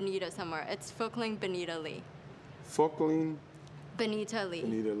somewhere and Benita somewhere. It's Folkling Benita Lee. Folkling Benita Lee.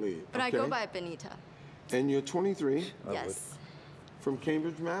 Benita Lee. But I go by Benita. And you're 23? Yes. From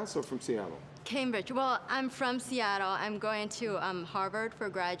Cambridge, Mass. or from Seattle? Cambridge. Well, I'm from Seattle. I'm going to Harvard for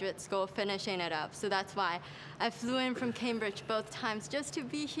graduate school, finishing it up. So that's why I flew in from Cambridge both times just to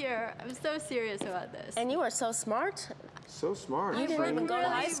be here. I'm so serious about this. And you are so smart. So smart. You didn't even go to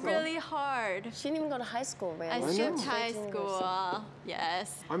high school. Really hard. She didn't even go to high school, really. I skipped high school.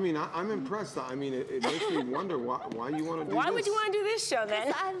 Yes. I mean, I'm impressed. I mean, it makes me wonder why you want to do this. Why would you want to do this show then?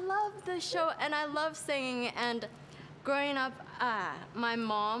 Because I love the show and I love singing. And growing up, my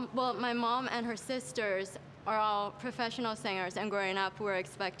mom and her sisters are all professional singers. And growing up, we were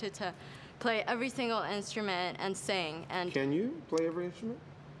expected to play every single instrument and sing. And can you play every instrument?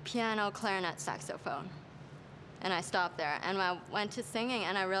 Piano, clarinet, saxophone. And I stopped there, and I went to singing,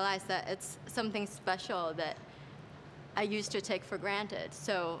 and I realized that it's something special that I used to take for granted.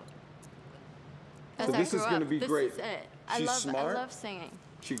 So as So I this grew is going to up, be this great. is it. She's I smart. love singing.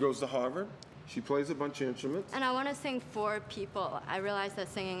 She goes to Harvard. She plays a bunch of instruments. And I want to sing for people. I realize that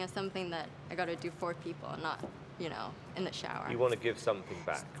singing is something that I got to do for people, not, you know, in the shower. You want to give something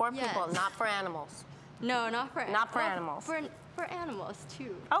back. For people, not for animals. No, not for Not for animals. For animals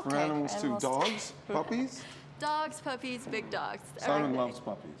too. Okay. For animals too. Dogs? Puppies? Dogs, puppies, big dogs. Simon everything. loves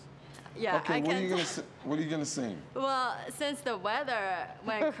puppies. Yeah, Okay, I what are can. you gonna what are you gonna sing? Well, since the weather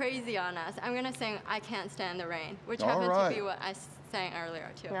went crazy on us, I'm gonna sing "I Can't Stand the Rain," which All happened right. to be what I sang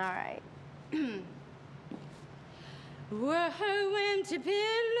earlier too. All right. Where her winter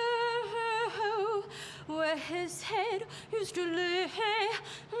pillow, where his head used to lay.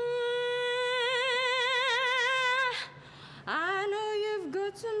 I know you've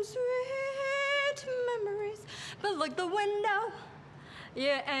got some sweet memories, but look the window,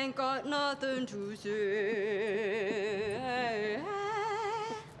 you ain't got nothing to say.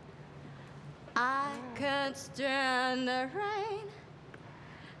 I can't stand the rain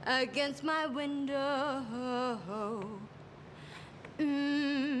against my window,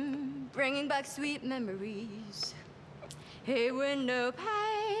 bringing back sweet memories. Hey, window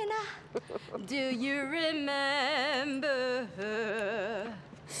pane, do you remember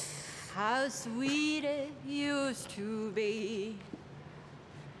how sweet it used to be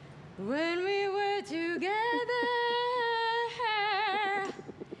when we were together?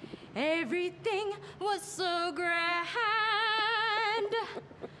 Everything was so grand.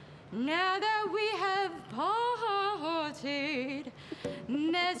 Now that we have parted,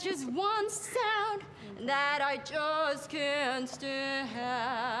 there's just one sound that I just can't stand.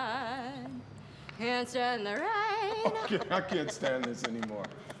 Can't stand the rain. Okay, I can't stand this anymore.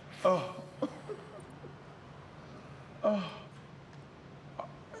 Oh. Oh.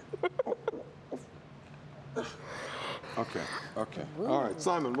 Okay, okay. All right,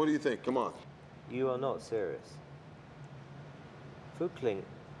 Simon, what do you think? Come on. You are not serious. Fukling,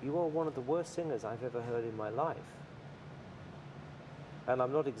 you are one of the worst singers I've ever heard in my life. And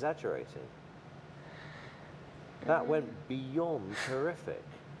I'm not exaggerating. That went beyond terrific.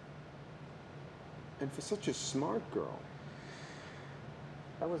 And for such a smart girl.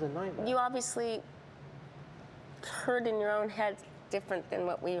 That was a nightmare. You obviously heard in your own head different than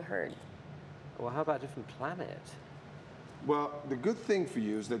what we heard. Well, how about a different planet? Well, the good thing for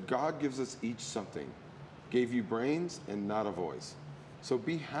you is that God gives us each something. Gave you brains and not a voice. So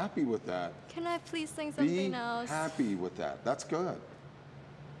be happy with that. Can I please sing something Be else? happy with that. That's good.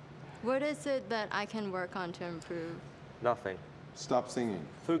 What is it that I can work on to improve? Nothing. Stop singing.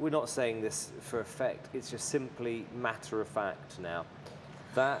 We're not saying this for effect. It's just simply matter of fact now.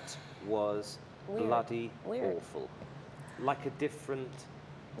 That was bloody awful. Like a different,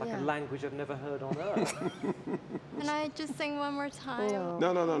 like a language I've never heard on earth. Can I just sing one more time?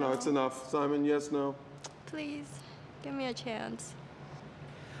 No, it's enough. Simon, yes, no? Please, give me a chance.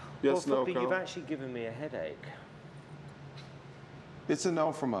 Yes, well, no, Fuppy, Cowell? you've actually given me a headache. It's a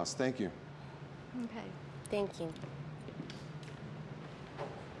no from us. Thank you. Okay. Thank you.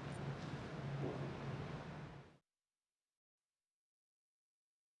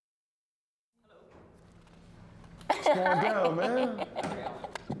 What's going down, man?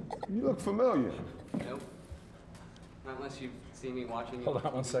 You look familiar. Nope. Not unless you've seen me watching you. Hold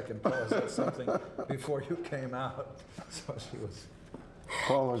on 1 second. Paula said something before you came out. So she was.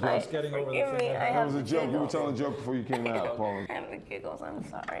 Paula, just getting over the thing. That was a joke. You were telling a joke before you came out, Paula. I have the giggles. I'm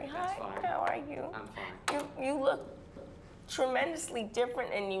sorry. That's Hi. fine. How are you? I'm fine. You look tremendously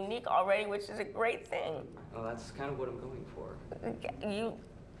different and unique already, which is a great thing. Well, that's kind of what I'm going for. You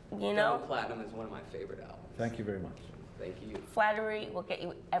Double know, Platinum is one of my favorite albums. Thank you very much. Thank you. flattery will get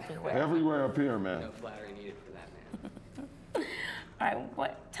you everywhere. Everywhere up here, man. No flattery needed for that, man. All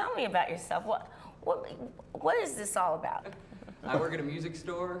right. Tell me about yourself. What is this all about? I work at a music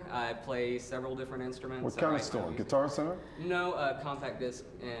store. I play several different instruments. What I kind of write my store? music. Guitar Center? No, compact disc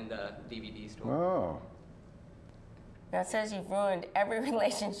and DVD store. Oh. Now it says you've ruined every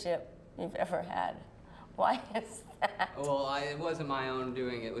relationship you've ever had. Why is that? Well, it wasn't my own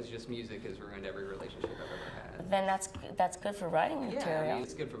doing. It was just music has ruined every relationship I've ever had. Then that's good for writing Yeah, material. I mean,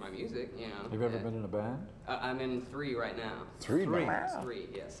 it's good for my music, you know. You've ever been in a band? I'm in 3 right now. Three? Wow. 3,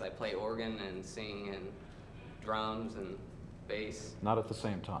 yes. I play organ and sing and drums and bass. Not at the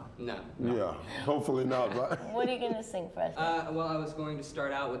same time. No. Yeah, hopefully not, right? What are you going to sing for us? Well, I was going to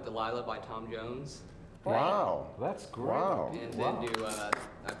start out with Delilah by Tom Jones. Wow. That's great. Wow. And then do I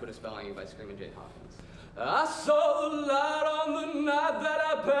Put a Spell on You by Screaming Jay Hawkins. I saw the light on the night that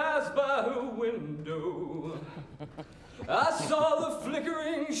I passed by her window. I saw the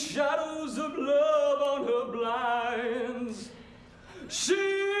flickering shadows of love on her blind.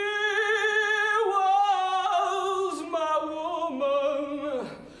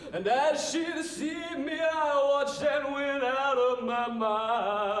 And as she deceived me, I watched and went out of my mind.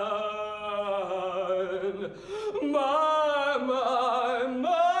 My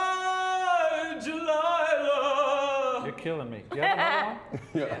Delilah. You're killing me. Do you have another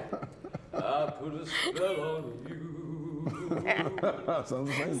one? Yeah. I put a spell on you. Sounds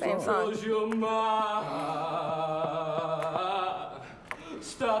the Same song. 'Cause you're mine.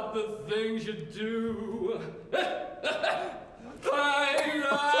 Stop the things you do.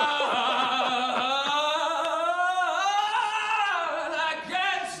 I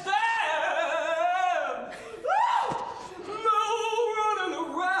can't stand. No running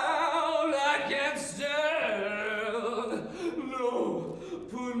around. I can't stand. No,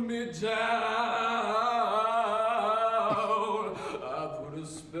 put me down. I put a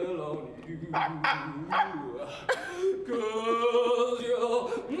spell on you. 'Cause you're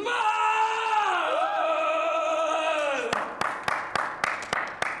mine.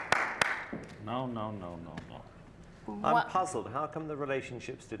 No. I'm puzzled. How come the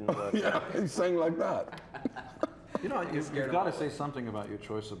relationships didn't work Yeah, out? he sang like that. You know, you've got to say something about your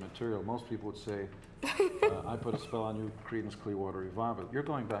choice of material. Most people would say, I put a spell on you, Creedence Clearwater Revival. You're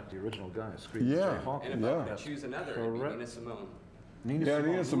going back to the original guys, Creedence J. Hawkins. And if I could choose another, it'd be Nina Simone.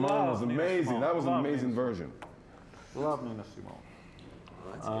 Nina Simone was amazing. That was an amazing version. Love Nina Simone.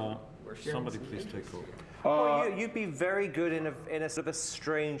 Somebody please take over. Well, you'd be very good in a sort of a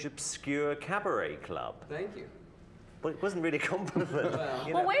strange, obscure cabaret club. Thank you. Well, it wasn't really a compliment.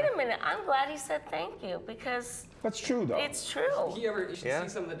 Well, wait a minute. I'm glad he said thank you because that's true, though. It's true. You should see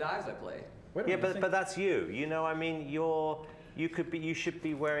some of the dives I play. Yeah, but that's you. You know, I mean, you should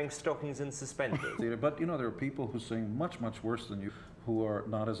be wearing stockings and suspenders. But you know, there are people who sing much worse than you who are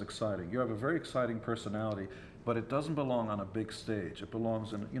not as exciting. You have a very exciting personality, but it doesn't belong on a big stage. It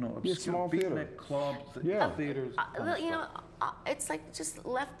belongs in, you know, obscure beatnik clubs, theaters. It's like just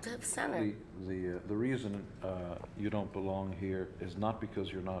left of center. The reason you don't belong here is not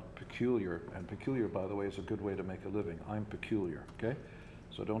because you're not peculiar, and peculiar, by the way, is a good way to make a living. I'm peculiar, okay?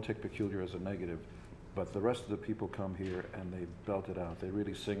 So don't take peculiar as a negative. But the rest of the people come here and they belt it out. They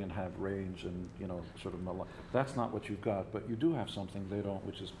really sing and have range and, you know, sort of that's not what you've got, but you do have something they don't,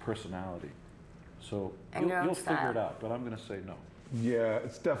 which is personality. So you'll figure it out, but I'm going to say no. Yeah,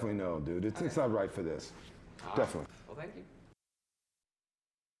 it's definitely no, dude. It's not right for this. Definitely. Well, thank you.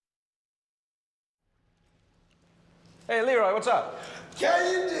 Hey, Leroy, what's up?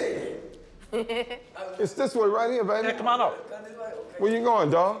 Can you dig it? It's this way right here, baby. Yeah, come on up. Where you going,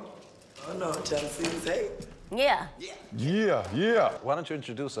 dog? Oh, no, I'm trying to see what's hey. Yeah. Yeah. Why don't you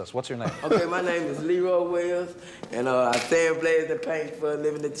introduce us? What's your name? Okay, my name is Leroy Wells, and I sandblaze and paint for a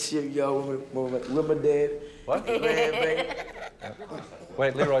living at the shipyard with my dad. What?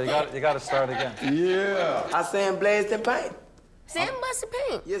 Wait, Leroy, you got to start again. Yeah. I sandblaze and paint. Sandblast and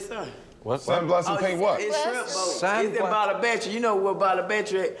paint? Yes, sir. What? Sandblast and paint what? It's shrimp boat. It's in Balabetra. You know what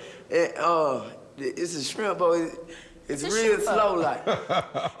Balabetra is? It's a shrimp boat. It's real slow like.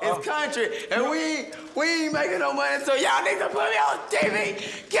 It's country, and we ain't making no money, so y'all need to put me on TV.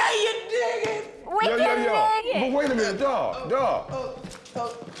 Can you dig it? We can dig it. But wait a minute, dog.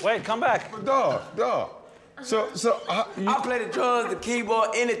 Wait, come back. Dog. So I play the drums, the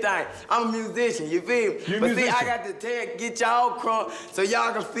keyboard, anything. I'm a musician, you feel me? See, I got to get y'all crunk so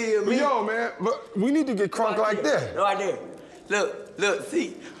y'all can feel me. Yo, man, but we need to get crunk like that. Right there. Look,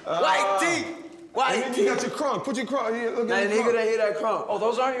 see. White teeth. And then you got your crunk. Put your crunk here. Look at your your nigga that hear that crunk. Oh,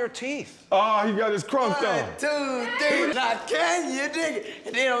 those aren't your teeth. Oh, he got his crunk done. 1, 2, 3. Now, can you dig it?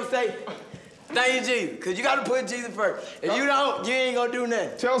 And then I'm say, thank you, Jesus. Because you got to put Jesus first. If you don't, you ain't going to do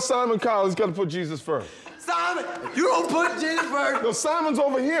nothing. Tell Simon Cowell he's got to put Jesus first. Simon, you don't put Jesus first. No, Simon's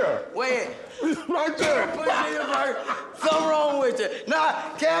over here. Where? Right there. Put Jesus first. Something wrong with you.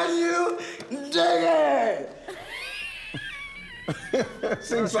 Now, can you dig it?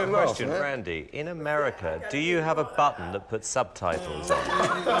 Sing something else, question, man. Randy. In America, do you have a button that puts subtitles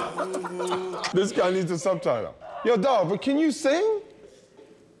on? This guy needs a subtitle. Yo, dog, but can you sing?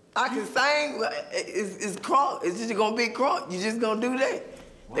 I can sing, but it's crunk. It's just gonna be crunk. You just gonna do that.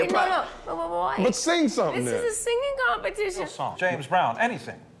 No. But sing something This then. is a singing competition. Song. James Brown,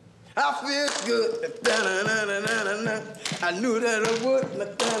 anything. I feel good. I knew that I would.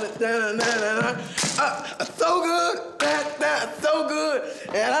 So good. So good.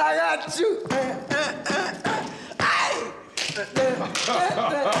 And I got you.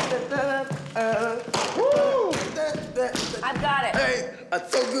 I've got it. Hey,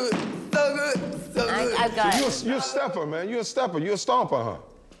 so good. I've got it. You're a stepper, man. You're a stepper. You're a stomper, huh?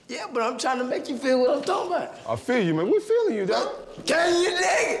 Yeah, but I'm trying to make you feel what I'm talking about. I feel you, man. We're feeling you, dog. Can you dig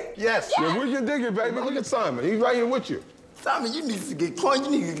it? Yes. Yeah, we can dig it, baby. Look at Simon. He's right here with you. Simon, you need to get crunk.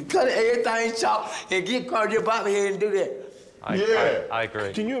 You need to cut everything chop and get crunk your bobby head and do that. I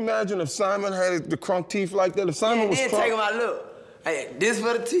agree. Can you imagine if Simon had the crunk teeth like that? If Simon was then crunk... take him out, look. Hey, this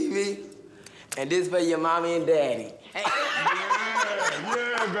for the TV, and this for your mommy and daddy. Hey.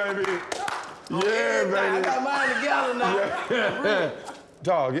 Yeah, baby. Yeah, baby. I got mine together now. Yeah.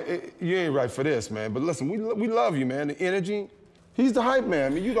 Dog, you ain't right for this, man. But listen, we love you, man. The energy. He's the hype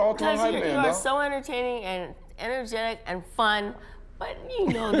man. I mean, you the ultimate hype man, you dog. are so entertaining and energetic and fun, but you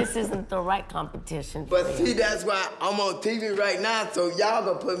know this isn't the right competition. But see, that's why I'm on TV right now, so y'all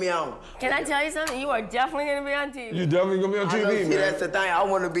gonna put me on. Can I tell you something? You are definitely gonna be on TV. You definitely gonna be on TV, man. See, that's the thing. I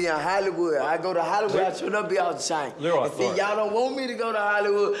want to be in Hollywood. I go to Hollywood, I should not be out the shine. Leroy, and see, y'all don't want me to go to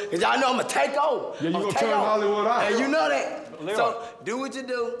Hollywood, because y'all know I'm gonna take over. Yeah, you I'm gonna take turn over. Hollywood out. And you know that. Leroy. So, do what you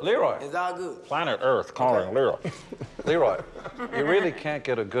do. Leroy. It's all good. Planet Earth calling Leroy. Leroy, you really can't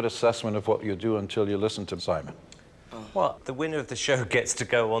get a good assessment of what you do until you listen to Simon. Well, the winner of the show gets to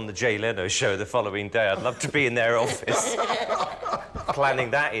go on the Jay Leno show the following day. I'd love to be in their office planning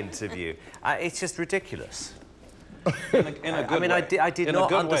that interview. It's just ridiculous. In a good way. I did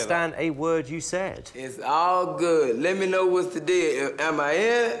not understand a word you said. It's all good. Let me know what's the deal. Am I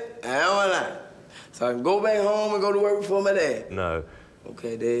in it? Am I not? So I can go back home and go to work before my dad. No.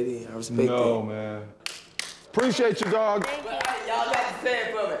 Okay, Daddy, I respect that. No, man. Appreciate you, dog. Y'all got to say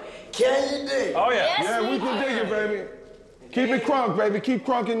it for me. Can you dig? Oh, yeah. Yeah, we can dig it, baby. Keep it crunk, baby. Keep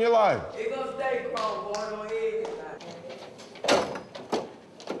crunk in your life. It gonna stay crunk, boy. Don't hit it.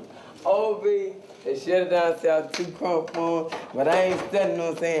 OB, they shut it down, say I was too crunk for him, but I ain't studying, you know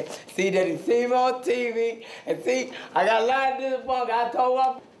what I'm saying? See that he see me on TV, and see, I got a lot of this funk. I told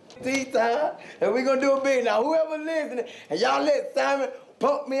my time, and we gonna do it big. Now, whoever listening, and y'all let Simon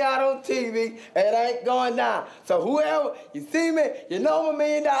pump me out on TV, and it ain't going down. So whoever, you see me, you know I'm $1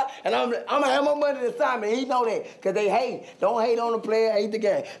 million, and I'm gonna have more money than Simon. He know that, because they hate. Don't hate on the player, hate the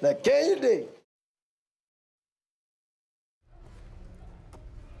game. Now, can you dig?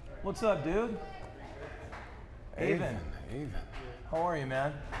 What's up, dude? Avon. Avon. How are you,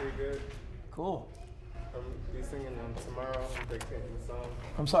 man? Pretty good. Cool. I'm be singing Tomorrow, dedicating the song.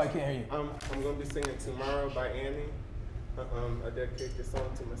 I'm sorry, I can't hear you. I'm gonna be singing Tomorrow by Annie. I dedicate this song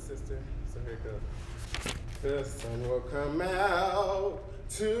to my sister, so here it goes. The sun will come out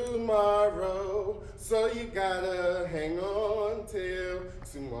tomorrow, so you gotta hang on till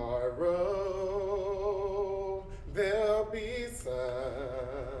tomorrow. There'll be sun.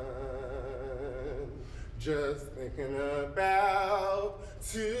 Just thinking about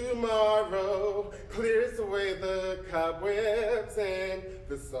tomorrow clears away the cobwebs and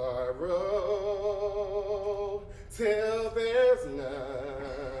the sorrow till there's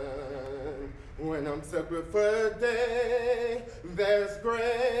none. When I'm separate for a day, there's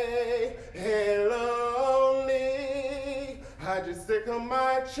gray and lonely. I just stick on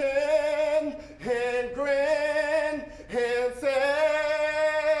my chin and grin and say,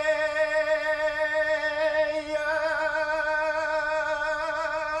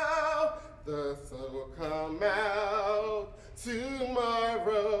 the sun will come out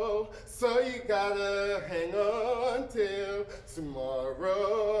tomorrow, so you gotta hang on till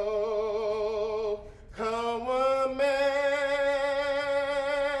tomorrow. Come on, man.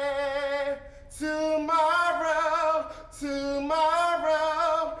 Tomorrow,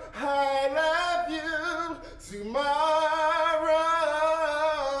 tomorrow, I love you. Tomorrow,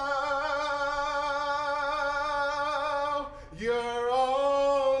 you're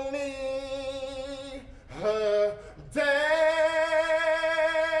only a day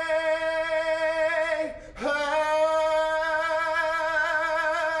away.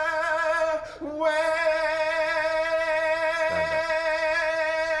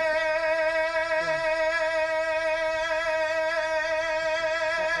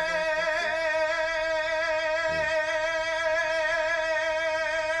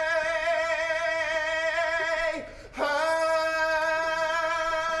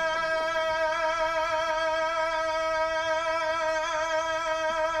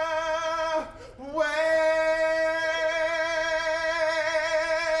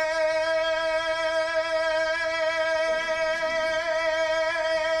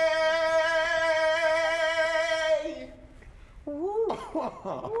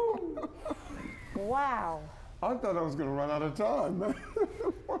 Wow. I thought I was gonna run out of time, man.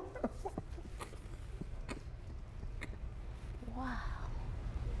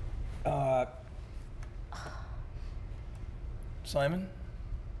 Simon?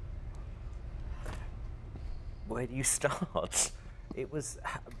 Where do you start? It was,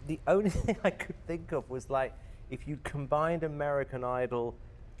 the only thing I could think of was like, if you combined American Idol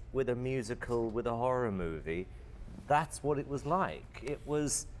with a musical, with a horror movie, that's what it was like. It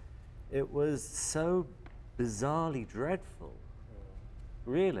was so bizarrely dreadful.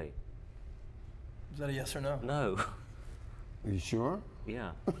 Really. Is that a yes or no? No. Are you sure?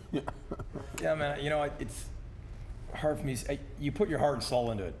 Yeah. Yeah, man. You know, it's hard for me. You put your heart and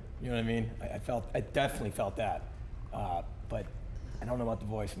soul into it. You know what I mean? I definitely felt that. But I don't know about the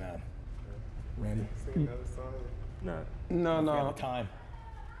voice, man. Randy? Sing another song? No. No. Time.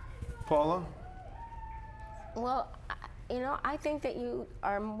 Paula? Well, you know, I think that you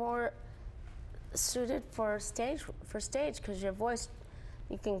are more suited for stage because your voice,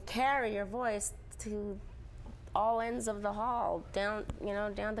 you can carry your voice to all ends of the hall, down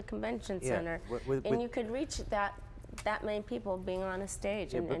the convention center, and you could reach that many people being on a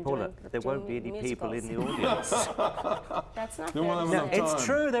stage and Paula, doing there won't be any people in the audience. That's not They won't fair have to say. enough It's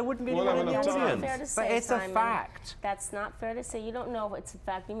true, there wouldn't be anyone in the That's not audience. fair to say, But it's Simon. a fact. That's not fair to say. You don't know it's a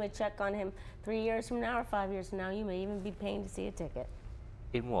fact. You may check on him 3 years from now or 5 years from now. You may even be paying to see a ticket.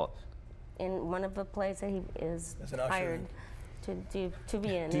 In what? In one of the plays that he is As an usher. hired to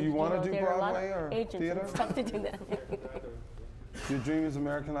be in. Do you want to do there are a lot Broadway of or agents theater? and stuff to do that. Your dream is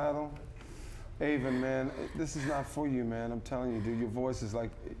American Idol? Avon, man, this is not for you, man. I'm telling you, dude. Your voice is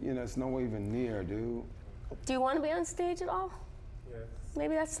like, it's nowhere even near, dude. Do you want to be on stage at all? Yes.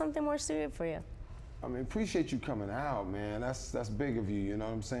 Maybe that's something more suited for you. I mean, appreciate you coming out, man. That's big of you, you know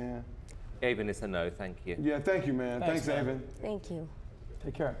what I'm saying? Avon, it's a no, thank you. Yeah, thank you, man. Thanks, man. Avon. Thank you.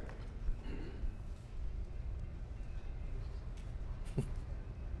 Take care.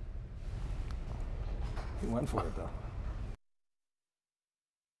 He went for it, though.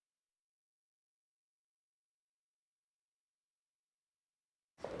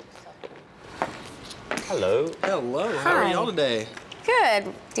 Hello. Hello. How are y'all today?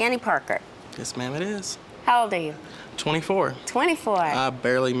 Good. Danny Parker. Yes, ma'am, it is. How old are you? 24. 24. I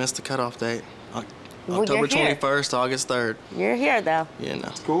barely missed the cutoff date. Well, October you're here. 21st, August 3rd. You're here, though. You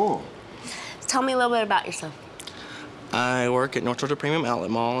know. Cool. Tell me a little bit about yourself. I work at North Georgia Premium Outlet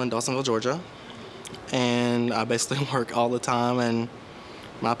Mall in Dawsonville, Georgia. And I basically work all the time, and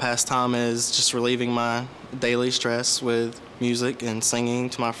my pastime is just relieving my daily stress with music and singing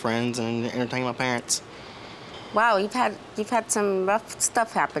to my friends and entertaining my parents. Wow, you've had some rough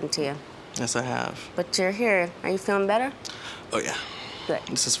stuff happen to you. Yes, I have. But you're here. Are you feeling better? Oh, yeah. Good.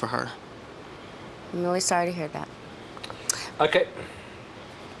 This is for her. I'm really sorry to hear that. Okay.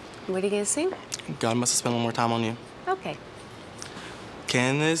 What are you gonna sing? God must have spent one more time on you. Okay.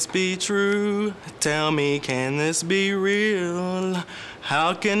 Can this be true? Tell me, can this be real?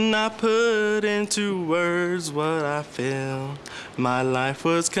 How can I put into words what I feel? My life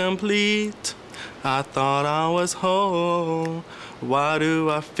was complete. I thought I was whole. Why do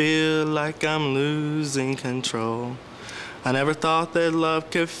I feel like I'm losing control? I never thought that love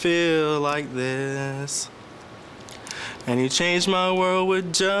could feel like this. And you changed my world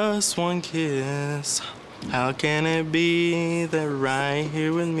with just one kiss. How can it be that right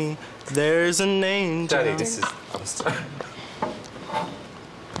here with me there's an angel? Daddy, this is...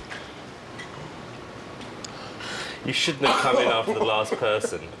 You shouldn't have come in after the last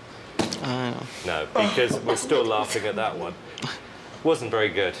person. I know. No, because we're still laughing at that one. Wasn't very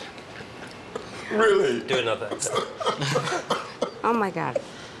good. Really? Do another. Oh my God.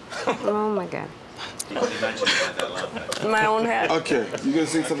 Oh my God. In my own head. Okay, you gonna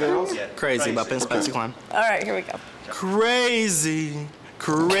sing something else? Crazy by Vince Klein. All right, here we go. Crazy,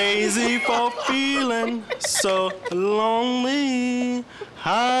 crazy for feeling so lonely.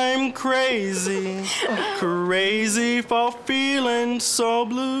 I'm crazy, crazy for feeling so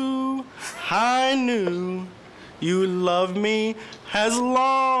blue. I knew you loved me as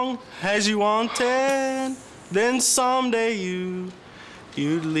long as you wanted. Then someday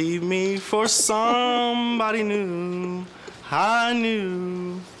you'd leave me for somebody new. I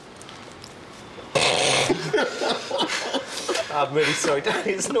knew. I'm really sorry,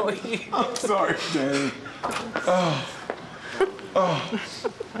 Daddy. It's not you. I'm sorry, Danny. Oh. Oh,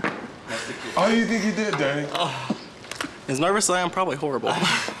 you think you did, Danny? As nervous as I am, probably horrible.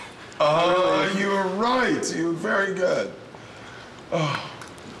 Oh, you were right. You were very good. Oh.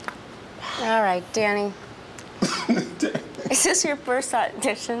 All right, Danny. Is this your first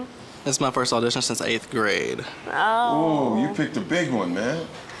audition? This is my first audition since 8th grade. Oh. Oh, you picked a big one, man.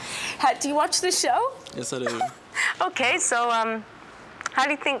 Do you watch the show? Yes, I do. Okay, so how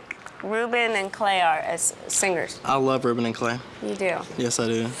do you think Ruben and Clay are as singers? I love Ruben and Clay. You do? Yes, I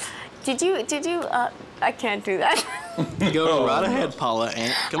do. Did you, I can't do that. Go right ahead, Paula.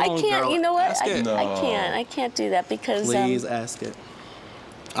 And come on, I can't, girl. you know what? Ask it. I can't do that because... Please ask it.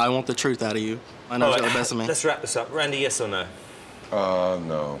 I want the truth out of you. I know you got the best of me. Let's wrap this up. Randy, yes or no?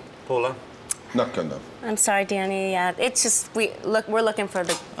 No. Paula? Not good enough. I'm sorry, Danny. It's just we're looking for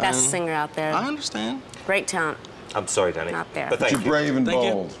the best singer out there. I understand. Great talent. I'm sorry, Danny. Not there. But thank You're you. brave and Thank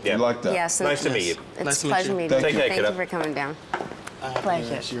you. bold. Yeah. You like that? Yes. Nice to meet you. It's Nice a to meet pleasure you. meeting you. Take care, Thank you kiddo. for coming down. Pleasure.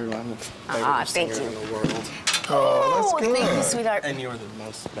 Pleasure. You're my Aw, favorite thank singer you. in the world. Oh, that's good. Thank you, sweetheart. And you're the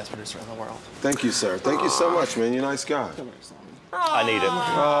best producer in the world. Thank you, sir. Thank you so much, man. You're a nice guy. I need it.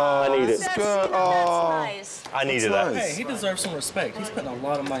 Oh, I need it. that's good. Oh, Nice. I needed that. Hey, he deserves some respect. He's putting a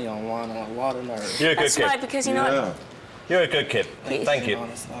lot of money on wine and a lot of nerves. You're a good That's kid. right, because you know what? You're a good kid. Thank you.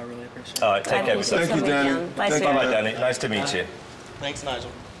 Honest, I really appreciate it. All right, take care of yourself. Thank you, Danny. Bye, Thank you, Bye, sweetheart. Danny. Nice to meet you. Thanks,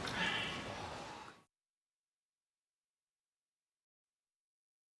 Nigel.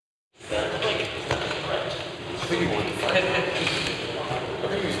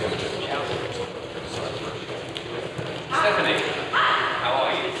 Stephanie, how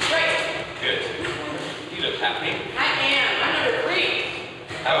are you? Great. Good. You look happy. I am. I'm number 3.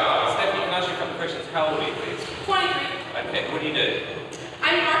 Stephanie, can I ask you a couple of questions? How old are you, please? 23. Okay, what do you do?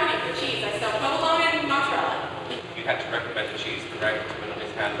 I'm in marketing for cheese. I sell provolone and mozzarella. You had to recommend the cheese, correct? When on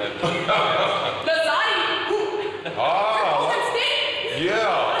his hand over. Lasagna. Oh,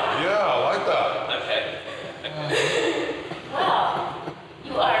 yeah, I like that. Okay. Well,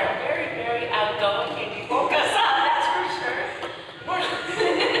 you are very, very outgoing and you woke us up, that's for sure.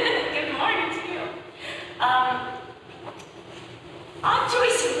 Good morning to you. Odd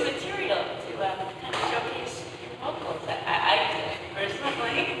choice of material to kind of showcase your vocals. I do,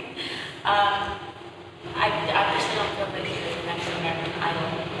 personally. I personally don't feel that you're the next American Idol.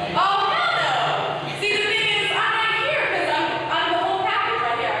 Oh, hell no! See, the thing is, I'm right here because I'm the whole package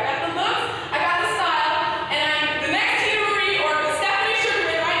right here. I got the looks, I got the style, and I'm the next Tina Marie or the Stephanie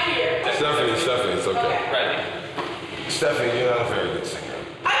Sugarman right here. Stephanie, it's okay. Ready? Stephanie, you're not a very good singer.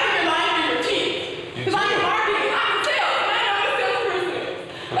 I can rely on your team. Because I'm in marketing, I'm in sales, and I know what a salesperson is.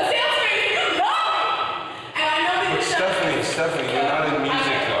 A salesperson, you love me! And I know that But Stephanie, you're not in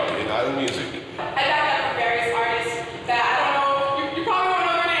music, though. You're not in music. I back up from various artists that I don't know, you probably won't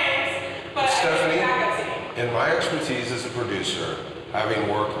know their names, but Stephanie, I back up to you. in my expertise as a producer, having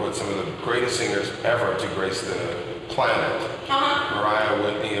worked with some of the greatest singers ever to grace the planet, Mariah,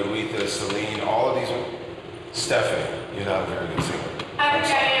 Whitney, Aretha, Celine, all of these, Stephanie, you're not a very good singer. I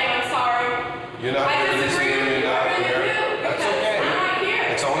think I am, I'm sorry. You're not I very good disagree singer, with you, you're not I really very, do, that's because okay. I'm right here.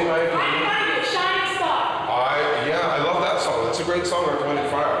 It's only my I'm opinion. trying to be a shining star. I love that song. That's a great song, Earth, Wind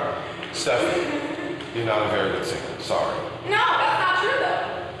 & Fire. Stephanie, you're not a very good singer. Sorry. No, that's not true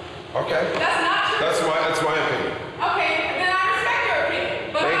though. Okay. That's not true. That's my opinion. Okay, then I respect your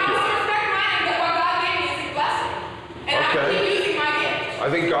opinion. But Thank I you. also respect mine that what God gave me is His blessing. And I Okay. keep using my gift. I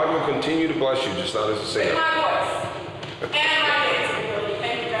think God will continue to bless you, just not as a With singer. my voice. And my dancing ability.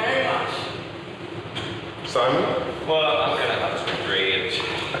 Thank you very much. Simon? Well, I'm going to have to agree and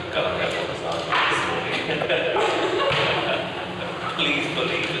God, I have what this morning. Please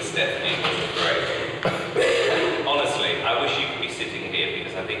believe that Stephanie was great. Honestly, I wish you could be sitting here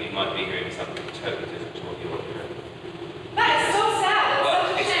because I think you might be hearing something totally different to what you're hearing. That is so sad. That's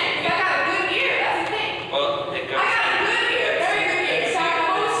such a shame. 'Cause I got a good ear. That's the thing. Well, it goes. I got a good ear. Very good ear. So I can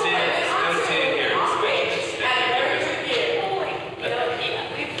always play this on stage. And a very good ear. You know, yeah,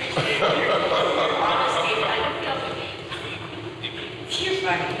 we appreciate your honesty, but I don't feel you're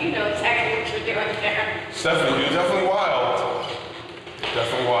funny. You know exactly what you're doing there. Stephanie, you're definitely wild.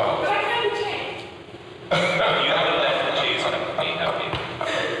 Definitely wild. But I kind of changed. You haven't left the cheese company, have you?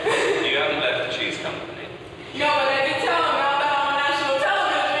 You haven't left the cheese company. No, but I did tell him now that I'm on national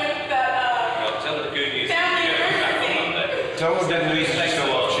television that, Well, tell them the good news. family You're going back on Monday. Tell them the good news is you still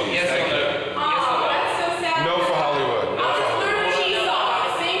love cheese. Yes Thank or you. no? oh, that's so sad. No for Hollywood. No I'll for just learn a Hollywood. cheese song. I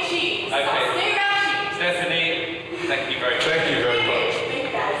sing cheese. Okay. I'll sing about cheese. Stephanie, thank you very much. Thank you very much. Thank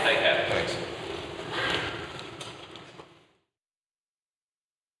you, guys. Take care. Thanks.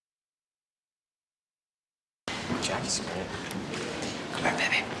 Jackie's great. Come here,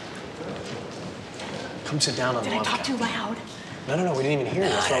 baby. Come sit down on the Did I love talk couch. too loud? No, we didn't even hear you.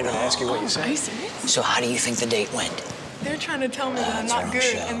 That's why I'm going to ask you what you Are said. you serious? So how do you think the date went? They're trying to tell me that I'm not good,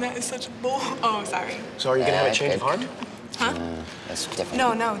 and that is such bull. Oh, sorry. So are you going to have a change of heart? Huh? That's different. No.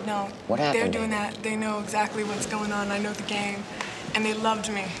 What happened? They're doing that. They know exactly what's going on. I know the game, and they loved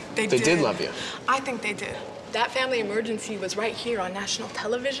me. They did love you. I think they did. That family emergency was right here on national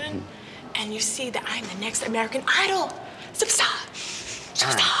television, and you see that I'm the next American Idol. Superstar.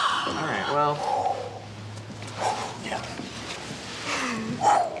 All right, well. Yeah.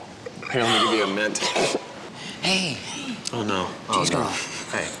 Here, let me give you a mint. Hey. Oh, no. Cheese girl.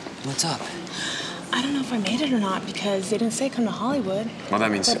 Hey. What's up? I don't know if I made it or not because they didn't say come to Hollywood. Well,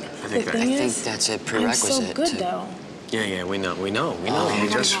 that means, But I think the that. thing I think is, that's a I'm prerequisite so good to... though. Yeah, we know. Oh, You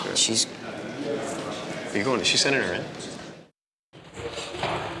just. she's... Are you going? She's sending her in.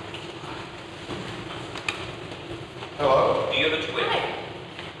 Hello? Do you have a twin?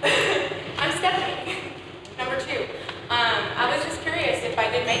 I'm Stephanie, number 2. I was just curious if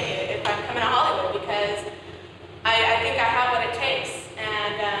I did make it, if I'm coming to Hollywood, because I think I have what it takes,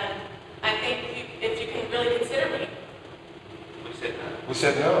 and I think if you can really consider me. We said no. We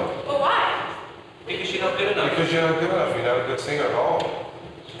said no. Well, why? Because you're not good enough. Because you're not good enough. You're not a good singer at all.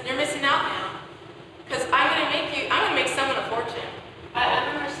 And you're missing out now. Because I'm gonna make someone a fortune. I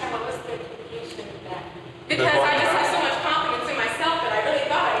don't understand what was the confusion with that. Because I just have so much confidence in myself that I really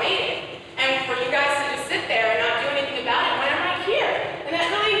thought I made it. And for you guys to just sit there and not do anything about it when I'm right here. And that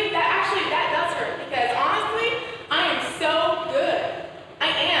does hurt. Because honestly, I am so good.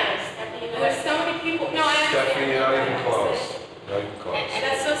 I am. And there's so many people. No, I understand. Stephanie, you're not even close. Not even close. And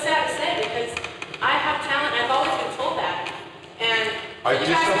that's so sad to say because I have talent. I've always been told that. And I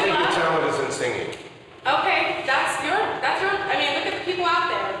just don't think your talent is in singing. Okay, that's your, I mean, look at the people out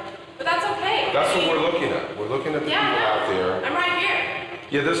there. But that's okay. That's what we're looking at. We're looking at the people out there. I'm right here.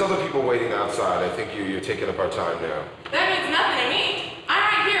 Yeah, there's other people waiting outside. I think you're taking up our time now. That means nothing to me. I'm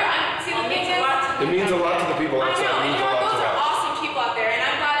right here. See the thing is, It means a lot to the people outside. It means a lot to those are us. awesome people out there, and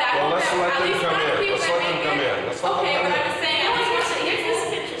I'm glad that Well, let's let them come in. people Let's let them come in. Let's let them okay, come but in. I'm just saying. This is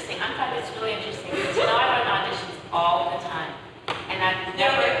interesting. I find this really interesting because you know I run auditions all the time, and I've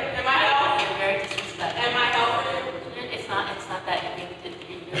never. Am I helpful? You're very disrespectful. Am I helpful? It's not that you're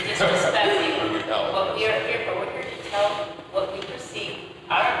disrespecting what we are here for. We're here to tell what we perceive.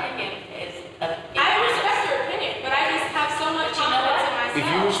 Our opinion is. I respect your opinion, but I just have so much confidence in myself. If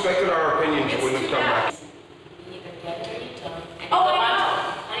you respected our opinions, you wouldn't have come back. You either get it or you don't. And Oh, you go I on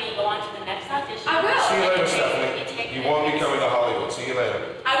know. honey, you go on to the next audition. I will. See you later, Stephanie. You won't be coming to Hollywood. See you later.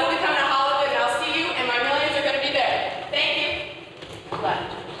 I will be coming to Hollywood, and I'll see you, and my millions are going to be there. Thank you.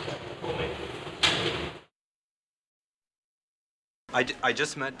 Bye. I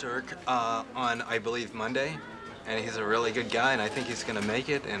just met Dirk on, I believe, Monday, and he's a really good guy, and I think he's gonna make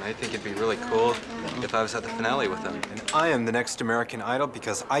it, and I think it'd be really cool if I was at the finale with him. And I am the next American Idol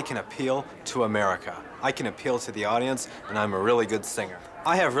because I can appeal to America. I can appeal to the audience, and I'm a really good singer.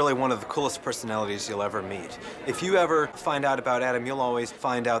 I have really one of the coolest personalities you'll ever meet. If you ever find out about Adam, you'll always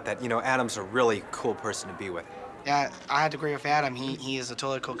find out that, you know, Adam's a really cool person to be with. Yeah, I had to agree with Adam. He is a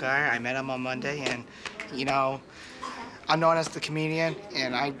totally cool guy. I met him on Monday, and, you know, I'm known as the comedian,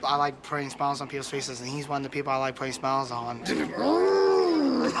 and I like putting smiles on people's faces, and he's one of the people I like putting smiles on.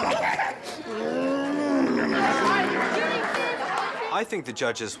 I think the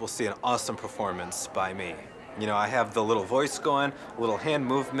judges will see an awesome performance by me. You know, I have the little voice going, a little hand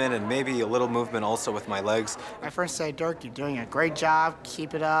movement, and maybe a little movement also with my legs. I first say, Dirk, you're doing a great job.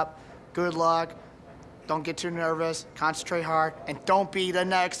 Keep it up. Good luck. Don't get too nervous. Concentrate hard, and don't be the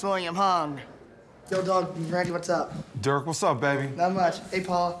next William Hung. Yo, dog, Randy, what's up? Dirk, what's up, baby? Not much. Hey,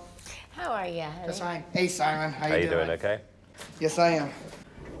 Paul. How are you, honey? That's fine. Hey, Simon. How How you you doing? Okay. Yes, I am.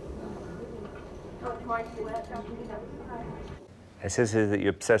 It says here that you're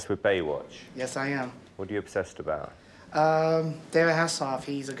obsessed with Baywatch. Yes, I am. What are you obsessed about? David Hasselhoff.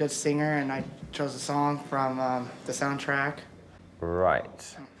 He's a good singer, and I chose a song from the soundtrack.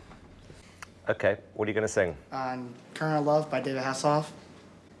 Right. Okay, what are you going to sing? Current Love by David Hasselhoff.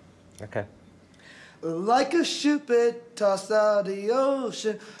 Okay. Like a ship tossed out of the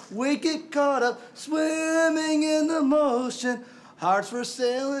ocean, we get caught up swimming in the motion. Hearts were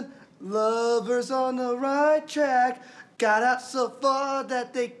sailing, lovers on the right track. Got out so far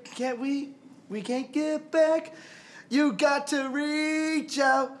that we can't get back. You got to reach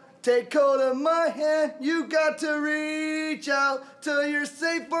out, take hold of my hand. You got to reach out till you're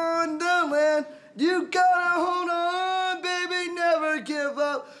safe on the land. You gotta hold on, baby, never give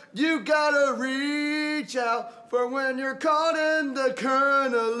up. You gotta reach out for when you're caught in the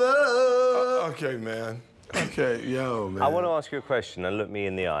current of love. Okay, man. Okay, yo, man. I want to ask you a question and look me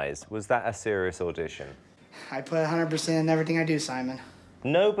in the eyes. Was that a serious audition? I put 100% in everything I do, Simon.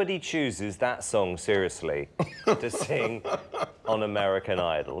 Nobody chooses that song seriously to sing on American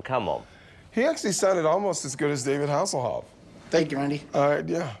Idol. Come on. He actually sounded almost as good as David Hasselhoff. Thank you, Randy. All right,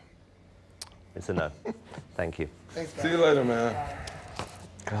 yeah. It's a no. Thank you. Thanks, See you later, man.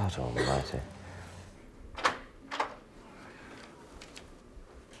 God almighty.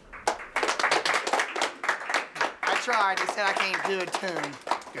 I tried. They said I can't do a tune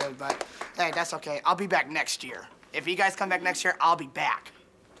good, but hey, that's okay. I'll be back next year. If you guys come back next year, I'll be back.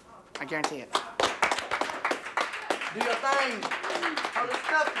 I guarantee it. Do your thing. Hold the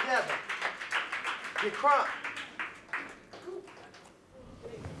stuff together. Get crunk.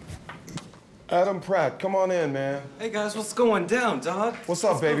 Adam Pratt, come on in, man. Hey guys, what's going down, dog? What's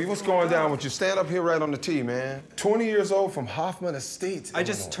up, baby? What's going down with you? Stand up here right on the tee, man. 20 years old from Hoffman Estates. I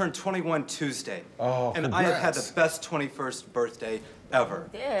just turned 21 Tuesday. Oh, and congrats. I have had the best 21st birthday ever.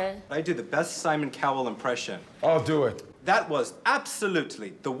 Did. I do the best Simon Cowell impression. I'll do it. That was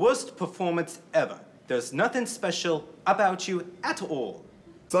absolutely the worst performance ever. There's nothing special about you at all.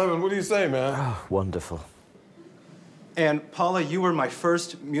 Simon, what do you say, man? Oh, wonderful. And Paula, you were my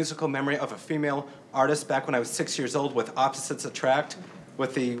first musical memory of a female artist back when I was 6 years old with Opposites Attract,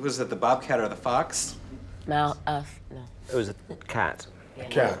 with the, was it the Bobcat or the Fox? No. It was a cat. Yeah.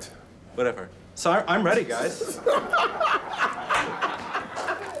 Cat. Whatever. So I'm ready, guys.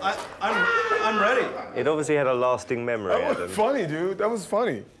 I'm ready. It obviously had a lasting memory, That Adam. was funny, dude. That was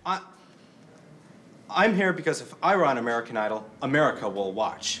funny. I'm here because if I were on American Idol, America will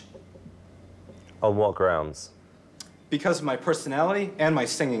watch. On what grounds? Because of my personality and my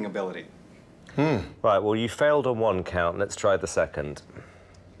singing ability. Right, well, you failed on one count. Let's try the second.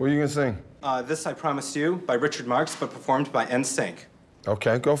 What are you gonna sing? This I Promised You by Richard Marx, but performed by NSYNC.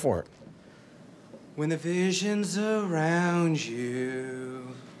 Okay, go for it. When the visions around you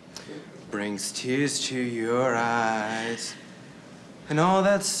brings tears to your eyes, and all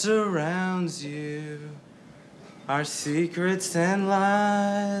that surrounds you are secrets and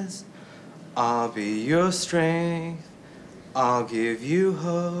lies, I'll be your strength, I'll give you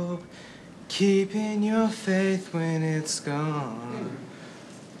hope, keeping your faith when it's gone.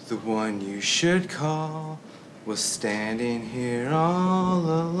 The one you should call was standing here all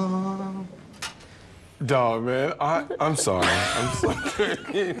along. Dog, man, I'm sorry. I'm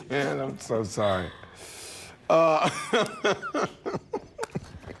sorry, man. I'm so sorry.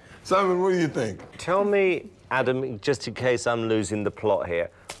 Simon, what do you think? Tell me, Adam, just in case I'm losing the plot here,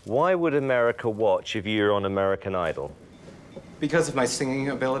 why would America watch if you're on American Idol? Because of my singing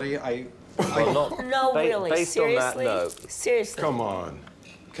ability, No, really. Based Seriously? on that, no. Seriously. Come on.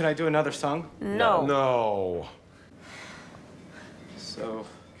 Can I do another song? No. No. So,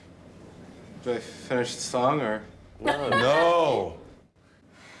 do I finish the song or? No. No.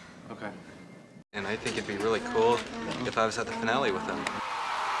 Okay. And I think it'd be really cool if I was at the finale with him.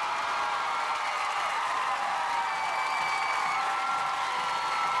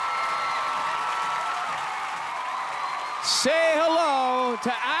 Say hello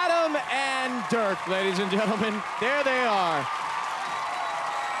to Adam and Dirk, ladies and gentlemen. There they are.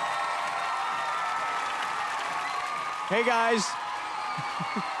 Hey, guys.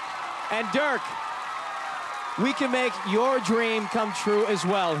 And Dirk, we can make your dream come true as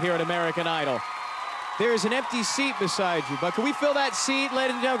well here at American Idol. There is an empty seat beside you, but can we fill that seat,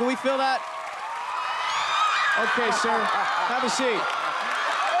 ladies and gentlemen? Can we fill that? Okay, sir. Have a seat.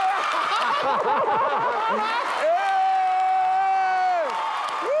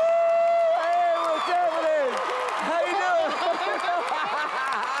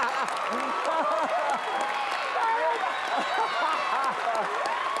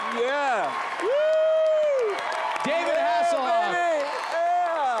 Yeah. Woo! David Hasselhoff.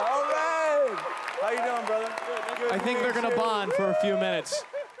 Yeah, all right. How you doing, brother? Good. I think they're going to bond for a few minutes.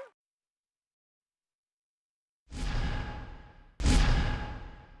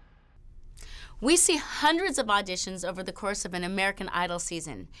 We see hundreds of auditions over the course of an American Idol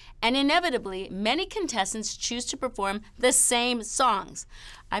season, and inevitably, many contestants choose to perform the same songs.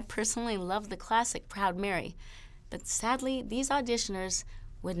 I personally love the classic Proud Mary, but sadly, these auditioners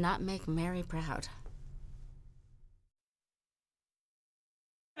would not make Mary proud.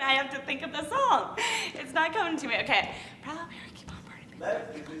 I have to think of the song. It's not coming to me. Okay. Proud Mary, keep on burning.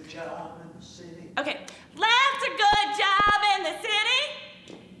 Left a good job in the city. Okay. Left a good job in the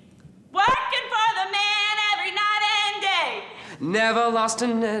city. Working for the man every night and day. Never lost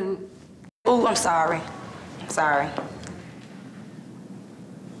an end. Oh, I'm sorry. Sorry.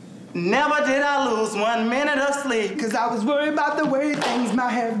 Never did I lose 1 minute of sleep, cause I was worried about the way things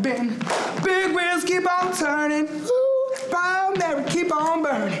might have been. Big wheels keep on turning. Ooh, Proud Mary keep on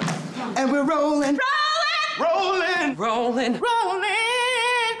burning. And we're rolling. Rolling! Rolling. Rolling!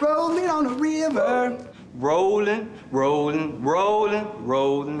 Rolling on the river. Rolling, rolling, rolling,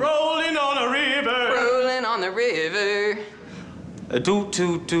 rolling. Rolling on a river. Rolling on the river. Do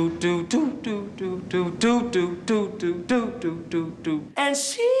do do do do do do do do do do do do do do do. And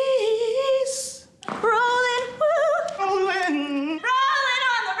she's rolling, rolling, rolling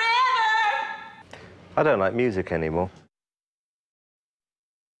on the river. I don't like music anymore.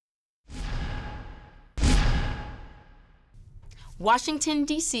 Washington,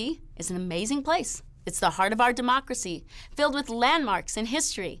 D.C. is an amazing place. It's the heart of our democracy, filled with landmarks and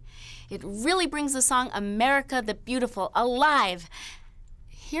history. It really brings the song America the Beautiful alive.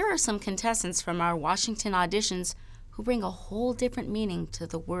 here are some contestants from our Washington auditions who bring a whole different meaning to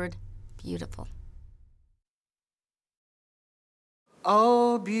the word beautiful.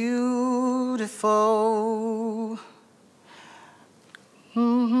 Oh, beautiful.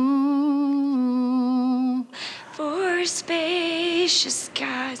 For spacious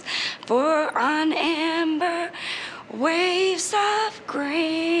skies, for on amber waves of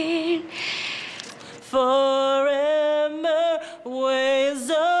green. For amber waves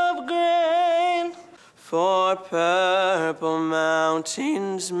of grain, For purple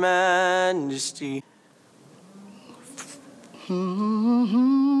mountains' majesty.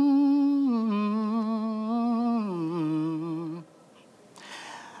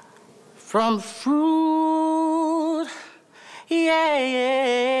 From fruit,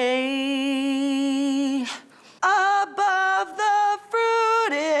 yay, above the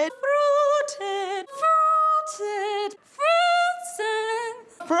fruited, fruit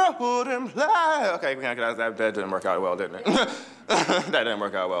and play. Okay, that didn't work out well, didn't it? That didn't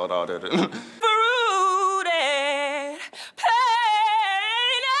work out well at all, did it? Fruited pain.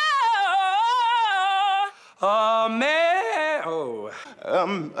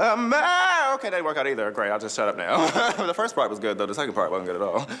 Okay, that didn't work out either. Great, I'll just shut up now. The first part was good, though. The second part wasn't good at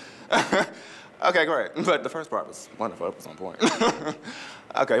all. Okay, great. But the first part was wonderful. It was on point.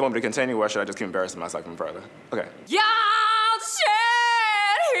 Okay, you want me to continue, or should I just keep embarrassing myself even further? Okay. God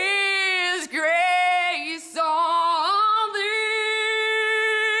shed his grace on thee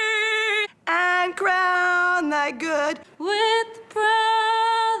and crown thy good with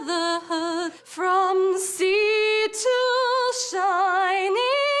brotherhood from sea to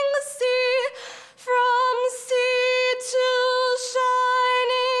shining sea, from sea to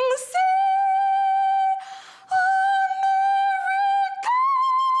shining sea.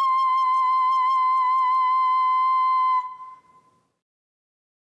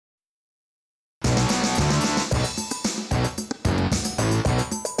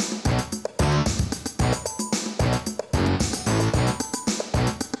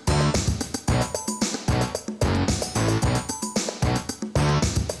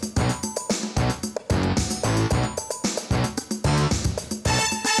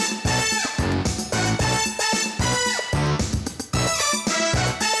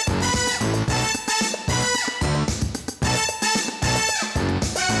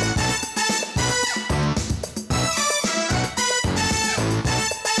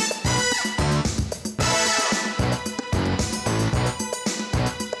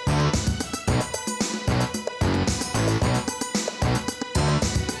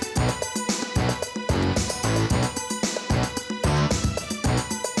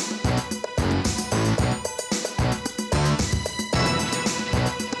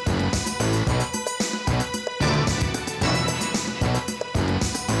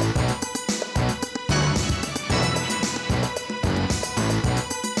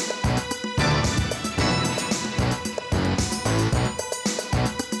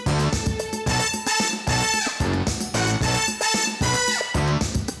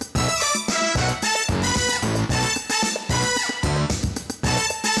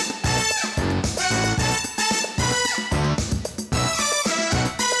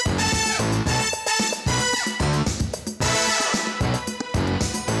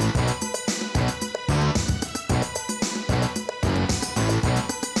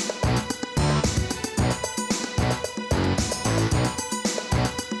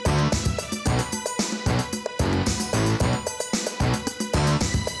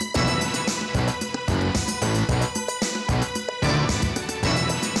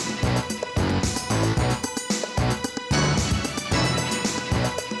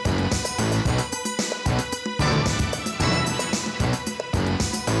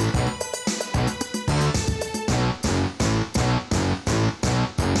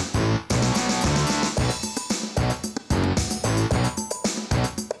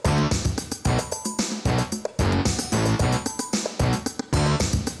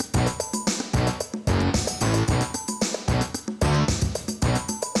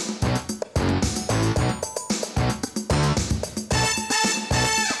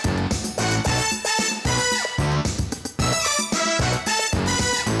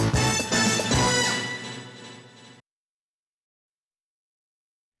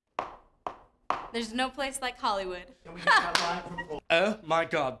 There's no place like Hollywood. Oh my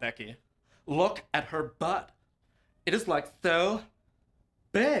God, Becky. Look at her butt. It is like so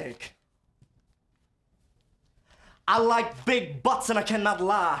big. I like big butts and I cannot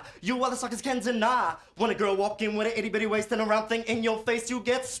lie. You other suckers can deny. When a girl walk in with an itty bitty waist and a round thing in your face, you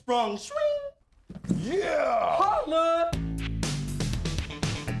get sprung. Swing. Yeah! Holla!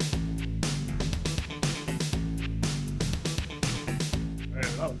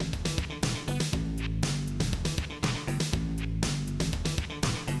 Oh.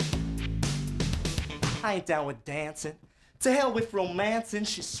 I ain't down with dancing. To hell with romancing,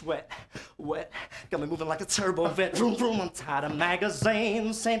 she's sweat, wet. Got me moving like a turbo vet. Vroom, vroom, I'm tired of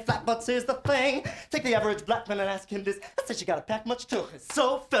magazines. Saying flat butts is the thing. Take the average black man and ask him this. I said she gotta pack much to it.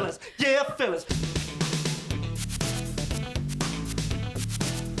 So, fellas, yeah, fellas.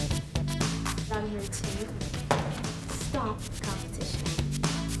 I'm here to stop competition.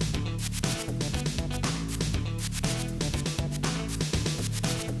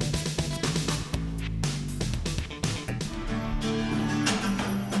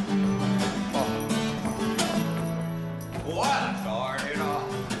 What started off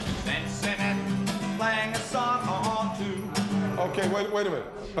sensing it, playing a song on two. Okay, wait a minute.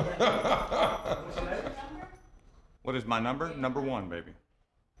 What is my number? Number 1, baby.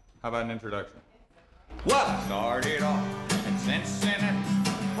 How about an introduction? What started off and sensing it,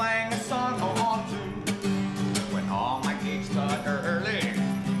 playing a song on two. When all my gigs cut early,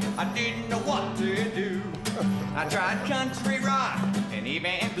 I didn't know what to do. I tried country rock and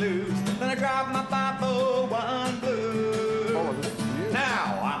even blues. Then I dropped my 501 blues. Oh, this is you.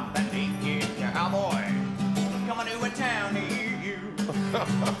 Now I'm the naked cowboy coming to a town near you.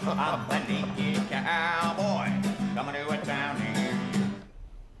 I'm the naked cowboy coming to a town near you.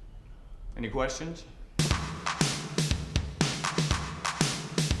 Any questions?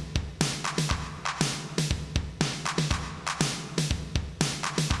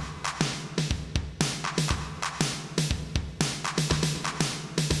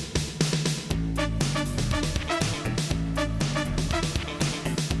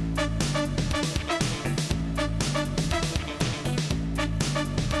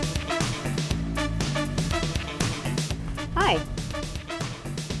 Hi.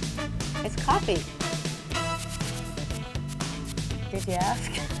 It's coffee. Did you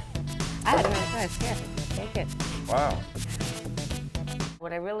ask? I had no choice. Here, take it. Wow.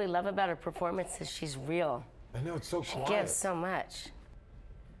 What I really love about her performance is she's real. I know, it's so quiet. She gives so much.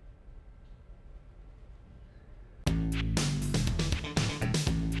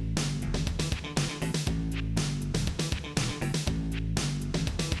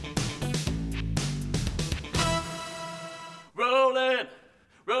 Rolling,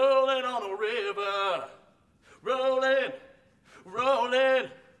 rolling on a river. Rolling, rolling,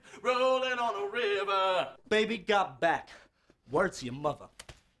 rolling on a river. Baby got back. Word to your mother.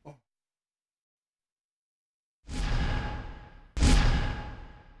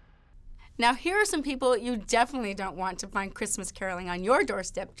 Now, here are some people you definitely don't want to find Christmas caroling on your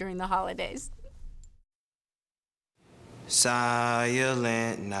doorstep during the holidays.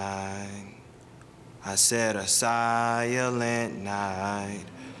 Silent night. I said a silent night.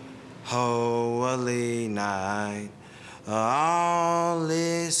 Holy night. All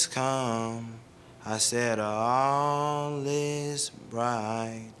is calm. I said all is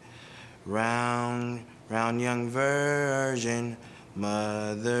bright. Round young virgin,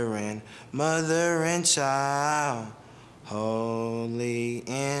 mother and child. Holy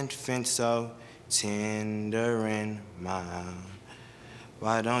infant, so tender and mild.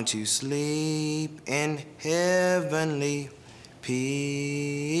 Why don't you sleep in heavenly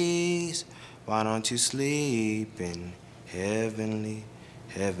peace? Why don't you sleep in heavenly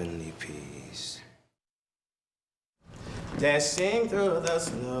peace? Dashing through the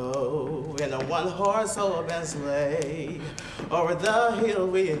snow in a one-horse open sleigh. Over the hill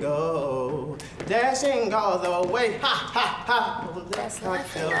we go, dashing all the way. Ha, ha, ha. That's not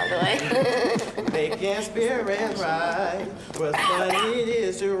all the way. Making spirit ride. What fun it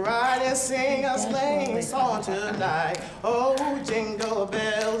is to ride and sing a sleighing song tonight. Oh, jingle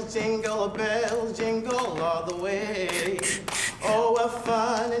bells, jingle all the way. Oh, what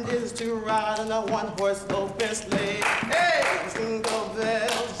fun it is to ride in a one-horse open sleigh. Hey, jingle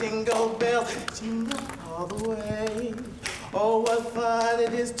bells, jingle all the way. Oh, what fun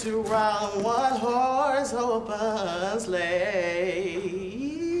it is to ride on one-horse open sleigh.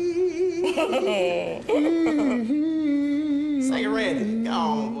 Say, Randy, go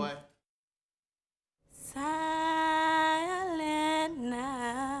on, boy. Silent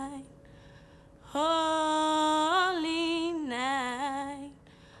night, holy night,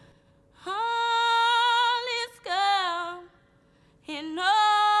 all is calm and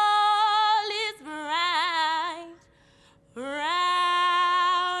all is bright.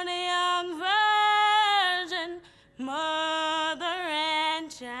 Round a young virgin, mother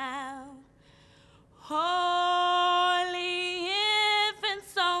and child. Holy infant,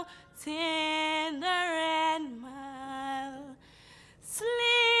 so tender and mild.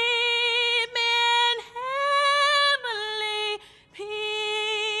 Sleep in heavenly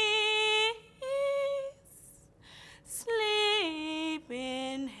peace.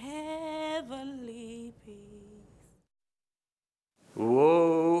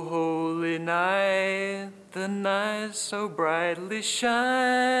 the night so brightly shining.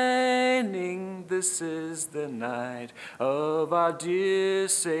 This is the night of our dear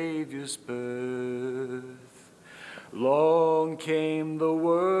Savior's birth. Long came the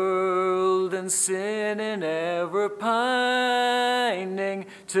world and sin and ever pining,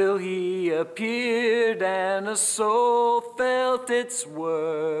 till he appeared and a soul felt its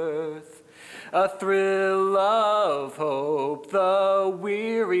worth. A thrill of hope, the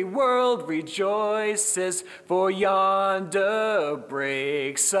weary world rejoices, for yonder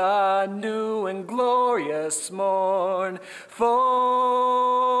breaks a new and glorious morn.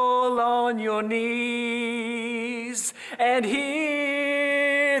 Fall on your knees and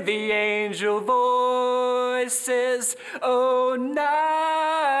hear the angel voices, O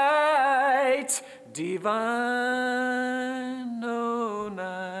night divine, O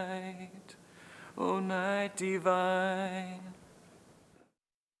night, O night divine.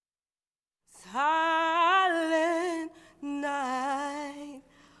 Silent night,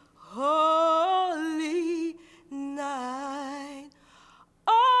 holy night,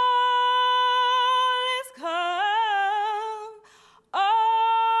 all is calm, all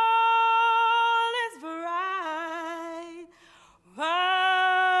is bright,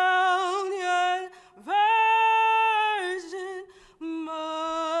 round your virgin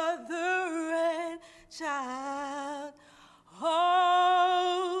mother and child, holy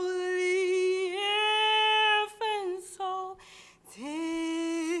infant soul,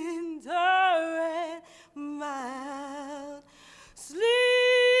 tender and mild, sleep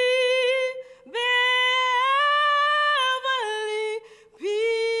in heavenly peace,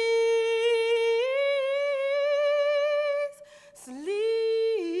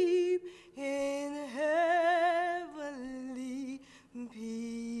 sleep in heavenly peace.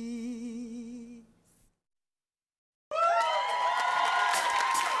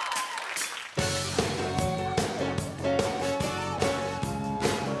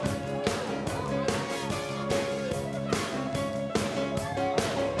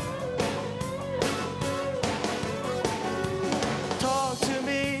 Talk to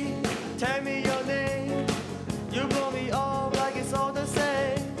me, tell me your name. You blow me off like it's all the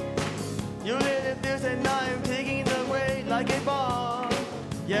same. You lit it fierce and now I'm taking the weight like a bomb.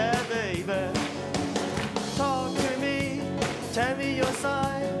 Yeah, baby. Talk to me, tell me your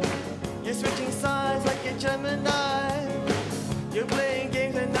side. You're switching sides like a Gemini. You're playing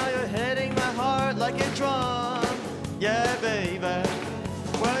games and now you're hitting my heart like a drum. Yeah, baby.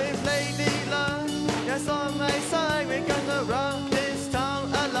 Well, if Lady Love, yes, on my side, we're gonna run this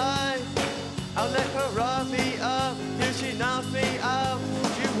town alive. I'll let her rub me up till she knocks me out.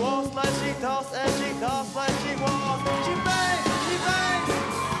 She walks like she talks and she talks like she walks. She bangs,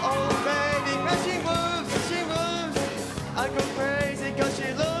 oh baby, when she moves. I go crazy cause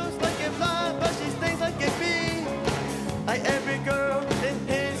she looks like a fly, but she stings like a bee. Like every girl in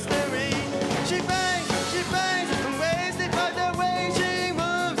history. She bangs, wasted by the way she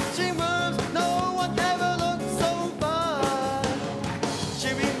moves. No one ever looked so fine. She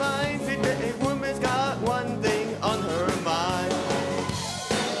reminds me that a woman's got one thing on her mind.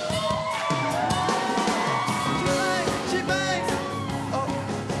 She bangs, oh,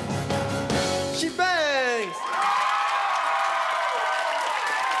 she bangs.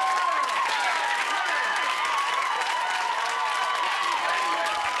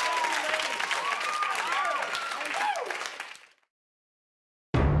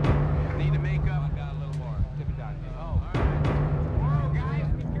 Need to make up. I got a little more. Tip it down. Oh, all right. Whoa, guys,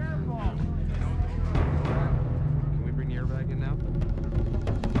 be careful. Can we bring the air back in now?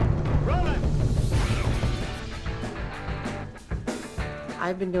 Rolling.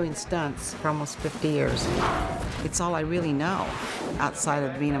 I've been doing stunts for almost 50 years. It's all I really know, outside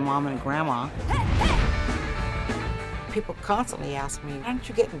of being a mom and a grandma. People constantly ask me, aren't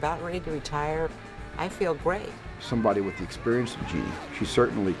you getting about ready to retire? I feel great. Somebody with the experience of Jeannie, she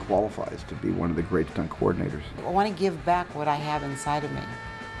certainly qualifies to be one of the great stunt coordinators. I want to give back what I have inside of me.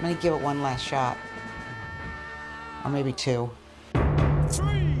 I'm going to give it one last shot. Or maybe two. 3,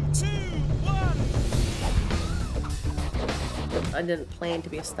 2, 1. I didn't plan to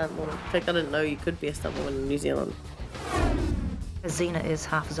be a stunt woman. In fact, I didn't know you could be a stunt woman in New Zealand. Xena is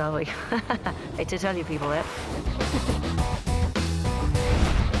half Zoe. Hate to tell you people that.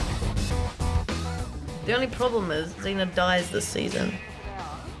 The only problem is Xena dies this season.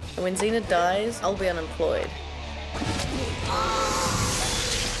 And when Xena dies, I'll be unemployed.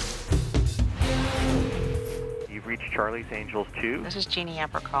 You've reached Charlie's Angels 2. This is Jeannie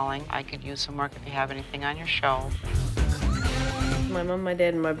Apper calling. I could use some work if you have anything on your show. My mum, my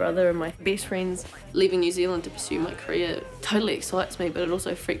dad, and my brother are my best friends. Leaving New Zealand to pursue my career totally excites me, but it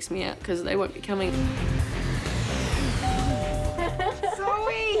also freaks me out because they won't be coming.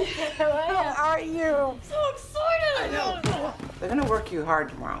 you. So excited! I know. They're gonna work you hard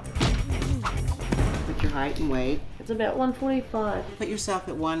tomorrow. Put your height and weight. It's about 145. Put yourself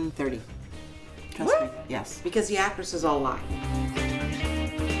at 130. Trust me. Yes. Because the actresses all lie.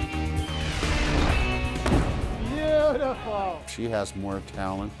 Beautiful. She has more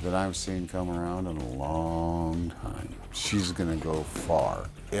talent than I've seen come around in a long time. She's gonna go far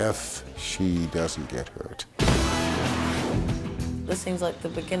if she doesn't get hurt. This seems like the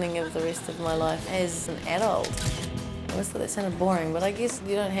beginning of the rest of my life as an adult. I always thought that sounded boring, but I guess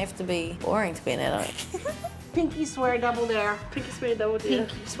you don't have to be boring to be an adult. Pinky swear double dare. Pinky swear double dare.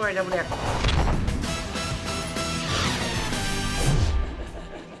 Pinky swear double dare.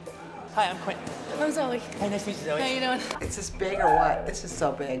 Hi, I'm Quentin. I'm Zoe. Hey, nice to meet you, Zoe. How you doing? It's this big or what? It's just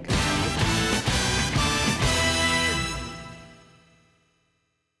so big.